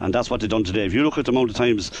score, and that's what they've done today. If you look at the amount of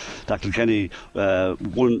times that Kilkenny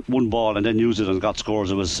won ball and then used it and got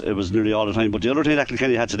scores, it was nearly all the time. But the other thing that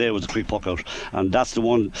Kilkenny had today was a quick puck out, and that's the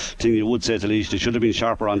one thing you would say to Laois. They should have been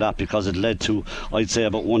sharper on that, because it led to, I'd say,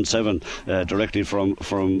 about 1-7 directly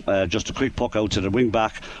from just a quick puck out to the wing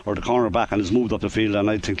back or the corner back, and it's moved up the field, and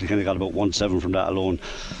I think Kilkenny got about 1-7 from that alone.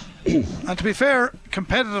 And to be fair,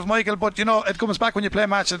 competitive, Michael, but it comes back when you play a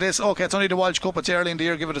match like this. Okay, it's only the Walsh Cup, it's early in the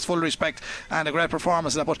year, give it its full respect, and a great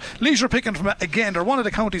performance. But Laois are picking from, again, they're one of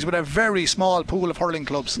the counties with a very small pool of hurling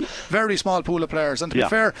clubs, very small pool of players, and to be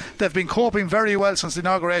fair, they've been coping very well since the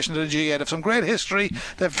inauguration of the GAA. They've some great history,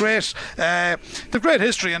 they've great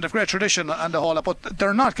history and they've great tradition and the whole lot, but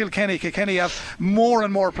they're not Kilkenny. Kilkenny have more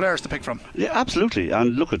and more players to pick from. Yeah, absolutely.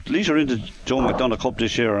 And look at Laois are in the Joe McDonough Cup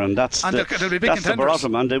this year, and they'll be big contenders. The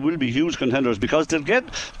bottom, and they will be huge contenders, because they'll get,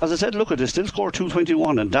 as I said, look at, they still score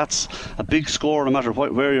 221, and that's a big score no matter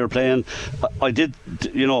where you're playing. I did,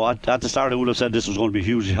 at the start I would have said this was going to be a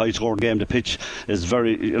hugely high scoring game. The pitch is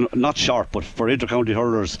very, not sharp, but for inter-county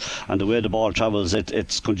hurlers and the way the ball travels,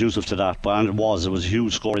 it's conducive to that. But it was a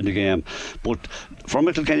huge score in the game. But from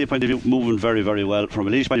a Kilkenny point of view, moving very, very well. From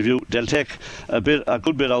a Laois point of view, they'll take a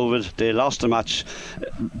good bit out of it. They lost the match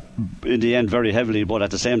in the end very heavily, but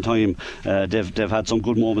at the same time they've had some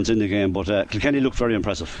good moments in the game. But Kilkenny looked very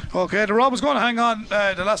impressive. Okay, the Rob was going to hang on.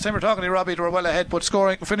 The last time we were talking to Robbie, they were well ahead, but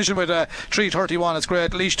finishing with 3:31, it's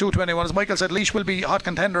great. Laois 2:21. As Michael said, Laois will be hot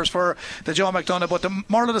contenders for the Joe McDonough. But the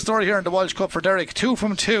moral of the story here in the Walsh Cup for Derek, 2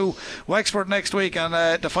 from 2, Wexford next week, and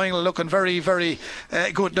the final looking very, very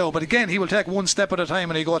good now. But again, he will take one step at a time,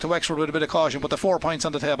 and he'll go to Wexford with a bit of caution. But the 4 points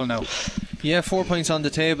on the table now. Yeah, 4 points on the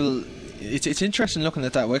table. It's interesting looking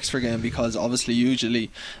at that Wexford game, because obviously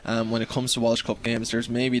usually when it comes to Walsh Cup games, there's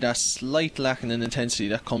maybe that slight lacking in intensity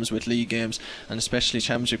that comes with league games and especially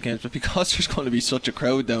championship games, but because there's going to be such a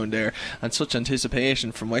crowd down there and such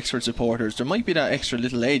anticipation from Wexford supporters, there might be that extra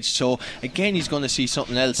little edge. So again, he's going to see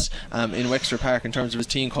something else in Wexford Park in terms of his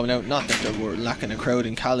team coming out. Not that there were lacking a crowd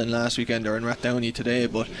in Callan last weekend or in Rathdowney today,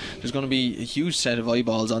 but there's going to be a huge set of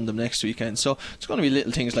eyeballs on them next weekend, so it's going to be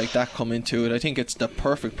little things like that come into it. I think it's the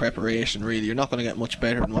perfect preparation progression, really. You're not going to get much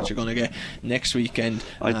better than what you're going to get next weekend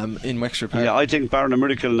in Wexford Park. Yeah, I think barring a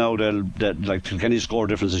miracle now, like Kilkenny's score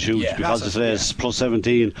difference is huge, because today is plus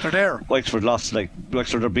 17. They're there. Wexford lost,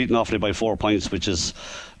 Wexford are beaten Offaly by 4 points, which is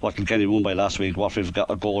what Kilkenny won by last week. Waterford got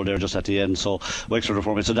a goal there just at the end, so Wexford are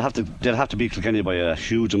 4 points. So they'll have to beat Kilkenny by a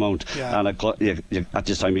huge amount. Yeah. And at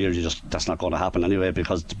this time of year, that's not going to happen anyway,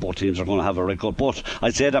 because both teams are going to have a record. But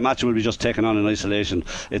I'd say that match will be just taken on in isolation.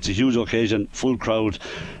 It's a huge occasion, full crowd.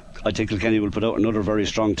 I think Kilkenny will put out another very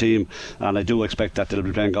strong team, and I do expect that they'll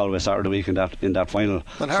be playing Galway Saturday week in that final.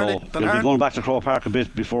 They'll be going back to Croke Park a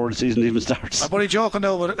bit before the season even starts. I'm only joking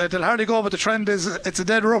though, but they'll hardly go. But the trend is it's a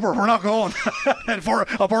dead rubber. We're not going for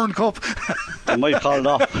a Byrne Cup. I might call it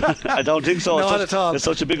off. I don't think so. Not at all. It's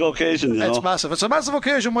such a big occasion. It's massive. It's a massive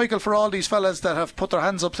occasion, Michael, for all these fellas that have put their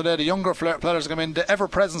hands up today. The younger players come in, the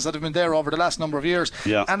ever-presence that have been there over the last number of years.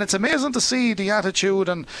 Yeah. And it's amazing to see the attitude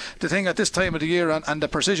and the thing at this time of the year, and the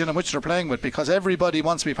precision in which they're playing with, because everybody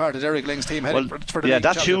wants to be part of Derek Ling's team heading for the league.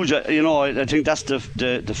 That's huge. I think that's the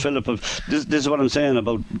fillip of this is what I'm saying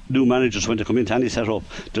about new managers when they come into any setup.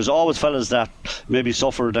 There's always fellas that maybe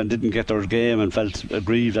suffered and didn't get their game and felt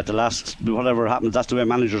aggrieved at the last, whatever happened. That's the way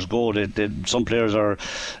managers go. Some players are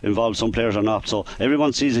involved, some players are not, so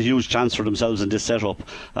everyone sees a huge chance for themselves in this setup,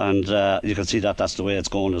 and you can see that's the way it's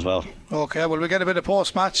going as well. Okay, well, we'll get a bit of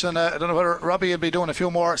post-match, and I don't know whether Robbie will be doing a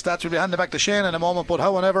few more stats. We'll be handing back to Shane in a moment, but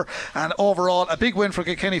however, and overall a big win for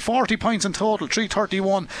Kilkenny. 40 points in total.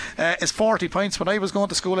 331 is 40 points. When I was going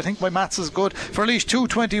to school, I think my maths is good. For Laois,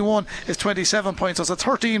 221 is 27 points. So it's a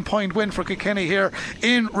 13-point win for Kilkenny here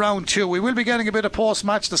in round 2. We will be getting a bit of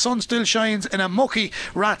post-match. The sun still shines in a mucky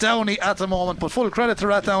Rathdowney at the moment, but full credit to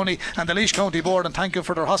Rathdowney and the Laois County Board, and thank you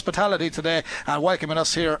for their hospitality today and welcoming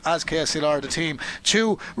us here as KCLR, the team,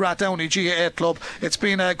 to Rathdowney GAA Club. It's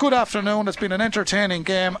been a good afternoon. It's been an entertaining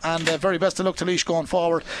game, and very best of luck to Laois going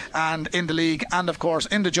forward and in the league, and of course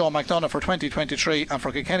in the Joe McDonagh for 2023. And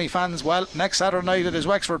for Kilkenny fans, well, next Saturday night it is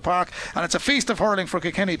Wexford Park, and it's a feast of hurling for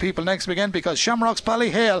Kilkenny people next weekend, because Shamrocks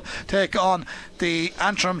Ballyhale take on the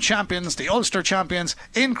Antrim champions, the Ulster champions,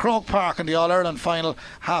 in Croke Park in the All-Ireland final,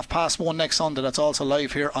 1:30 next Sunday. That's also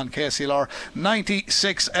live here on KCLR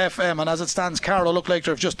 96 FM. And as it stands, Carlow look like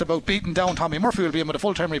they've just about beaten down Tommy Murphy. Will be in with a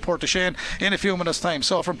full-time report to Shane in a few minutes' time.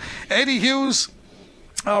 So from Eddie Hughes,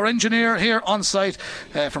 our engineer here on site,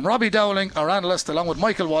 from Robbie Dowling, our analyst, along with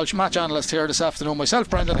Michael Walsh, match analyst here this afternoon, myself,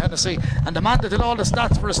 Brendan Hennessy, and the man that did all the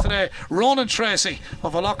stats for us today, Ronan Tracy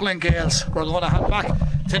of O'Loughlin Gales. We're going to hand back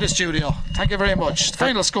to the studio. Thank you very much.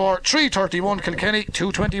 Final score 331 Kilkenny,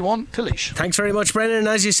 221 to Laois. Thanks very much, Brendan. And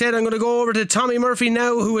as you said, I'm going to go over to Tommy Murphy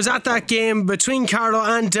now, who was at that game between Carlow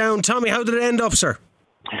and Down. Tommy, how did it end up, sir?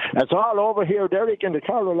 It's all over here, Derek, and the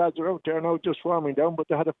Carlow lads are out there now just warming down, but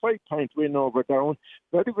they had a 5-point win over Down.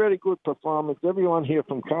 Very, very good performance. Everyone here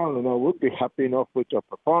from Carlow now would be happy enough with their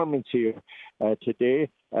performance here today.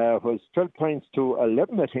 Was 12 points to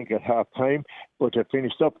 11, I think, at half time, but they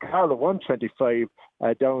finished up Carlow 125,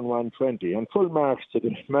 Down 120. And full marks to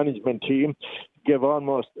the management team. Give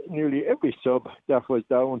almost nearly every sub that was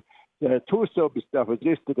down. The 2 subs that was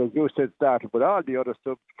listed, as you said, started, but all the other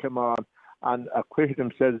subs came on and acquitted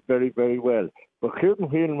themselves very, very well. But Kieran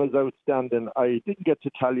Whelan was outstanding. I didn't get to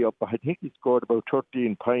tally up, but I think he scored about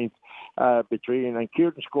 13 points between, and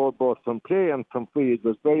Kieran scored both from play and from free. It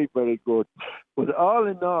was very, very good. But all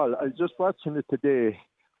in all, I was just watching it today.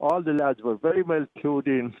 All the lads were very well clued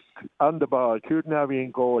in on the ball. Kieran Abbey in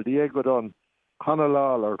goal, Diego Dunn, Conor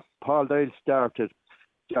Lawler, Paul Dyle started,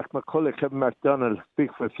 Jack McCullough, Kevin MacDonald,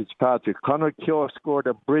 Bigfoot Fitzpatrick. Conor Keogh scored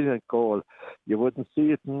a brilliant goal. You wouldn't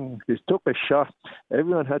see it. He took a shot.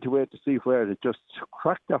 Everyone had to wait to see where it just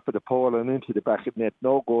cracked off of the pole and into the back of the net.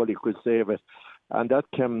 No goalie could save it. And that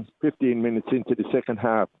came 15 minutes into the second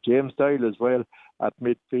half. James Dyle as well at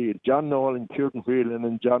midfield. John Nolan, Kieran Whelan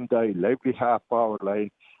and John Dyle, lively half-forward line.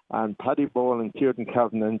 And Paddy Boland, Kieran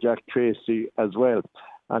Calvin and Jack Tracy as well.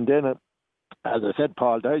 And then as I said,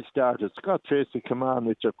 Paul Dyle started. Scott Tracy came on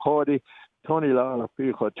with your Cody, Tony Lawler,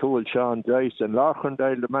 Fico Toole, Sean Dice, and Lachlan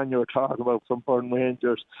Dyle, the man you were talking about from Burn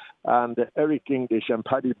Rangers, and Eric English and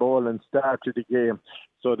Paddy Boland started the game.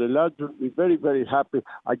 So the lads will be very, very happy.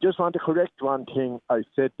 I just want to correct one thing I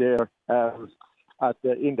said there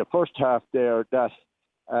in the first half there, that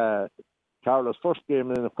Carlow's first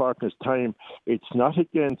game in a partner's time. It's not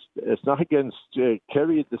against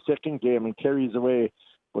Kerry the second game, and Kerry's away.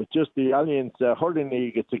 But just the Alliance Hurling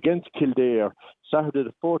League, it's against Kildare, Saturday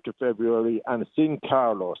the 4th of February, and it's in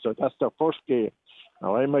Carlow. So that's their first game.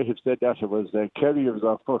 Now, I might have said that it was Kerry was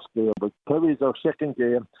our first game, but Kerry is our second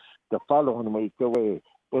game the following week away.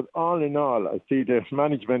 But all in all, I see the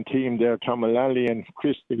management team there, Tom O'Lally and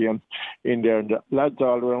Christie and in there, and the lads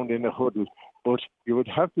all around in the huddle. But you would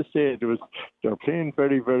have to say they're playing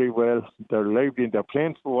very, very well. They're lively. They're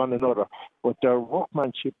playing for one another. But their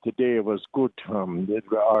workmanship today was good, Tom.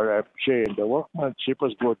 Shane, the workmanship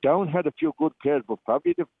was good. Down had a few good players, but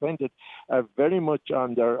probably depended very much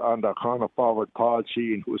on their corner forward, Paul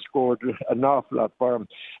Sheehan, who scored an awful lot for him.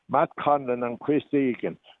 Matt Conlon and Chris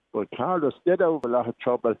Egan. But Carlos did have a lot of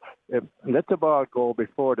trouble. Let the ball go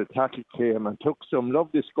before the tackle came and took some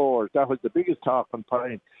lovely scores. That was the biggest talking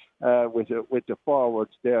point with the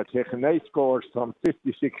forwards there, taking nice scores from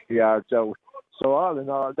 50, 60 yards out. So all in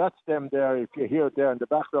all, that's them there. If you hear there in the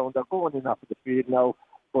background, they're going in off the field now.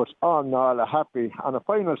 But all in all, happy. On a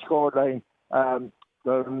final scoreline,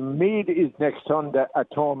 the Meath is next Sunday at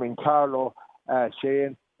home in Carlow,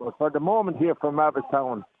 Shane. But for the moment here from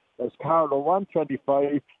Abbottstown, there's Carlow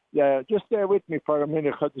 125. Yeah, just stay with me for a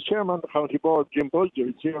minute, because the chairman of the county board, Jim Bulger,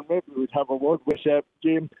 is here. Maybe we'd have a word with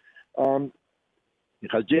Jim,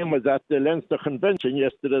 because Jim was at the Leinster Convention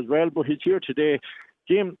yesterday as well, but he's here today.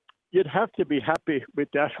 Jim, you'd have to be happy with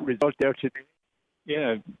that result there today.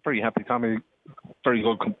 Yeah, very happy, Tommy. Very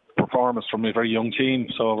good performance from a very young team,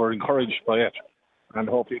 so we're encouraged by it, and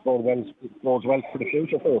hopefully it goes well for the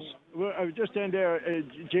future for us. Well, I was just saying there,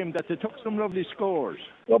 Jim, that they took some lovely scores.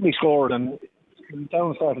 Lovely scored, and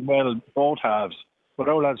down started well both halves, but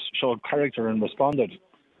our lads showed character and responded,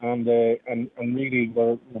 and really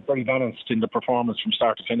were very balanced in the performance from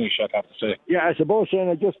start to finish, I'd have to say. Yeah, I suppose, Shane,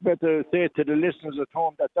 I just better say to the listeners at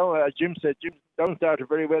home that as Jim said, Jim down started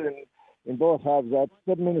very well in both halves. At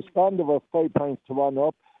 7 minutes gone, they were 5 points to 1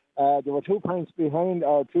 up. They were 2 points behind,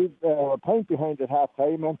 or a point behind at half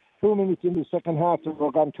time, and 2 minutes in the second half they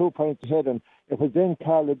were gone 2 points ahead, and it was then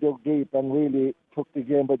Carlo dug deep and really took the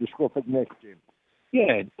game by the scruff of the neck, Jim.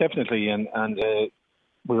 Yeah, definitely, and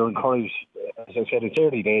we were encouraged. As I said, it's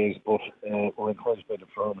early days, but we're encouraged by the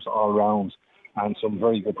performance all round, and some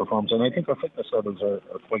very good performance. And I think our fitness levels are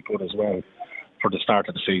quite good as well for the start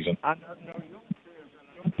of the season. And our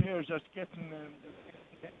young players are getting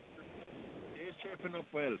they're shaping up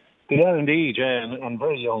well. They are indeed, yeah, and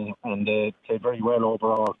very young, and played very well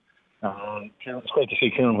overall. It's great to see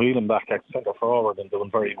Kieran Whelan back at centre forward and doing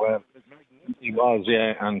very well. He was,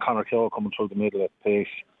 yeah, and Conor Keogh coming through the middle at pace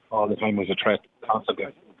all the time was a threat constantly.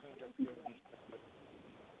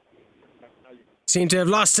 Seem to have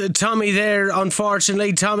lost Tommy there,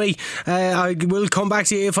 unfortunately. Tommy, I will come back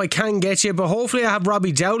to you if I can get you, but hopefully I have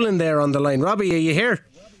Robbie Dowling there on the line. Robbie, are you here?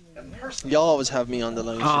 You always have me on the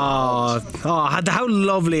line. How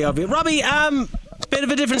lovely of you. Robbie, bit of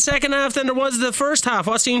a different second half than there was the first half.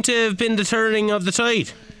 What seemed to have been the turning of the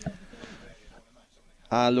tide?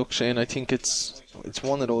 Look, Shane, I think it's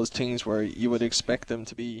one of those things where you would expect them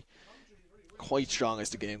to be quite strong as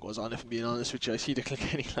the game goes on. If I'm being honest with you, I see the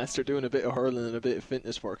Kilkenny lads, they're doing a bit of hurling and a bit of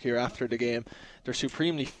fitness work here after the game. They're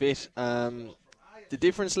supremely fit. The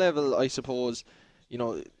difference level, I suppose, you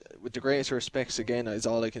know, with the greatest respects, again, is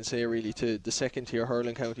all I can say really to the second tier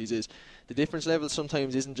hurling counties, is the difference level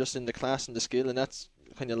sometimes isn't just in the class and the skill, and that's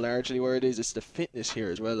kind of largely where it is. It's the fitness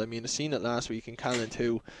here as well. I mean, I seen it last week in Callan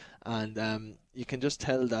too, and you can just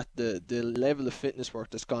tell that the level of fitness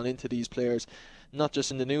work that's gone into these players, not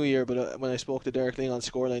just in the new year, but when I spoke to Derek Ling on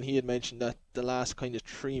Scoreline, he had mentioned that the last kind of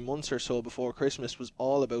 3 months or so before Christmas was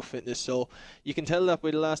all about fitness. So you can tell that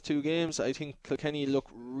by the last 2 games. I think Kilkenny look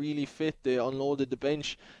really fit. They unloaded the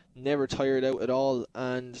bench, never tired out at all,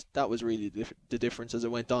 and that was really the difference as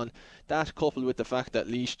it went on. That coupled with the fact that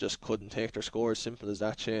Laois just couldn't take their score, as simple as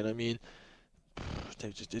that, Shane. I mean,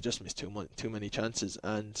 they just missed too many chances,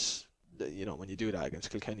 and you know, when you do that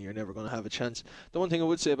against Kilkenny, you're never going to have a chance. The one thing I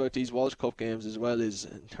would say about these Walsh Cup games as well is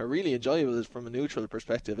they're really enjoyable from a neutral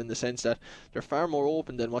perspective, in the sense that they're far more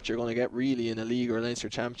open than what you're going to get really in a league or a Leinster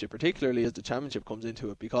Championship, particularly as the Championship comes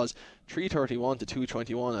into it, because 331 to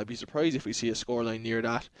 221, I'd be surprised if we see a scoreline near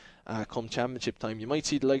that come Championship time. You might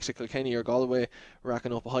see the likes of Kilkenny or Galway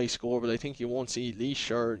racking up a high score, but I think you won't see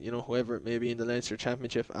Laois or, you know, whoever it may be in the Leinster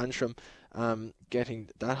Championship, Antrim, getting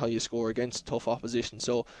that high a score against tough opposition.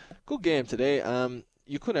 So good game today.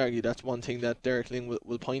 You could argue that's one thing that Derek Ling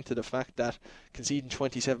will point to, the fact that conceding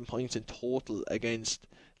 27 points in total against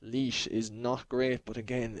Laois is not great, but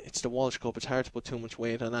again, it's the Walsh Cup. It's hard to put too much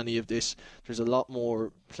weight on any of this. There's a lot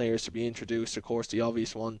more players to be introduced. Of course, the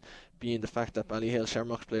obvious one being the fact that Ballyhale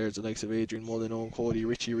Shamrock players, the likes of Adrian Mullen, Owen Cody,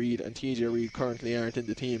 Richie Reid and TJ Reid, currently aren't in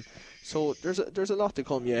the team. So there's a lot to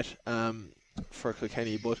come yet for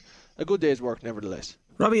Kilkenny, but a good day's work nevertheless.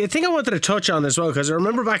 Robbie, I think I wanted to touch on as well, because I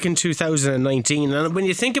remember back in 2019, and when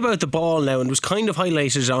you think about the ball now, and it was kind of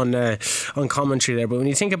highlighted on commentary there, but when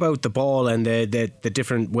you think about the ball and the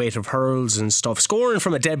different weight of hurls and stuff, scoring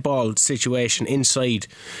from a dead ball situation inside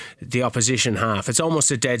the opposition half, it's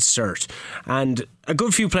almost a dead cert. And a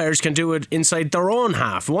good few players can do it inside their own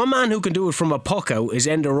half. One man who can do it from a puck out is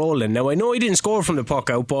Enda Rowland. Now, I know he didn't score from the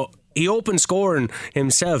puck out, but he opened scoring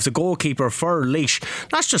himself, the goalkeeper for Laois.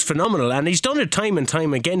 That's just phenomenal, and he's done it time and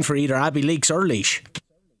time again for either Abbey Leaks or Laois.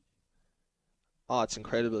 Oh, it's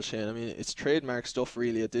incredible, Shane. I mean, it's trademark stuff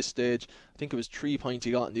really at this stage. I think it was 3 points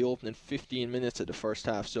he got in the opening 15 minutes of the first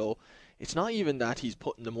half, so it's not even that he's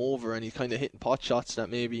putting them over and he's kind of hitting pot shots that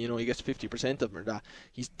maybe, he gets 50% of them or that.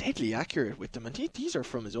 He's deadly accurate with them, and these are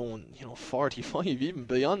from his own, 45, even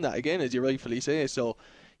beyond that, again, as you rightfully say. So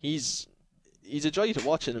he's a joy to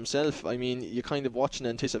watch in himself. I mean, you kind of watch in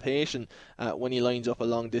anticipation when he lines up a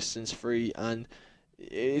long distance free, and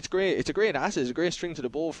it's great. It's a great asset. It's a great string to the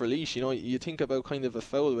bow for Laois. You think about kind of a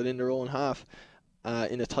foul within their own half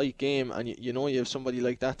in a tight game, and you have somebody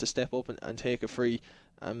like that to step up and take a free.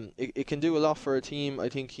 It can do a lot for a team. I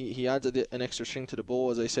think he adds an extra string to the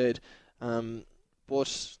bow, as I said.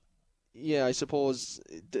 But yeah, I suppose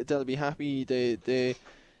they'll be happy.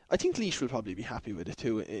 I think Laois will probably be happy with it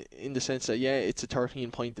too, in the sense that, yeah, it's a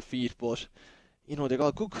 13-point defeat, but, they got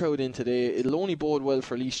a good crowd in today. It'll only bode well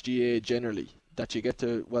for Laois GA generally, that you get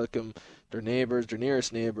to welcome their neighbours, their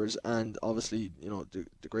nearest neighbours, and obviously,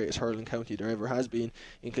 the greatest hurling county there ever has been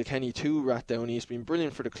in Kilkenny too, Rathdowney. It's been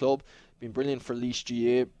brilliant for the club, been brilliant for Laois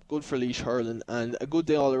GA, good for Laois hurling, and a good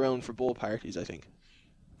day all around for both parties, I think.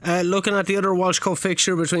 Looking at the other Walsh Cup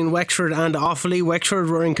fixture between Wexford and Offaly, Wexford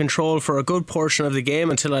were in control for a good portion of the game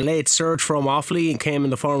until a late surge from Offaly came in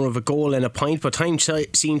the form of a goal and a point, but time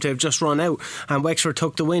seemed to have just run out and Wexford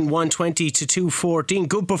took the win 120 to 214.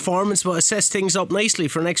 Good performance, but it sets things up nicely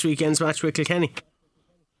for next weekend's match with Kilkenny.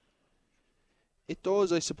 It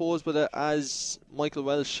does, I suppose, but as Michael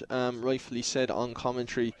Welsh rightfully said on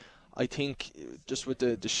commentary, I think just with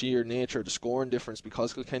the sheer nature, the scoring difference,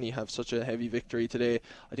 because Kilkenny have such a heavy victory today,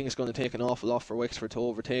 I think it's going to take an awful lot for Wexford to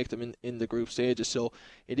overtake them in the group stages. So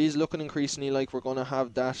it is looking increasingly like we're going to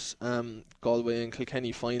have that Galway and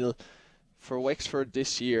Kilkenny final. For Wexford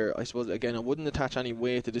this year, I suppose, again, I wouldn't attach any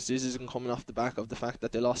weight to this. This isn't coming off the back of the fact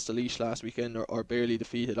that they lost to Laois last weekend or barely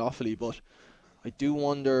defeated Offaly, but I do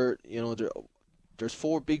wonder, there's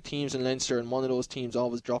 4 big teams in Leinster, and one of those teams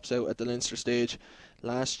always drops out at the Leinster stage.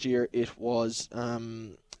 Last year it was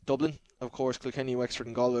Dublin, of course. Kilkenny, Wexford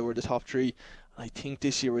and Galway were the top 3. I think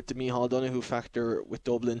this year with the Micheál Donoghue factor with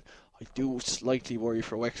Dublin, I do slightly worry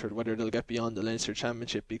for Wexford whether they'll get beyond the Leinster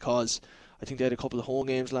Championship, because I think they had a couple of home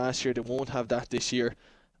games last year. They won't have that this year,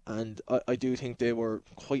 and I do think they were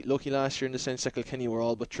quite lucky last year in the sense that Kilkenny were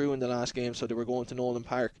all but through in the last game, so they were going to Nolan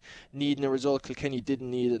Park needing a result. Kilkenny didn't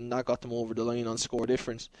need it, and that got them over the line on score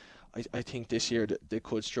difference. I think this year they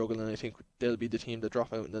could struggle, and I think they'll be the team that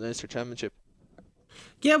drop out in the Leinster Championship.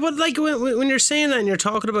 Yeah, but like when you're saying that and you're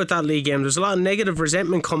talking about that league game, there's a lot of negative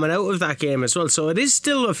resentment coming out of that game as well, so it is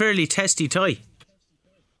still a fairly testy tie.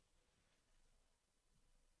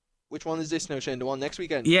 Which one is this now, Shane? The one next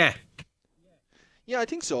weekend? Yeah, I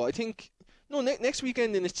think so. I think next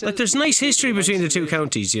weekend in itself. But there's nice history between the two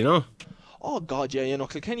counties, Oh God, yeah,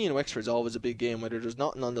 Kilkenny and Wexford is always a big game, whether there's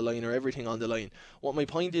nothing on the line or everything on the line. What my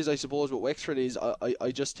point is, I suppose, with Wexford is,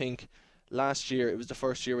 I just think last year, it was the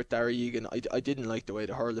first year with Darragh Egan. I didn't like the way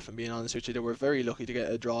they hurled, if I'm being honest with you. They were very lucky to get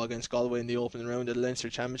a draw against Galway in the opening round of the Leinster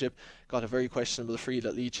Championship. Got a very questionable free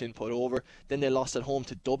that Leachin put over. Then they lost at home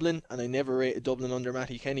to Dublin, and I never rated Dublin under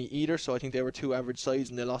Matty Kenny either, so I think they were 2 average sides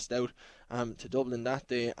and they lost out to Dublin that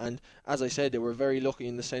day. And as I said, they were very lucky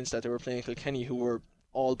in the sense that they were playing Kilkenny, who were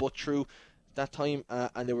all but through that time,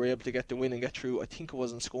 and they were able to get the win and get through. I think it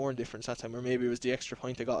wasn't scoring difference that time, or maybe it was the extra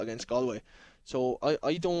point they got against Galway. So I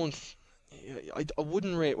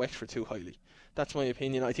wouldn't rate Wexford too highly. That's my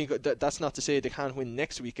opinion. I think that's not to say they can't win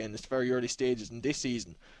next weekend. It's very early stages in this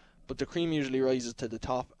season, but the cream usually rises to the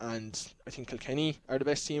top, and I think Kilkenny are the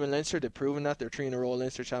best team in Leinster. They've proven that. They're 3 in a row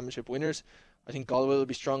Leinster Championship winners. I think Galway will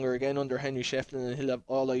be stronger again under Henry Shefflin, and he'll have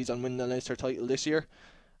all eyes on winning the Leinster title this year.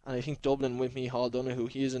 And I think Dublin with Micheál Donoghue,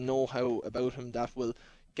 he has a know-how about him that will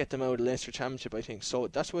get them out of the Leinster Championship, I think. So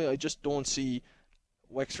that's why I just don't see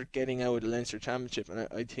Wexford getting out of the Leinster Championship. And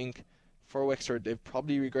I think for Wexford, they've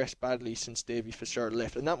probably regressed badly since Davy Fitzgerald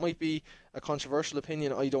left. And that might be a controversial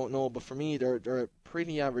opinion, I don't know. But for me, they're a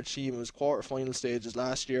pretty average team. It was quarter-final stages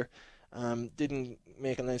last year. Didn't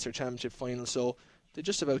make a Leinster Championship final. So they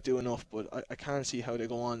just about do enough, but I can't see how they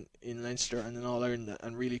go on in Leinster and in All-Ireland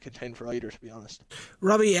and really contend for either, to be honest.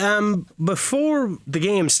 Robbie, before the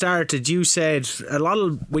game started, you said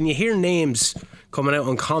when you hear names coming out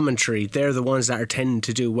on commentary, they're the ones that are tending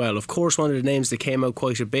to do well. Of course, one of the names that came out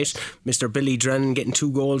quite a bit, Mr. Billy Drennan getting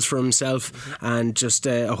 2 goals for himself and just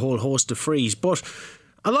a whole host of frees. But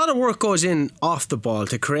a lot of work goes in off the ball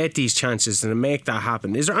to create these chances and to make that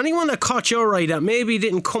happen. Is there anyone that caught your eye that maybe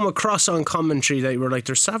didn't come across on commentary that you were like,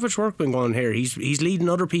 there's savage work been going here, he's leading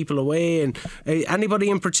other people away, and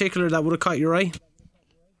anybody in particular that would have caught your eye?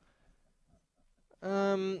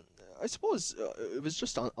 I suppose it was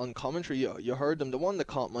just on commentary. You heard them. The one that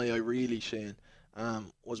caught my eye really, Shane,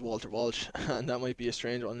 was Walter Walsh, and that might be a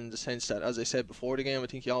strange one in the sense that, as I said before the game, I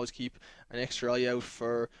think you always keep an extra eye out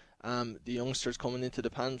for the youngsters coming into the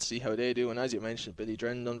pan to see how they do. And as you mentioned, Billy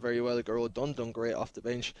Drennan done very well. Garrod Dunn done great off the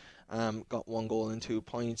bench. Got 1 goal and 2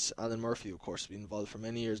 points. Alan Murphy, of course, been involved for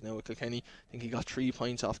many years now with Kilkenny. I think he got 3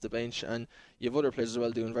 points off the bench. And you have other players as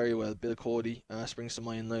well doing very well. Bill Cody springs to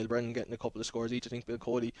mind. Niall Brennan getting a couple of scores each. I think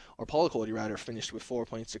Paul Cody rather, finished with 4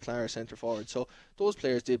 points to Clara centre forward. So those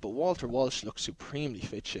players did. But Walter Walsh looks supremely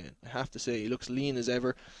fit, Shane. I have to say, he looks lean as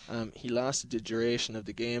ever. He lasted the duration of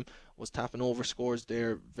the game. Was tapping over scores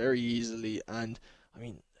there very easily, and I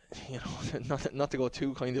mean, you know, not to go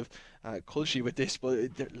too kind of culshy with this,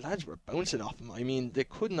 but the lads were bouncing off him. I mean, they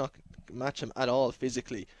could not match him at all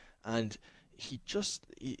physically, and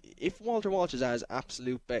if Walter Walsh is at his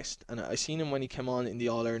absolute best, and I seen him when he came on in the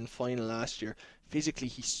All-Ireland final last year, physically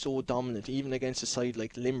he's so dominant, even against a side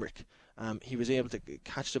like Limerick. He was able to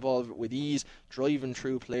catch the ball with ease, driving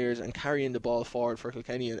through players and carrying the ball forward for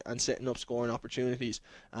Kilkenny and setting up scoring opportunities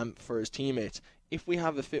for his teammates. If we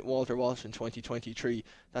have a fit Walter Walsh in 2023,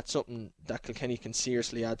 that's something that Kilkenny can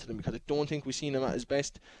seriously add to them, because I don't think we've seen him at his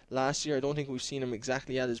best last year. I don't think we've seen him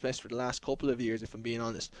exactly at his best for the last couple of years, if I'm being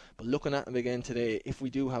honest. But looking at him again today, if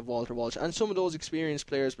we do have Walter Walsh and some of those experienced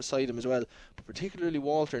players beside him as well, but particularly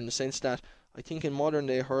Walter, in the sense that I think in modern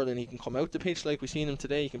day hurling he can come out the pitch like we've seen him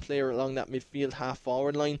today. He can play along that midfield half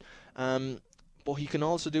forward line, but he can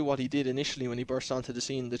also do what he did initially when he burst onto the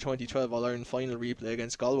scene, the 2012 All-Ireland final replay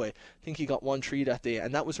against Galway. I think he got 1-3 that day,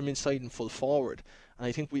 and that was from inside and full forward. And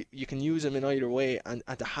I think you can use him in either way, and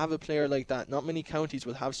to have a player like that, not many counties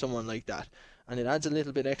will have someone like that, and it adds a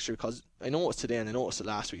little bit extra, because I noticed today and I noticed it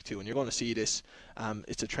last week too, and you're going to see this,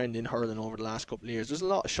 it's a trend in hurling over the last couple of years. There's a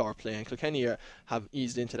lot of sharp play, and Kilkenny have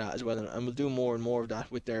eased into that as well, and will do more and more of that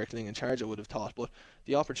with Derek Lyng in charge, I would have thought. But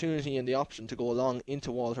the opportunity and the option to go along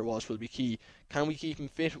into Walter Walsh will be key. Can we keep him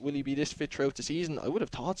fit? Will he be this fit throughout the season? I would have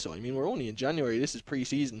thought so. I mean, we're only in January, this is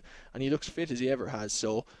pre-season, and he looks fit as he ever has,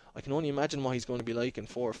 so I can only imagine what he's going to be like in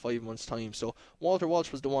 4 or 5 months' time. So Walter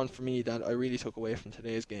Walsh was the one for me that I really took away from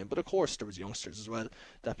today's game. But of course there was youngsters as well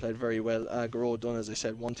that played very well. Garrod Dunn, as I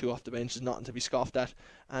said, 1-2 off the bench is nothing to be scoffed at.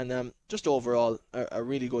 And just overall a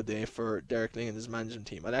really good day for Derek Lyng and his management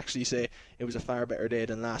team. I'd actually say it was a far better day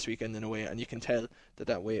than last weekend in a way, and you can tell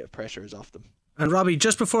that weight of pressure is off them. And Robbie,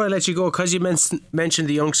 just before I let you go, because you mentioned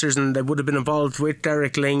the youngsters and they would have been involved with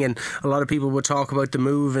Derek Lyng, and a lot of people would talk about the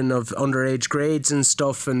moving of underage grades and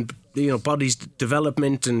stuff, and bodies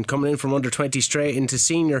development and coming in from under 20 straight into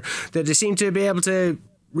senior, that they seem to be able to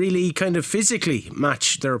really kind of physically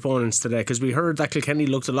match their opponents today, because we heard that Kilkenny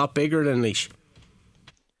looked a lot bigger than Laois.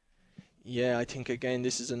 Yeah, I think again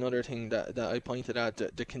this is another thing that I pointed out,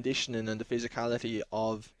 the conditioning and the physicality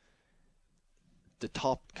of the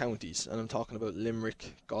top counties, and I'm talking about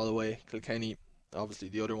Limerick, Galway, Kilkenny, obviously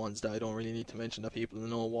the other ones that I don't really need to mention that people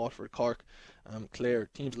know, Waterford, Cork, Clare,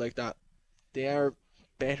 teams like that. They are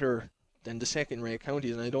better than the second rate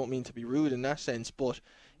counties, and I don't mean to be rude in that sense, but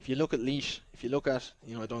if you look at Laois, if you look at,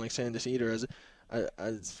 I don't like saying this either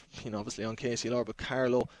as obviously on KCLR, but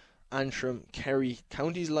Carlow, Antrim, Kerry,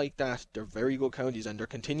 counties like that, they're very good counties and they're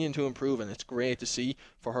continuing to improve, and it's great to see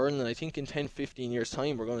for hurling. And I think in 10-15 years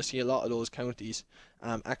time we're going to see a lot of those counties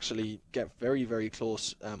actually get very, very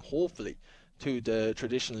close, hopefully, to the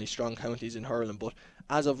traditionally strong counties in hurling. But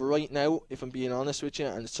as of right now, if I'm being honest with you,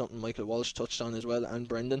 and it's something Michael Walsh touched on as well, and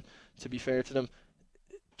Brendan, to be fair to them,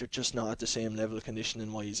 they're just not at the same level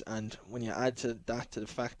conditioning wise. And when you add to the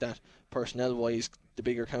fact that personnel wise the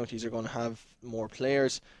bigger counties are going to have more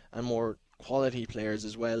players and more quality players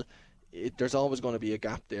as well, there's always going to be a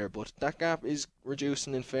gap there, but that gap is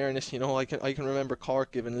reducing in fairness. I can remember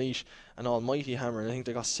Cork giving Laois an almighty hammer, and I think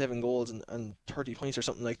they got 7 goals and 30 points or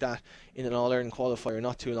something like that in an All-Ireland qualifier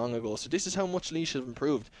not too long ago. So this is how much Laois have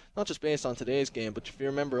improved, not just based on today's game, but if you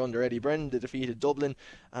remember under Eddie Brennan, they defeated Dublin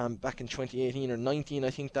back in 2018 or 19, I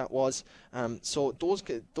think that was. So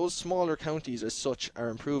those smaller counties as such are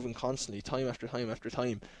improving constantly, time after time after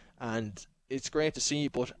time, and it's great to see,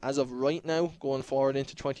 but as of right now, going forward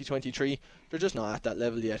into 2023, they're just not at that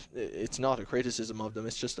level yet. It's not a criticism of them,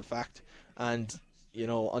 it's just a fact. And you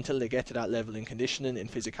know, until they get to that level in conditioning, in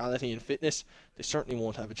physicality and fitness, they certainly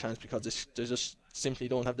won't have a chance, because they just simply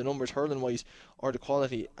don't have the numbers hurling wise or the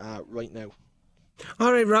quality right now.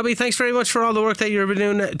 All right, Robbie, thanks very much for all the work that you've been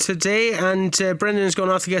doing today. And Brendan's going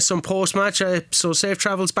off to get some post-match, so safe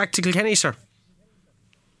travels back to Kilkenny, sir.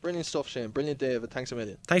 Brilliant stuff, Shane. Brilliant, David. Thanks a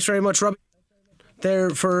million. Thanks very much, Robbie.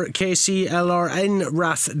 There for KCLR and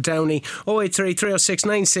Rathdowney. 083 306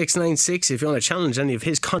 9696. If you want to challenge any of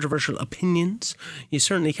his controversial opinions, you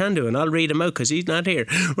certainly can do, and I'll read them out because he's not here.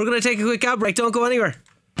 We're going to take a quick ad break. Don't go anywhere.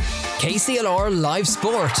 KCLR Live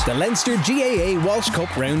Sport. The Leinster GAA Walsh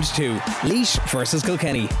Cup Round 2. Laois versus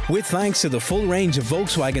Kilkenny. With thanks to the full range of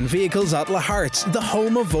Volkswagen vehicles at La Hart's, the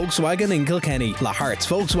home of Volkswagen in Kilkenny.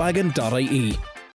 lahartsvolkswagen.ie.